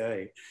this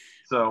day.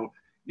 So,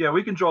 yeah,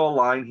 we can draw a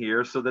line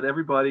here so that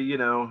everybody,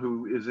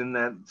 who is in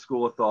that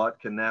school of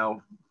thought can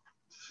now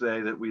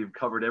say that we've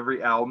covered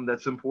every album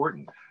that's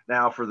important.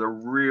 Now, for the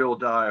real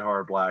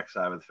diehard Black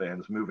Sabbath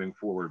fans moving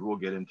forward, we'll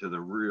get into the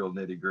real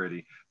nitty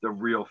gritty, the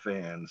real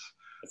fans,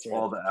 right.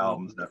 All the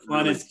albums that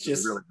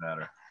really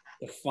matter.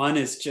 The fun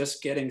is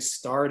just getting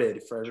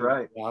started for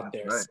everybody out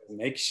there. Right. So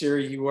make sure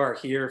you are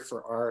here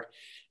for our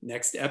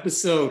next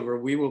episode where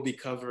we will be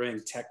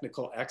covering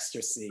Technical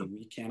Ecstasy.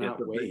 We cannot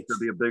wait. It'll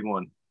be a big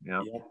one.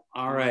 Yep.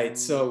 All right.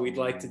 So we'd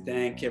like to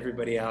thank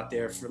everybody out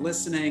there for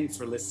listening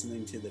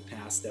to the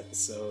past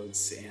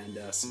episodes and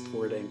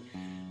supporting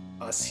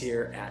us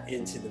here at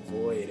Into the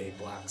Void, a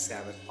Black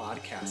Sabbath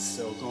podcast.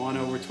 So go on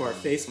over to our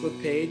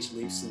Facebook page,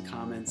 leave some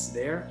comments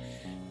there.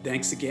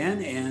 Thanks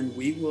again, and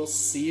we will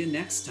see you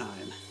next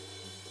time.